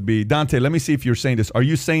question would be, Dante, let me see if you're saying this. Are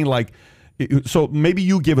you saying like, so maybe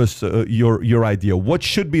you give us your idea. What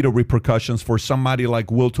should be the repercussions for somebody like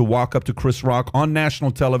Will to walk up to Chris Rock on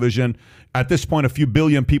national television? At this point, a few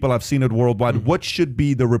billion people have seen it worldwide. Mm-hmm. What should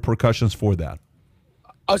be the repercussions for that?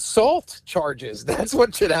 Assault charges. That's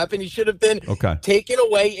what should happen. He should have been taken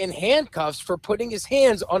away in handcuffs for putting his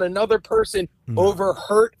hands on another person over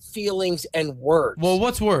hurt feelings and words. Well,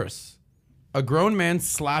 what's worse? A grown man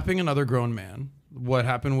slapping another grown man. What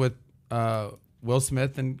happened with Will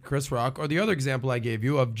Smith and Chris Rock? Or the other example I gave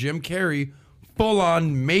you of Jim Carrey full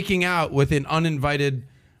on making out with an uninvited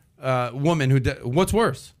woman. What's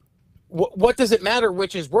worse? What does it matter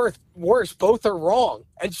which is worse? Both are wrong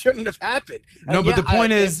and shouldn't have happened. No, but the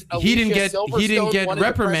point is, he didn't get Silverstone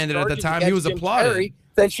reprimanded at the time. He was applauded.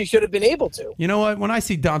 than she should have been able to. You know what? When I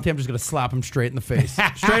see Dante, I'm just going to slap him straight in the face.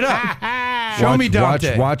 Straight up. Show me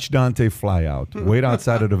Dante. Watch Dante fly out. Wait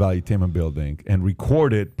outside of the Valuetainment building and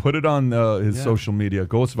record it. Put it on his social media.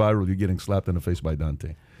 Goes viral. You're getting slapped in the face by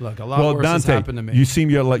Dante. Look, a lot worse has happened to me. You seem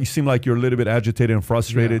like you're a little bit agitated and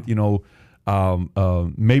frustrated. You know,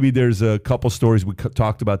 maybe there's a couple stories we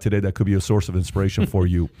talked about today that could be a source of inspiration for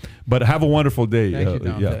you. But have a wonderful day. Thank you,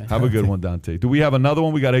 Dante. Yeah, have a good one, Dante. Do we have another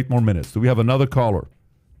one? We got 8 more minutes. Do we have another caller?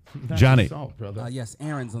 Johnny. Yes,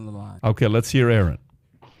 Aaron's on the line. Okay, let's hear Aaron.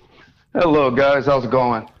 Hello, guys. How's it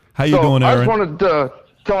going? How you doing, Aaron? I just wanted to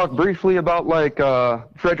talk briefly about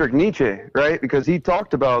Friedrich Nietzsche, right? Because he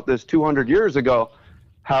talked about this 200 years ago.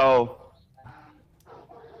 How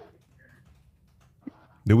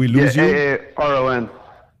did we lose you? A-A-R-O-N.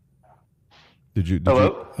 Did you?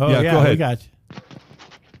 Hello? Oh, yeah, go ahead. We got you.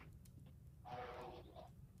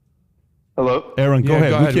 Hello? Aaron, go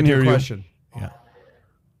ahead. We can hear you. Question.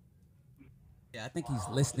 Yeah, I think he's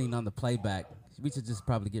listening on the playback. We should just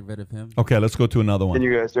probably get rid of him. Okay, let's go to another one. Can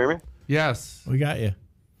you guys hear me? Yes. We got you.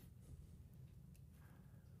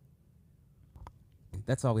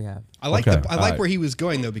 That's all we have. I like right. where he was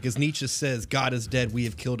going though, because Nietzsche says God is dead, we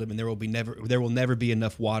have killed him, and there will never be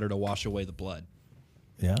enough water to wash away the blood.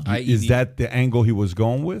 Yeah. Is that the angle he was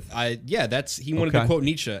going with? That's he wanted to quote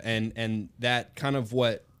Nietzsche, and that kind of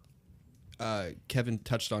what Kevin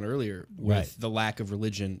touched on earlier with the lack of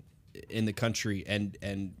religion in the country,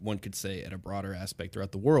 and one could say at a broader aspect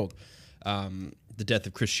throughout the world, the death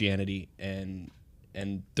of Christianity and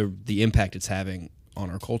the impact it's having on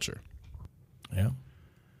our culture. Yeah.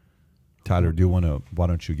 Tyler, why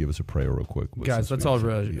don't you give us a prayer real quick? Guys, let's all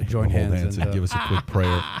join hands and give us a quick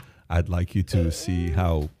prayer. I'd like you to see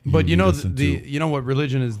how. But you know what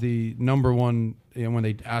religion is the number one. You know, when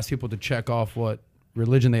they ask people to check off what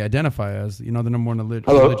religion they identify as, the number one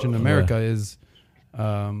religion in America is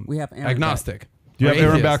we have Aaron agnostic. back. Do you have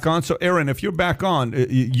Aaron atheist. back on? So Aaron, if you're back on,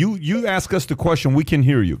 you ask us the question. We can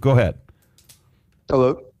hear you. Go ahead.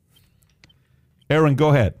 Hello? Aaron, go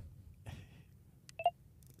ahead.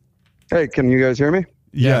 Hey, can you guys hear me?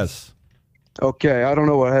 Yes. Okay, I don't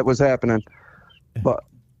know what was happening, but...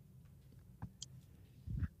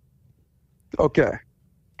 Okay.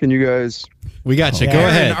 Can you guys... We got you. Yeah. Go Aaron,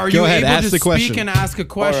 ahead. are Go you ahead. able Ask to the question. speak and ask a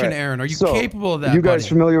question, All right. Aaron? Are you So, capable of that? You guys buddy?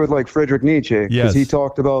 familiar with Friedrich Nietzsche? Yes. He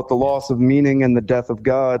talked about the loss of meaning and the death of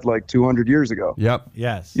God 200 years ago. Yep.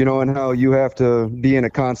 Yes. And how you have to be in a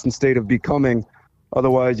constant state of becoming,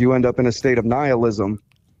 otherwise you end up in a state of nihilism,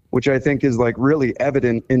 which I think is really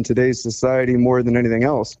evident in today's society more than anything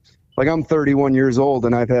else. I'm 31 years old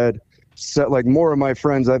and I've had more of my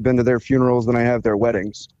friends, I've been to their funerals than I have their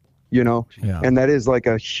weddings, Yeah. and that is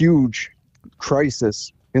a huge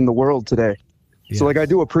crisis in the world today. Yes. So I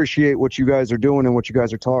do appreciate what you guys are doing and what you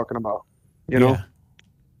guys are talking about,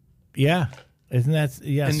 Yeah. Isn't that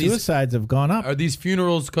And these- suicides have gone up? Are these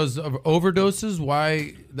funerals because of overdoses?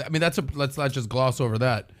 Why? I mean, let's not just gloss over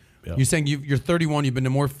that. Yeah. You're saying you're 31. You've been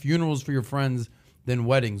to more funerals for your friends than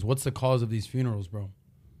weddings. What's the cause of these funerals, bro?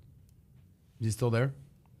 Is he still there?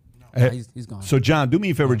 He's gone. So, John, do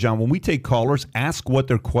me a favor, John. When we take callers, ask what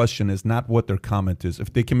their question is, not what their comment is.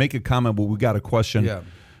 If they can make a comment, but we got a question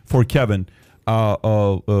for Kevin,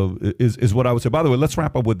 is what I would say. By the way, let's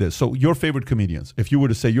wrap up with this. So, your favorite comedians. If you were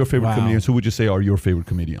to say your favorite comedians, who would you say are your favorite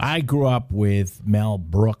comedians? I grew up with Mel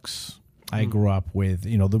Brooks. I grew up with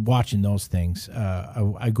watching those things.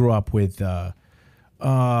 I grew up with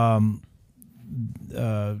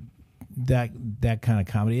that kind of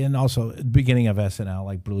comedy, and also the beginning of SNL,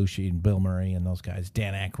 like Belushi and Bill Murray and those guys,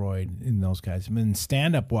 Dan Aykroyd and those guys. I mean,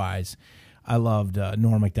 stand-up wise, I loved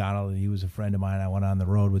Norm Macdonald. He was a friend of mine. I went on the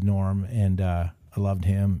road with Norm, and I loved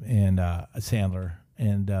him, and Sandler,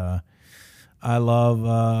 and I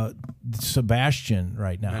love Sebastian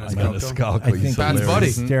right now. I think he's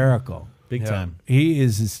hysterical, big time. He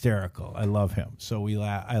is hysterical. I love him. So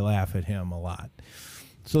I laugh at him a lot.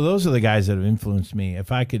 So those are the guys that have influenced me.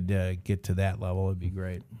 If I could get to that level, it'd be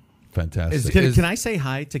great. Fantastic. Can I say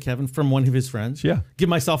hi to Kevin from one of his friends? Yeah. Give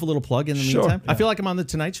myself a little plug in the meantime. Yeah. I feel like I'm on the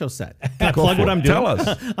Tonight Show set. Can I plug what I'm doing? Tell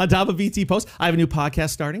us. On top of VT Post, I have a new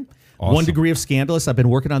podcast starting. Awesome. 1 Degree of Scandalous. I've been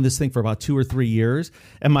working on this thing for about 2 or 3 years.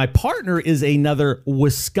 And my partner is another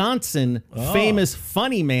Wisconsin famous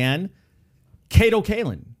funny man, Cato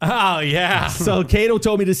Kalin. Oh, yeah. So Cato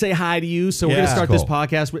told me to say hi to you. So we're going to start this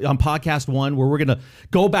podcast on Podcast One, where we're going to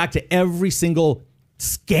go back to every single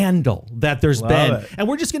scandal that there's Love been. it. And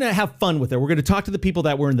we're just going to have fun with it. We're going to talk to the people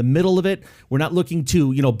that were in the middle of it. We're not looking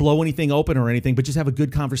to, blow anything open or anything, but just have a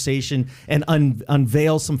good conversation and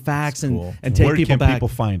unveil some facts and take Where people can back. people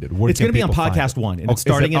find it? It's going to be on Podcast One, and it's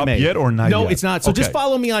starting is it in May. up yet or not No, yet? it's not. So just Okay.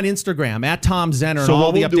 follow me on Instagram at Tom Zenner, So and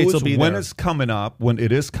all what the we'll do updates is will be when there. it's coming up, when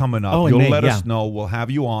it is coming up, Oh, in you'll May, let yeah. us know. We'll have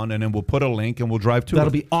you on, and then we'll put a link, and we'll drive to That'll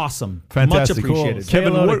it. be awesome. Fantastic. Much appreciated. Say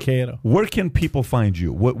Kevin, hello to Kato. where can people find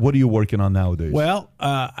you? What are you working on nowadays? Well,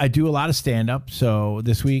 I do a lot of stand-up. So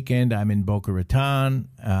this weekend I'm in Boca Raton,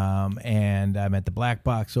 and I'm at the Black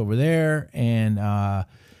Box over there. And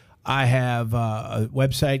I have a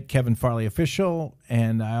website, Kevin Farley Official,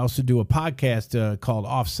 and I also do a podcast called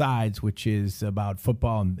Offsides, which is about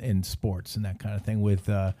football and sports and that kind of thing with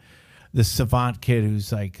this savant kid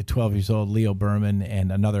who's like 12 years old, Leo Berman,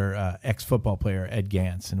 and another ex-football player, Ed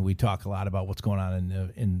Gantz. And we talk a lot about what's going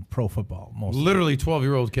on in pro football. Mostly. Literally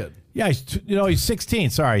 12-year-old kid. Yeah, he's 16.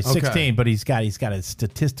 Sorry, he's Okay. 16, but he's got a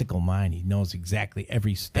statistical mind. He knows exactly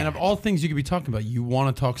every stat. And of all things you could be talking about, you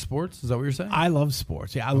want to talk sports? Is that what you're saying? I love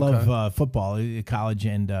sports. Yeah, I love football, college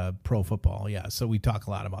and pro football. Yeah, so we talk a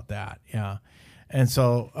lot about that. Yeah, and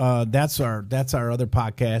so that's our other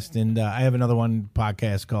podcast, and I have another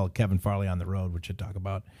podcast called Kevin Farley on the Road, which I talk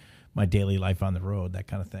about my daily life on the road, that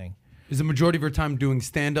kind of thing. Is the majority of your time doing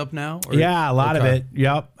stand-up now? Or? Yeah, a lot of Okay. it.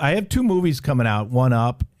 Yep. I have 2 movies coming out, One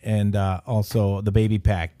Up and also The Baby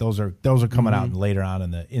Pack. Those are coming out later on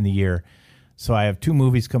in the year. So I have 2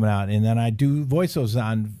 movies coming out, and then I do voiceovers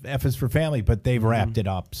on F is for Family, but they've wrapped it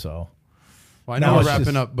up. So Well, I know No, we're it's wrapping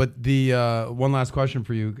just- up, but the one last question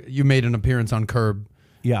for you. You made an appearance on Curb.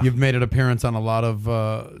 Yeah. You've made an appearance on a lot of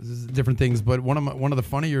different things, but one of the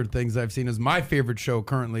funnier things I've seen is my favorite show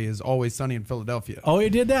currently is Always Sunny in Philadelphia. Oh,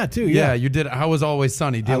 you did that too. Yeah, Yeah, you did. How was Always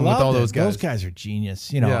Sunny I dealing with loved all it. those guys? Those guys are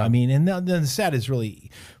genius. You know, Yeah. I mean, and the set is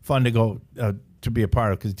really fun to go to be a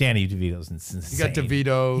part of because Danny DeVito's insane. You got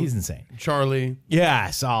DeVito. He's insane. Charlie.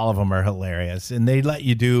 Yes, all of them are hilarious, and they let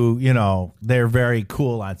you do. They're very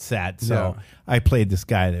cool on set. So Yeah. I played this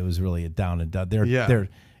guy that was really a down and done. They're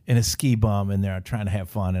in a ski bum and they're trying to have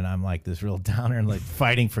fun, and I'm like this real downer and like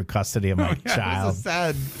fighting for custody of my child. This is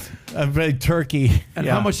sad. I'm very turkey. And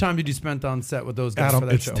Yeah. how much time did you spend on set with those guys for Adam,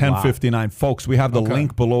 that it's show? 10:59. Folks, we have the Okay.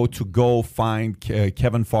 link below to go find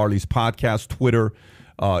Kevin Farley's podcast, Twitter.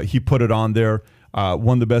 He put it on there.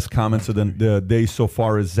 One of the best comments of the day so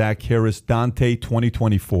far is Zach Harris, Dante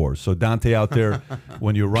 2024. So Dante out there,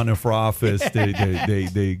 when you're running for office,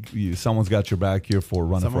 someone's got your back here for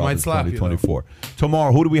running Someone for might office slap you, 2024.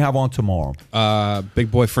 Tomorrow, who do we have on tomorrow?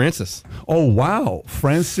 Big boy Francis. Oh, wow.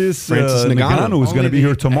 Francis Ngannou. Ngannou is going to be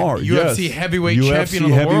here tomorrow. UFC Yes. heavyweight UFC champion of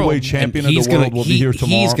the heavyweight world. champion And of the world will be here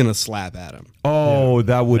tomorrow. He's gonna slap Adam. Oh,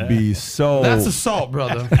 that would be so. That's assault,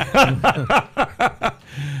 brother.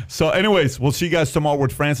 So, anyways, we'll see you guys tomorrow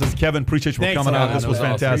with Francis. Kevin, appreciate you for Thanks, coming man. out. This That was was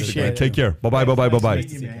awesome. fantastic. Appreciate Man. it. Take care. Bye bye.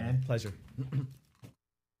 Pleasure.